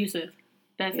 And abusive.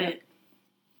 That's it.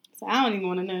 So I don't even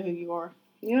want to know who you are.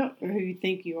 Yep. Or who you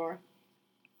think you are.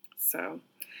 So,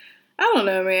 I don't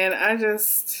know, man. I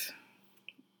just...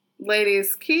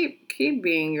 Ladies, keep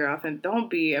being your authentic. Don't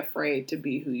be afraid to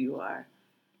be who you are.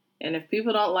 And if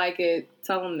people don't like it,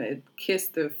 tell them to kiss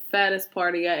the fattest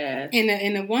part of your ass.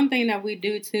 And the one thing that we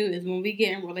do, too, is when we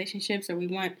get in relationships or we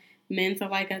want men are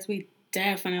like us, we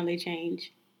definitely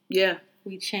change. Yeah.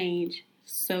 We change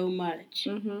so much.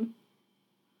 Mm-hmm.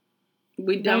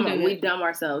 We dumb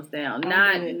ourselves down.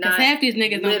 Not half these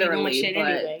niggas don't be doing shit but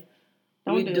anyway.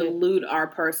 We dilute our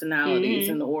personalities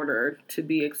in order to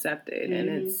be accepted,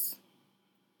 and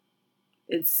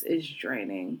it's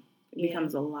draining. It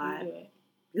becomes a lot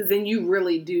because then you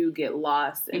really do get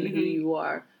lost in who you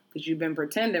are because you've been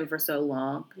pretending for so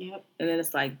long. Yep. And then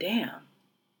it's like, damn,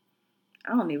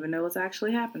 I don't even know what's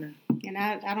actually happening. And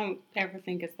I don't ever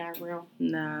think it's that real.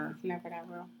 Nah. It's never that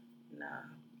real. Nah.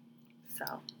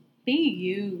 So. Be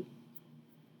you.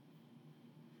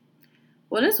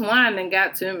 Well, this wine done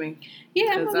got to me.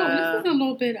 Yeah, this is a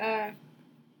little bit, I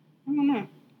don't know.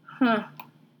 Huh.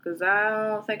 Because I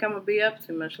don't think I'm going to be up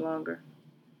too much longer.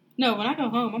 No, when I go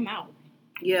home, I'm out.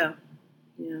 Yeah.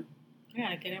 Yeah. I got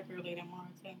to get up early tomorrow,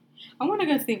 too. I want to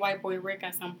go see White Boy Rick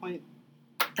at some point.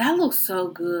 That looks so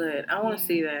good. I want to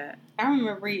see that. I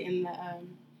remember reading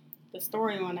the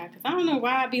story on that because I don't know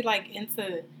why I'd be like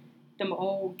into them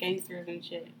old gangsters and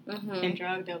shit and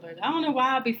drug dealers. I don't know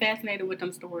why I'd be fascinated with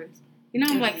them stories. You know,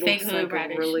 I'm like fake hood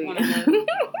radish. Really...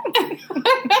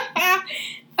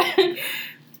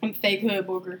 I'm fake hood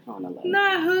booger on the low.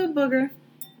 Not hood booger.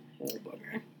 Hood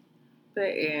booger.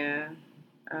 But yeah.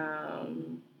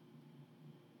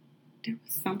 There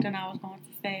was something I was going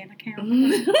to say and I can't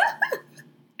remember.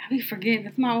 I be forgetting.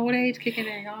 It's my old age kicking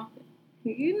in, y'all.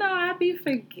 You know I be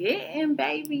forgetting,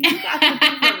 baby. You got to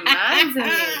be reminding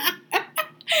me.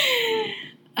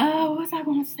 Oh, what's I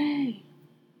going to say?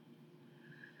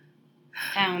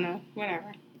 I don't know.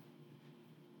 Whatever.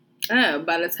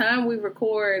 By the time we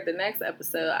record the next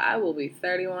episode, I will be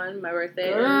 31. My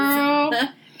birthday Girl,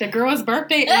 the girl's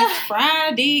birthday is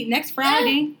Friday. Next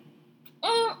Friday.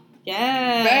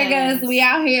 Yes. Virgos, we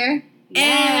out here.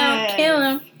 Yes. And kill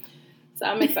them. So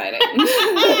I'm excited.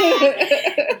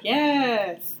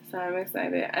 Yes. So I'm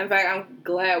excited. In fact, I'm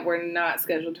glad we're not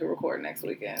scheduled to record next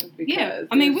weekend. Because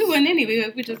I mean, we wouldn't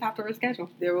anyway. We just have to reschedule.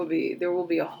 There will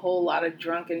be a whole lot of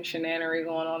drunken shenanigans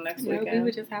going on next weekend. We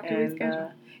would just have to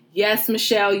reschedule. Yes,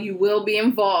 Michelle, you will be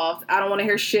involved. I don't want to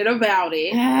hear shit about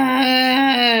it.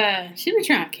 She be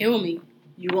trying to kill me.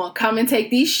 You want to come and take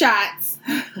these shots.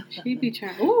 She be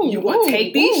trying. Ooh, you want to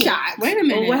take these shots. Wait a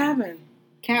minute. What happened?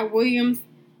 Cat Williams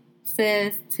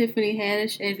says Tiffany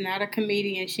Haddish is not a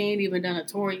comedian. She ain't even done a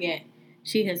tour yet.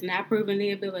 She has not proven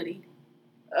the ability.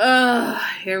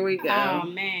 Here we go. Oh,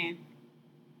 man.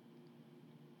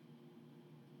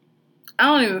 I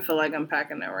don't even feel like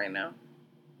unpacking that right now.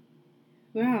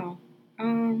 Wow.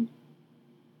 Okay.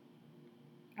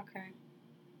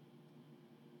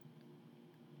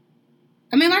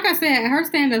 I mean, like I said, her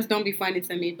stand-ups don't be funny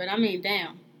to me, but I mean,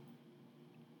 damn.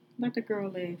 Let the girl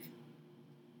live.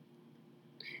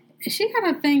 She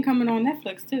got a thing coming on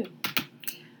Netflix, too.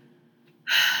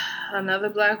 Another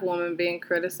black woman being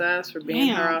criticized for being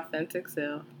her authentic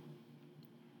self.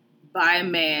 By a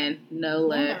man, no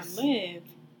less. Let her live.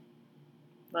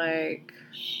 Like,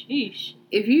 sheesh.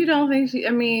 If you don't think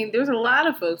I mean, there's a lot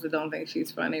of folks that don't think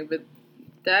she's funny, but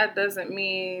that doesn't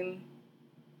mean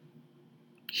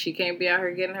she can't be out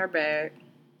here getting her bag.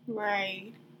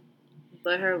 Right.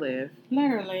 Let her live. Let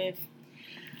her live.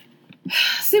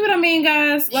 See what I mean,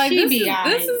 guys? Like, this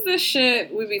is the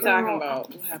shit we be talking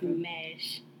about. What happened?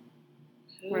 Smash.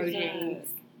 Rojames.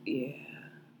 Yeah.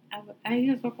 I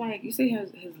just look like... You see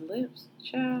his lips,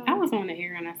 child? I was on the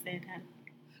air and I said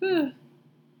that.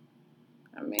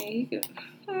 I mean, he could...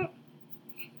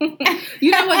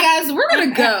 You know what, guys? We're going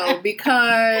to go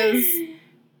because...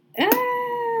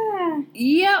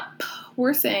 Yep.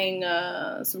 We're saying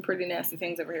some pretty nasty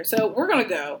things over here. So, we're going to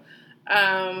go.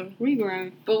 We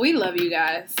grown. But we love you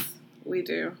guys. We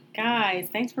do. Guys,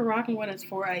 thanks for rocking with us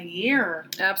for a year.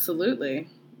 Absolutely.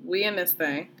 We in this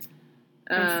thing.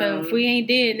 So if we ain't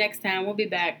dead next time, we'll be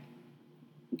back.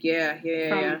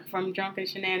 Yeah. From drunken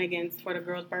shenanigans for the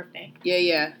girl's birthday.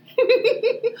 Yeah.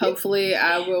 Hopefully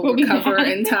I will recover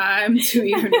in time to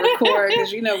even record.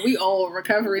 Because, we old.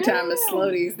 Recovery time is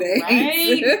slow these days.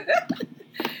 Right?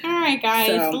 All right,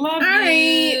 guys. Love you. All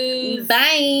right.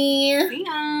 Bye. See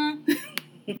ya.